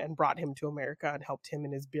and brought him to America and helped him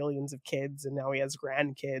and his billions of kids, and now he has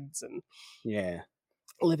grandkids and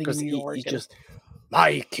living in New York. He's just,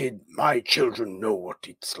 my children know what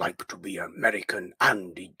it's like to be American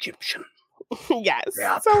and Egyptian. Yes, they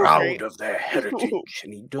are so proud of their heritage,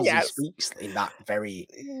 and he does. He speaks in that very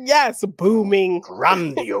booming,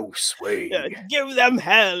 grandiose way. Give them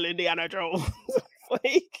hell, Indiana Jones.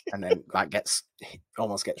 And then that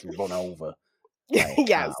almost gets run over. by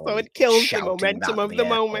Yes, so Harley it kills the shouting that momentum at of the the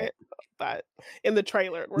airport. moment, but in the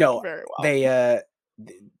trailer, it worked No, very well.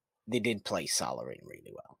 they did play Salah in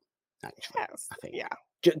really well, actually, Yes, I think.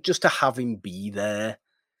 yeah, Just to have him be there,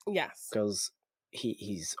 yes. because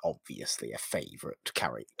he's obviously a favourite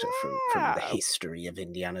character from the Yeah. history of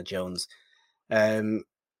Indiana Jones. Um,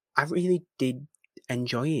 I really did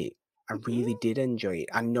enjoy it. I really Mhm. did enjoy it.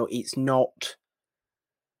 I know it's not,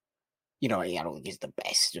 I don't think it's the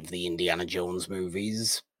best of the Indiana Jones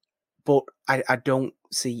movies, but I don't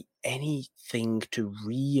see anything to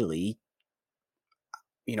really,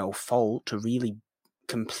 fault, to really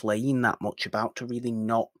complain that much about, to really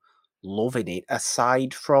not loving it,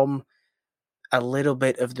 aside from a little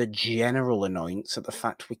bit of the general annoyance at the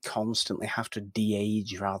fact we constantly have to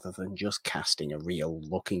de-age rather than just casting a real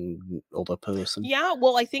looking other person. Yeah,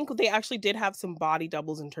 well, I think they actually did have some body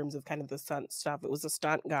doubles in terms of kind of the stunt stuff. It was a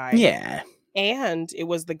stunt guy, Yeah. and it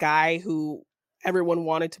was the guy who everyone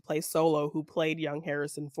wanted to play Solo, who played young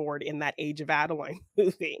Harrison Ford in that Age of Adeline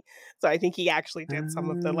movie. So I think he actually did some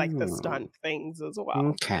of the, like, the Oh, stunt things as well.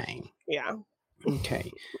 okay. Yeah. Okay.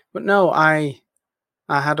 But no, I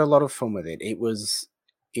had a lot of fun with it. It was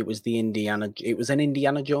an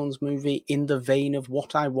Indiana Jones movie in the vein of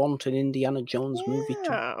what I want an Indiana Jones movie to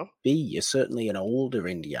Yeah. be. It's certainly an older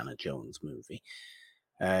Indiana Jones movie.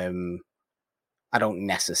 Um, I don't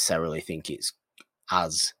necessarily think it's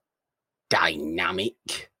as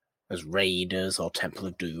dynamic as Raiders or Temple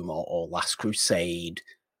of Doom or Last Crusade,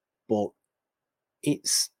 but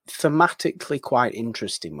it's thematically quite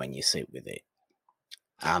interesting when you sit with it.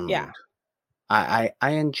 Yeah. And I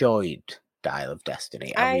enjoyed Dial of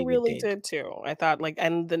Destiny. I I really really did. did too. I thought, like,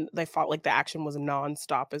 and then they felt like the action was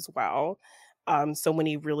nonstop as well. So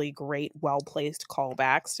many really great, well-placed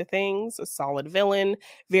callbacks to things, a solid villain,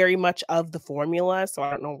 very much of the formula. So I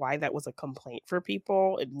don't know why that was a complaint for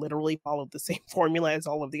people. It literally followed the same formula as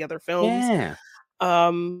all of the other films. Yeah.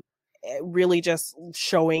 Um, really just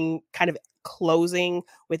showing kind of closing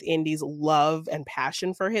with Indy's love and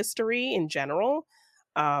passion for history in general.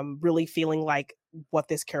 Really feeling like what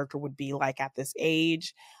this character would be like at this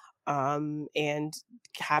age, and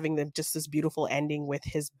having them just this beautiful ending with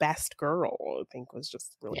his best girl, I think was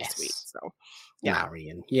just really sweet. Yes. So, yeah,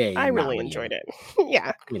 Marion. Yay, I really enjoyed Marion. it.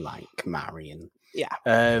 Yeah, We like Marion. yeah.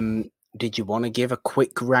 Um, did you want to give a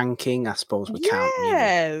quick ranking? I suppose we don't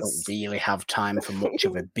Yes. really have time for much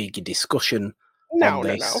of a big discussion on No,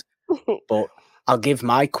 no, no. this, but I'll give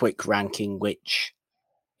my quick ranking, which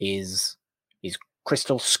is is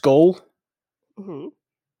Crystal Skull. Mhm.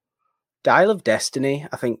 Dial of Destiny,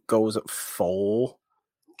 I think, goes at 4,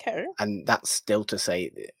 Okay. and that's still to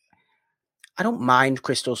say I don't mind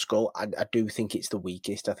Crystal Skull. I do think it's the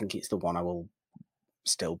weakest. I think it's the one I will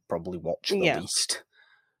still probably watch the Yeah. least.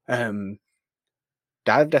 Um,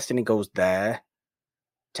 Dial of Destiny goes there.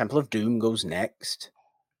 Temple of Doom goes next.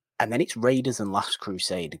 And then it's Raiders and Last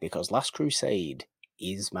Crusade, because Last Crusade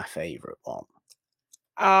is my favourite one.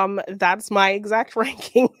 That's my exact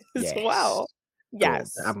ranking as Yes. well. Good.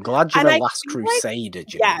 Yes. I'm glad you're And a I Last feel like Crusader, yes,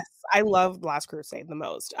 June. I loved Last Crusade the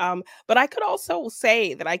most. But I could also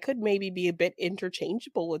say that I could maybe be a bit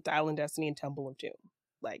interchangeable with Dial and Destiny and Temple of Doom,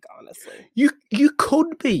 like, honestly. You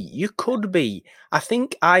could be. You could be. I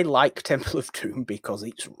think I like Temple of Doom because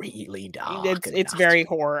it's really dark and It's very nasty.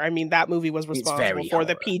 horror. I mean, that movie was It's responsible very for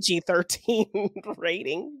the horror. PG-13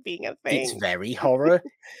 rating being a It's thing. very horror,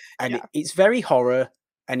 and Yeah, it's very horror,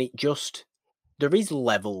 and it just there is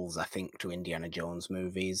levels, I think, to Indiana Jones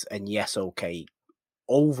movies, and yes, okay,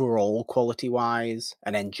 overall quality-wise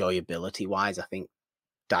and enjoyability-wise, I think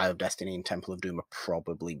Dial of Destiny and Temple of Doom are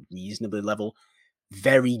probably reasonably level.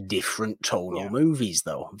 Very different tonal yeah, movies,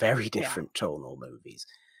 though. Very yeah, different tonal movies.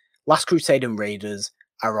 Last Crusade and Raiders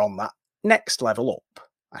are on that next level up,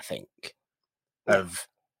 I think, yeah, of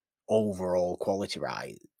overall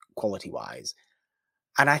quality-wise.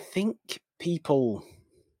 And I think people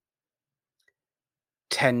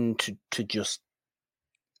tend to just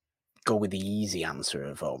go with the easy answer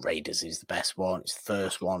of, "Oh, Raiders is the best one. It's the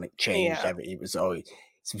first one. It changed yeah, everything. It was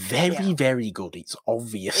it's yeah. very, very good. It's It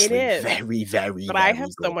obviously is. very, very, But I have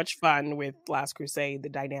very so good. much fun with Last Crusade. The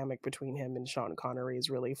dynamic between him and Sean Connery is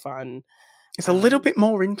really fun. It's a little Um, bit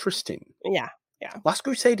more interesting. yeah, yeah, Last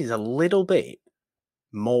Crusade is a little bit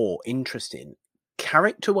more interesting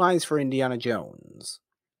character-wise for Indiana Jones,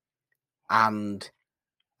 and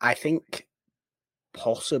I think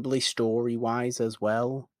possibly story-wise as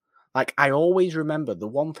well. Like, I always remember the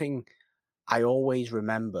one thing I always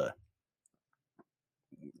remember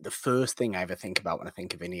the first thing I ever think about when I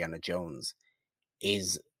think of Indiana Jones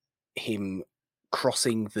is him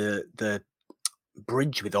crossing the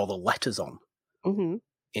bridge with all the letters on. mhm.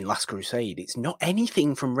 in Last Crusade. It's not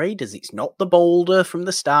anything from Raiders. It's not the boulder from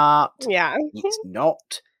the start. Yeah. It's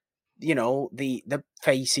not, the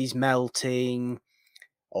faces melting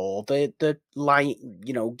or the light,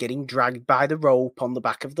 getting dragged by the rope on the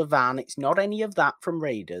back of the van. It's not any of that from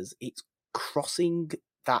Raiders. It's crossing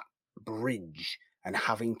that bridge and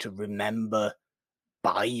having to remember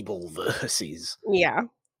Bible verses. Yeah.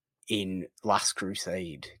 In Last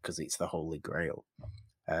Crusade, because it's the Holy Grail.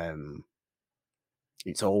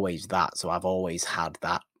 It's always that, so I've always had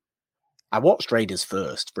that. I watched Raiders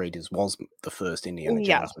first. Raiders was the first Indiana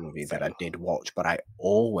Jones movie that I did watch, but I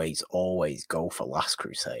always go for Last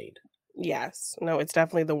Crusade. Yes. No, it's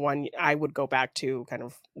definitely the one I would go back to kind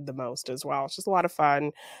of the most as well. It's just a lot of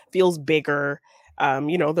fun. Feels bigger.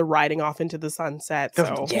 The riding off into the sunset.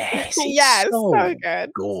 So yes, yes, so good.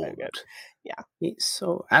 good. So good. Yeah. It's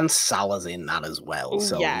so, and Salah's in that as well.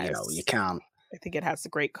 So you can't. I think it has a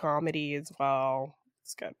great comedy as well.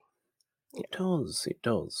 It's good. It does.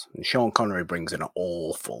 And Sean Connery brings an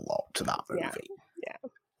awful lot to that movie. Yeah.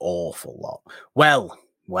 Awful lot. Well,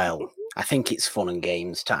 I think it's fun and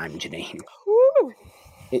games time, Janine. Woo.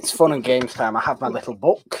 It's fun and games time. I have my little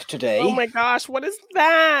book today. Oh my gosh, what is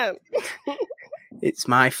that? It's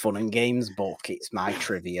my fun and games book. It's my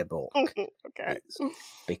trivia book. Okay.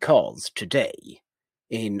 Because today,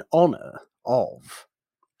 in honor of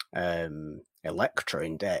Elektra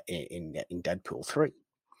in Deadpool 3,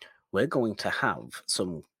 we're going to have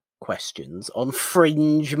some questions on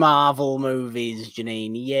fringe Marvel movies,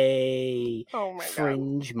 Janine. Yay! Oh my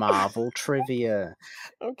fringe Marvel trivia.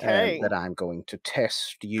 Okay. That I'm going to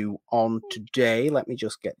test you on today. Let me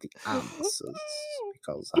just get the answers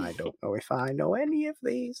because I don't know if I know any of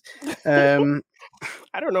these. I don't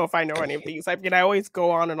know if I know any of these. I mean, I always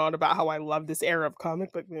go on and on about how I love this era of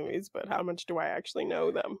comic book movies, but how much do I actually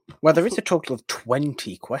know them? Well, there is a total of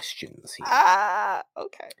 20 questions here.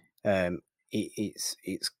 Okay. It's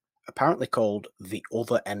apparently called the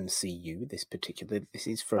Other MCU. This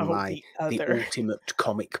is from the Ultimate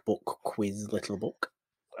Comic Book Quiz little book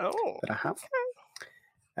that I have.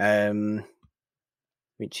 Okay.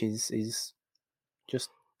 Which is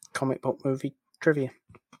just comic book movie trivia.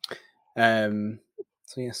 So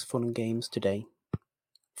yes, fun and games today.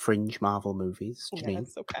 Fringe Marvel movies, Janine.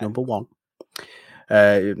 Yes, okay. Number 1.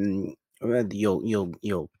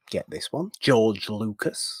 You'll get this one. George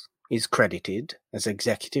Lucas is credited as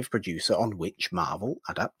executive producer on which Marvel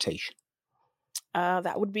adaptation?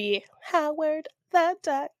 That would be Howard the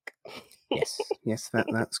Duck. Yes,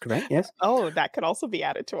 that's correct. Yes. Oh, that could also be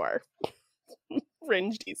added to our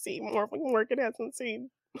Fringe DC Morgan hasn't seen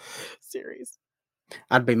series.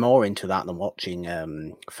 I'd be more into that than watching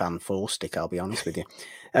Fan Four Stick, I'll be honest with you.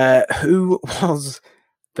 Who was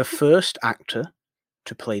the first actor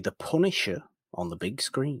to play the Punisher on the big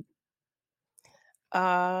screen?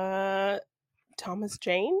 Thomas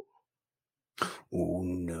Jane? Oh,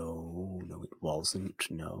 no, it wasn't.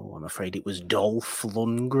 No, I'm afraid it was Dolph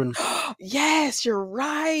Lundgren. Yes, you're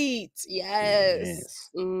right. Yes.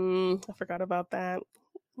 I forgot about that.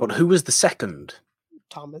 But who was the second?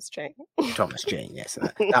 Thomas Jane. Thomas Jane, yes.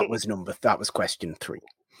 That was question 3.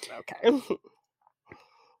 Okay.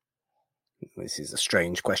 This is a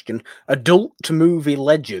strange question. Adult movie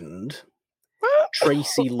legend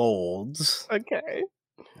Tracy Lords. Okay.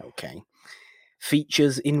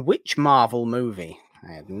 Features in which Marvel movie?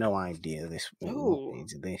 I have no idea what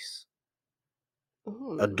is this.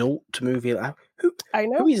 Adult movie. I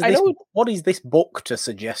know. Who is this? What is this book to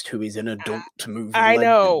suggest who is an adult movie? I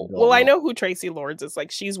know. Well, I know who Tracy Lords is.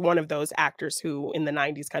 Like, she's one of those actors who, in the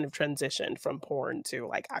 90s, kind of transitioned from porn to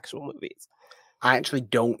like actual movies. I actually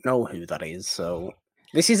don't know who that is. So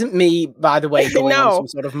this isn't me, by the way, going on some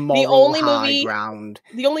sort of moral high ground.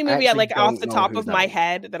 The only movie I like off the top of my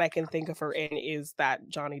head that I can think of her in is that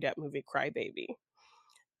Johnny Depp movie, Cry Baby.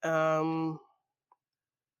 No,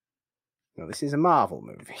 this is a Marvel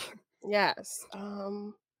movie. Yes.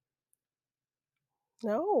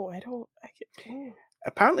 No, I don't.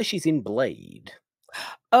 Apparently, she's in Blade.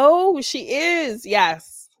 Oh, she is.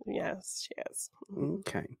 Yes, she is.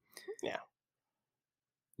 Okay. Yeah.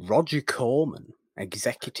 Roger Corman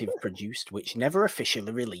executive produced which never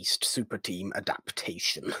officially released Super Team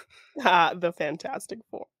adaptation. The Fantastic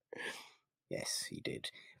Four. Yes, he did.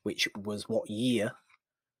 Which was what year?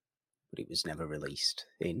 But it was never released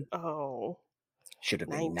in. Oh. Should have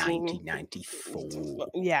been 1994.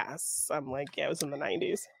 Yes. I'm like, it was in the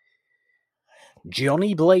 90s.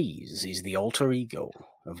 Johnny Blaze is the alter ego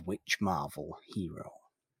of which Marvel hero?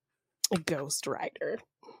 Ghost Rider.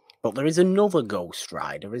 But there is another Ghost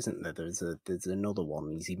Rider, isn't there? There's another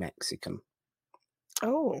one. Is he Mexican?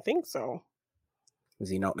 Oh, I think so. Was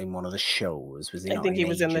he not in one of the shows? Was he I not think he in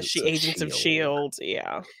was in the Agents of S.H.I.E.L.D.?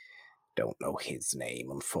 Yeah. Don't know his name,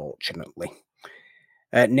 unfortunately.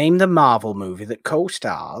 Name the Marvel movie that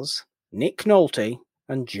co-stars Nick Nolte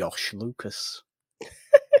and Josh Lucas.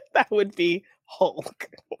 That would be Hulk.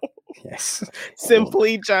 Yes.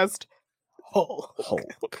 Simply just Hulk.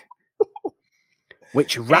 Hulk.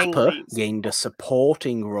 Which rapper gained a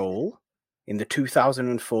supporting role in the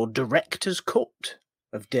 2004 director's cut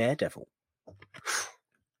of Daredevil?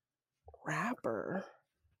 Rapper.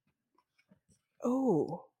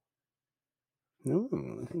 Oh.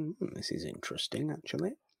 This is interesting,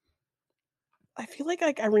 actually. I feel like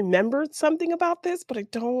I remembered something about this, but I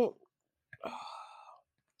don't.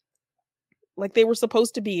 Like they were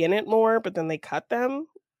supposed to be in it more, but then they cut them.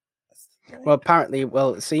 Well, apparently,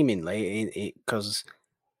 seemingly, because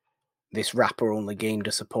this rapper only gained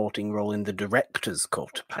a supporting role in the director's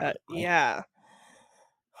cut. Apparently. Yeah.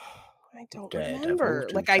 I don't Daredevil, remember.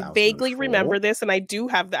 Like I vaguely remember this, and I do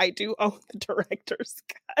own the director's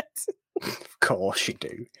cut. Of course you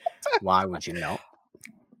do. Why would you not?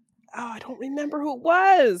 Oh, I don't remember who it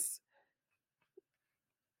was.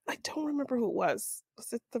 I don't remember who it was.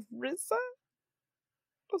 Was it the RZA?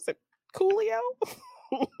 Was it Coolio?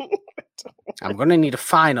 I'm going to need a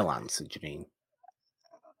final answer, Janine.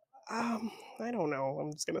 I don't know.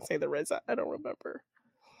 I'm just going to say the RZA. I don't remember.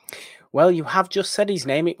 Well, you have just said his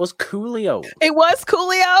name. It was Coolio. It was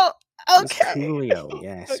Coolio? Okay. It was Coolio,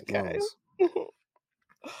 yes, okay. It was.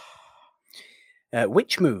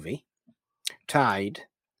 Which movie tied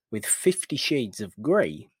with 50 Shades of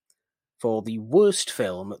Grey for the worst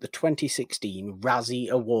film at the 2016 Razzie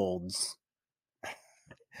Awards?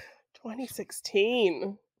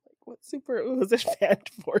 2016? What was it? Fan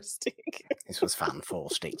Four Stick? This was Fan Four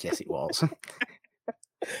Stick, yes it was.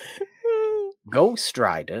 Ghost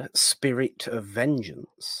Rider, Spirit of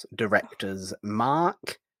Vengeance, directors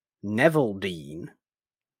Mark Neveldine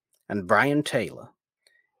and Brian Taylor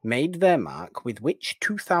made their mark with which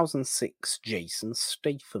 2006 Jason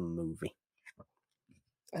Statham movie?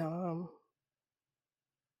 The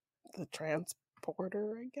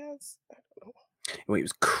Transporter, I guess. I don't know. Well, it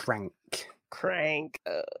was Crank. Crank.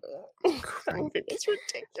 Crank. It's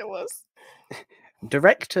ridiculous.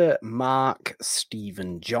 Director Mark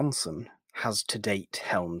Steven Johnson has to date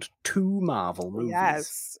helmed 2 Marvel movies.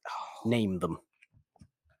 Yes. Oh. Name them.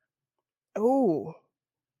 Oh.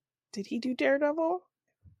 Did he do Daredevil?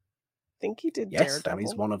 I think he did Yes, Daredevil. that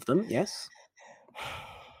is one of them, yes.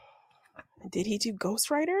 Did he do Ghost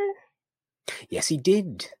Rider? Yes, he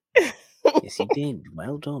did. Yes, he did.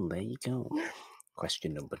 Well done. There you go.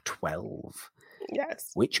 Question number 12.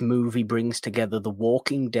 Yes. Which movie brings together The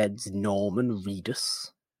Walking Dead's Norman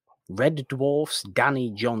Reedus, Red Dwarf's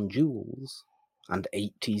Danny John Jules, and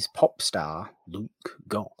 80s pop star Luke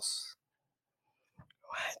Goss?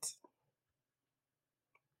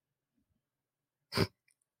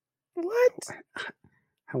 What?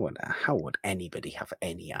 How would anybody have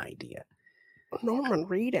any idea? Norman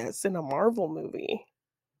Reedus in a Marvel movie.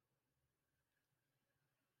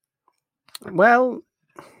 Well,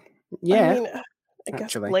 yeah. I mean, I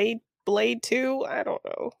guess Blade 2? I don't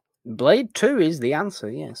know. Blade 2 is the answer,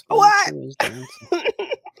 yes. Blade what? 2 is the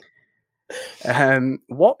answer.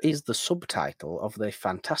 What is the subtitle of the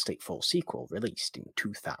Fantastic Four sequel released in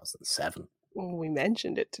 2007? We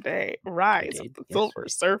mentioned it today. Rise of the Silver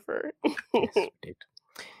Surfer. Yes, we did.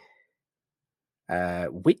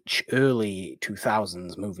 Which early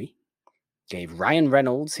 2000s movie gave Ryan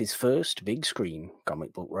Reynolds his first big screen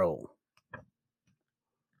comic book role?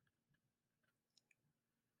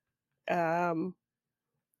 I'm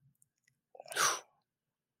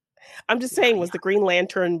just saying, was the Green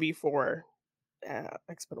Lantern before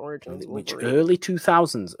X-Men Origins? Which early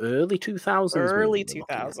 2000s? Early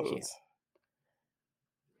 2000s.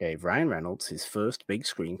 Gave Ryan Reynolds his first big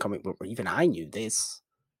screen comic book. Even I knew this.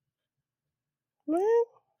 What?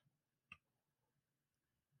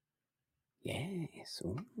 Yes.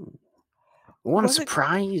 Ooh. I'm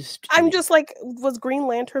surprised. I'm just like, was Green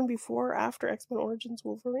Lantern before or after X-Men Origins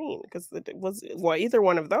Wolverine? Because it was either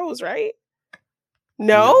one of those, right?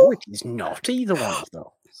 No, it is not either one of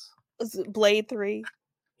those. Is it Blade 3?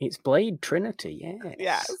 It's Blade Trinity, yes.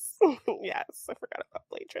 Yes. Yes, I forgot about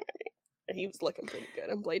Blade Trinity. He was looking pretty good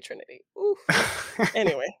in Blade Trinity. Oof.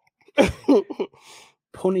 Anyway.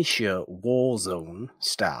 Punisher Warzone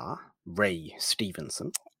star Ray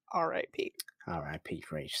Stevenson. R.I.P. R.I.P.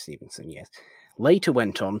 Ray Stevenson, yes. Later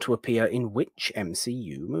went on to appear in which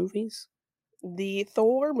MCU movies? The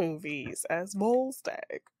Thor movies as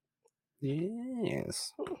Volstagg.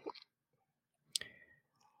 Yes.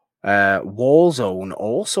 Warzone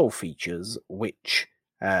also features which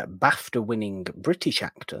BAFTA-winning British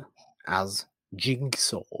actor as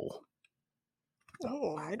Jigsaw.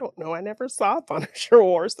 Oh, I don't know. I never saw Punisher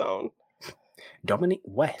Warzone. Dominic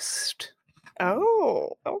West.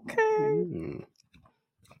 Oh, okay.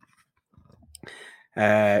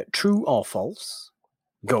 True or False?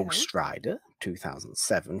 Ghost Rider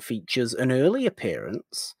 2007 features an early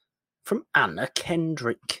appearance from Anna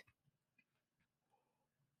Kendrick.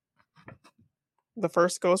 The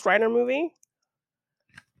first Ghost Rider movie?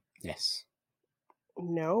 Yes.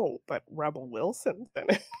 No, but Rebel Wilson's in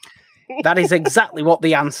it. That is exactly what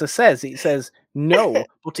the answer says. It says no,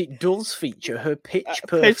 but it does feature her Pitch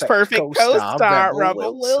Perfect co-star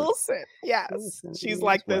Rebel Wilson. Yes. Wilson She's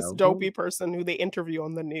like this dopey person who they interview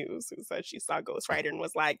on the news who said she saw Ghost Rider and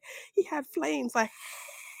was like, he had flames like...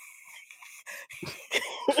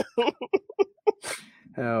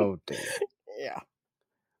 Oh, dear. Yeah.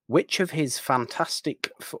 Which of his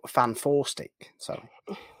fantastic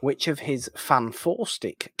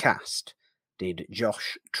cast did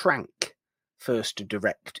Josh Trank first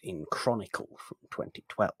direct in Chronicle from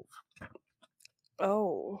 2012?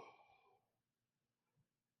 Oh.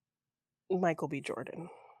 Michael B. Jordan.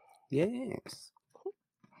 Yes.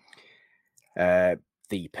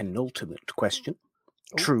 The penultimate question.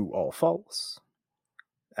 True or false?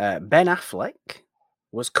 Ben Affleck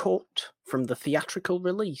was cut from the theatrical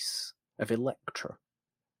release of Elektra.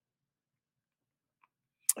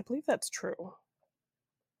 I believe that's true.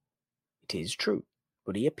 It is true,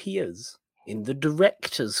 but he appears in the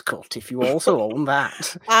director's cut, if you also own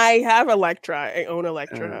that. I have Elektra. I own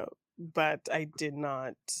Elektra, but I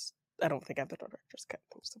don't think I have the director's cut.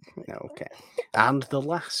 Okay. And the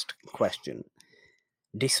last question.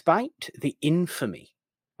 Despite the infamy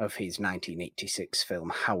of his 1986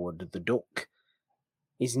 film Howard the Duck,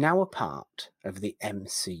 is now a part of the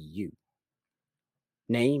MCU.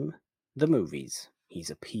 Name the movies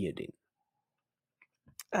he's appeared in.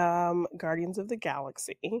 Guardians of the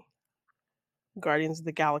Galaxy. Guardians of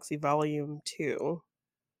the Galaxy Volume 2.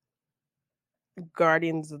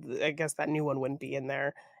 I guess that new one wouldn't be in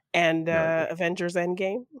there. And Avengers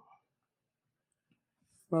Endgame.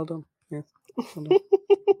 Well done. Yes. Well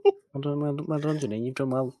done, Janine. You've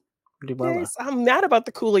done well. You did well. Yes, I'm mad about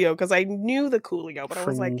the Coolio because I knew the Coolio, but I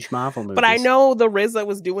was like, Marvel movies. But I know the RZA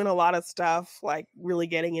was doing a lot of stuff, like really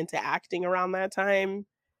getting into acting around that time.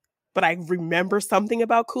 But I remember something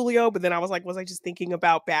about Coolio, but then I was like, was I just thinking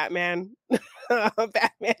about Batman?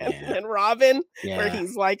 And Robin, where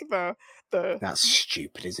he's like the That's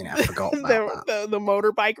stupid, isn't it? I forgot about that. The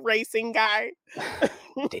motorbike racing guy.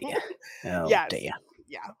 Dear. Oh, dear.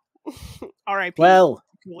 Yeah. R.I.P. Well,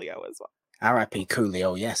 Coolio as well. R.I.P.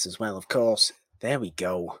 Coolio, yes, as well, of course. There we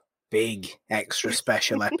go. Big extra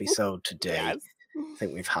special episode today. Yes. I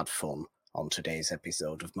think we've had fun on today's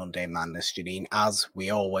episode of Monday Madness, Janine, as we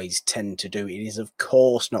always tend to do. It is, of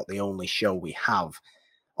course, not the only show we have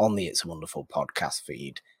on the It's a Wonderful podcast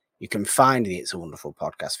feed. You can find the It's a Wonderful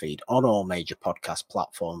podcast feed on all major podcast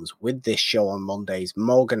platforms with this show on Mondays.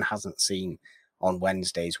 Morgan Hasn't Seen on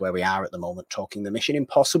Wednesdays, where we are at the moment talking the Mission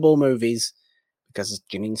Impossible movies, because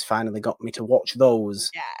Janine's finally got me to watch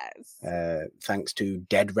those. Yes. Thanks to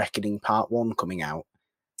Dead Reckoning Part 1 coming out.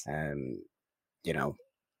 You know,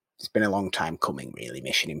 it's been a long time coming, really.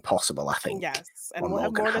 Mission Impossible, I think. Yes, and we'll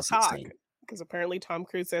have more to talk, because apparently Tom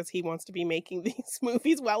Cruise says he wants to be making these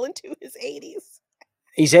movies well into his 80s.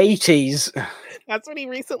 His 80s. That's what he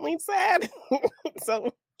recently said.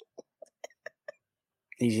 So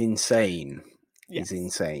he's insane. Yes. He's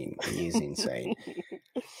insane. He is insane.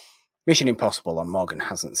 Mission Impossible on Morgan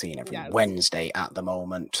Hasn't Seen every Wednesday at the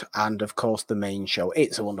moment. And of course, the main show,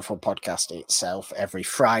 It's a Wonderful Podcast itself, every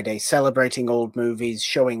Friday, celebrating old movies,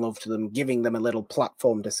 showing love to them, giving them a little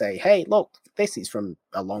platform to say, hey, look, this is from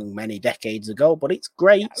many decades ago, but it's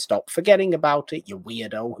great. Yes. Stop forgetting about it, you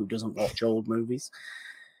weirdo who doesn't watch old movies.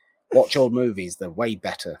 Watch old movies. They're way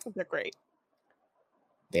better. They're great.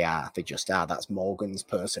 They are. They just are. That's Morgan's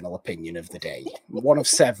personal opinion of the day. One of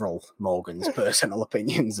several Morgan's personal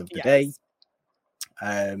opinions of the day.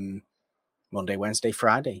 Monday, Wednesday,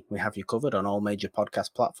 Friday. We have you covered on all major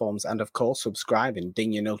podcast platforms. And of course, subscribe and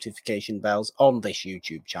ding your notification bells on this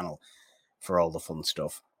YouTube channel for all the fun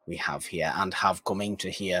stuff we have here and have coming to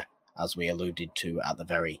here, as we alluded to at the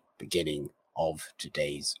very beginning of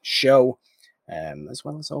today's show, as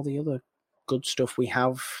well as all the other good stuff we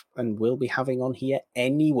have and will be having on here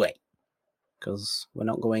anyway, because we're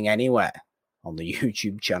not going anywhere on the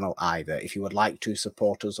YouTube channel either. If you would like to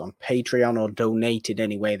support us on Patreon or donate in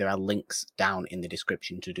any way, there are links down in the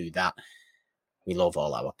description to do that. We love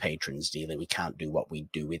all our patrons dearly. We can't do what we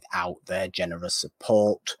do without their generous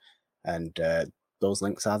support, and those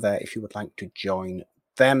links are there if you would like to join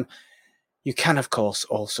them. You can, of course,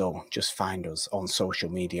 also just find us on social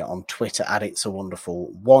media, on Twitter at It's a Wonderful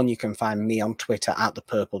One. You can find me on Twitter at The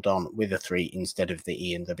Purple Don with a 3 instead of the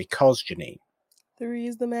E and the because, Janine. 3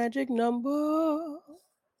 is the magic number.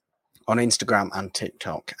 On Instagram and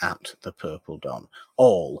TikTok at The Purple Don.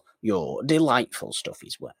 All your delightful stuff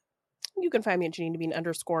is where. You can find me at Janine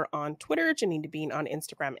 _ on Twitter, Janine Devine on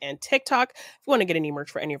Instagram and TikTok. If you want to get any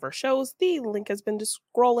merch for any of our shows, the link has been just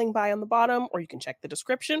scrolling by on the bottom, or you can check the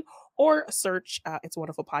description or search It's a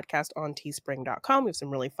Wonderful Podcast on teespring.com. We have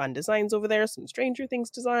some really fun designs over there, some Stranger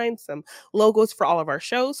Things designs, some logos for all of our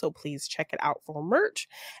shows, so please check it out for merch.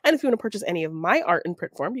 And if you want to purchase any of my art in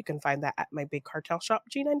print form, you can find that at my Big Cartel shop,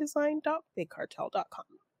 g9design.bigcartel.com.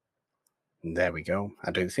 There we go. I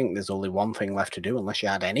do think there's only one thing left to do, unless you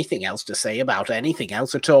had anything else to say about anything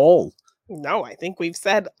else at all. No, I think we've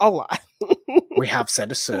said a lot. We have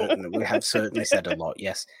certainly said a lot,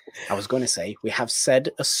 yes. I was going to say, we have said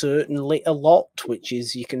a lot, which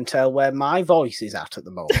is, you can tell where my voice is at the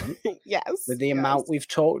moment. Yes. With the amount we've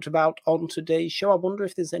talked about on today's show. I wonder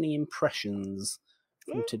if there's any impressions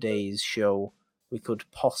from today's show we could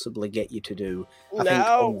possibly get you to do. I think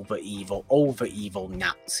over evil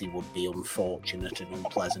Nazi would be unfortunate and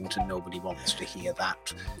unpleasant, and nobody wants to hear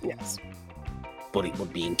that. Yes. But it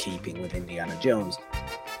would be in keeping with Indiana Jones.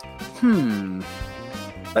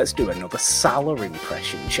 Let's do another Salah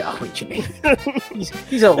impression, shall we, Janine?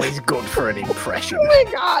 he's always good for an impression. Oh my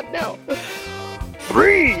god, no.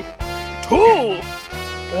 3, 2,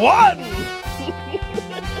 1.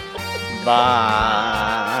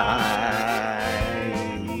 Bye.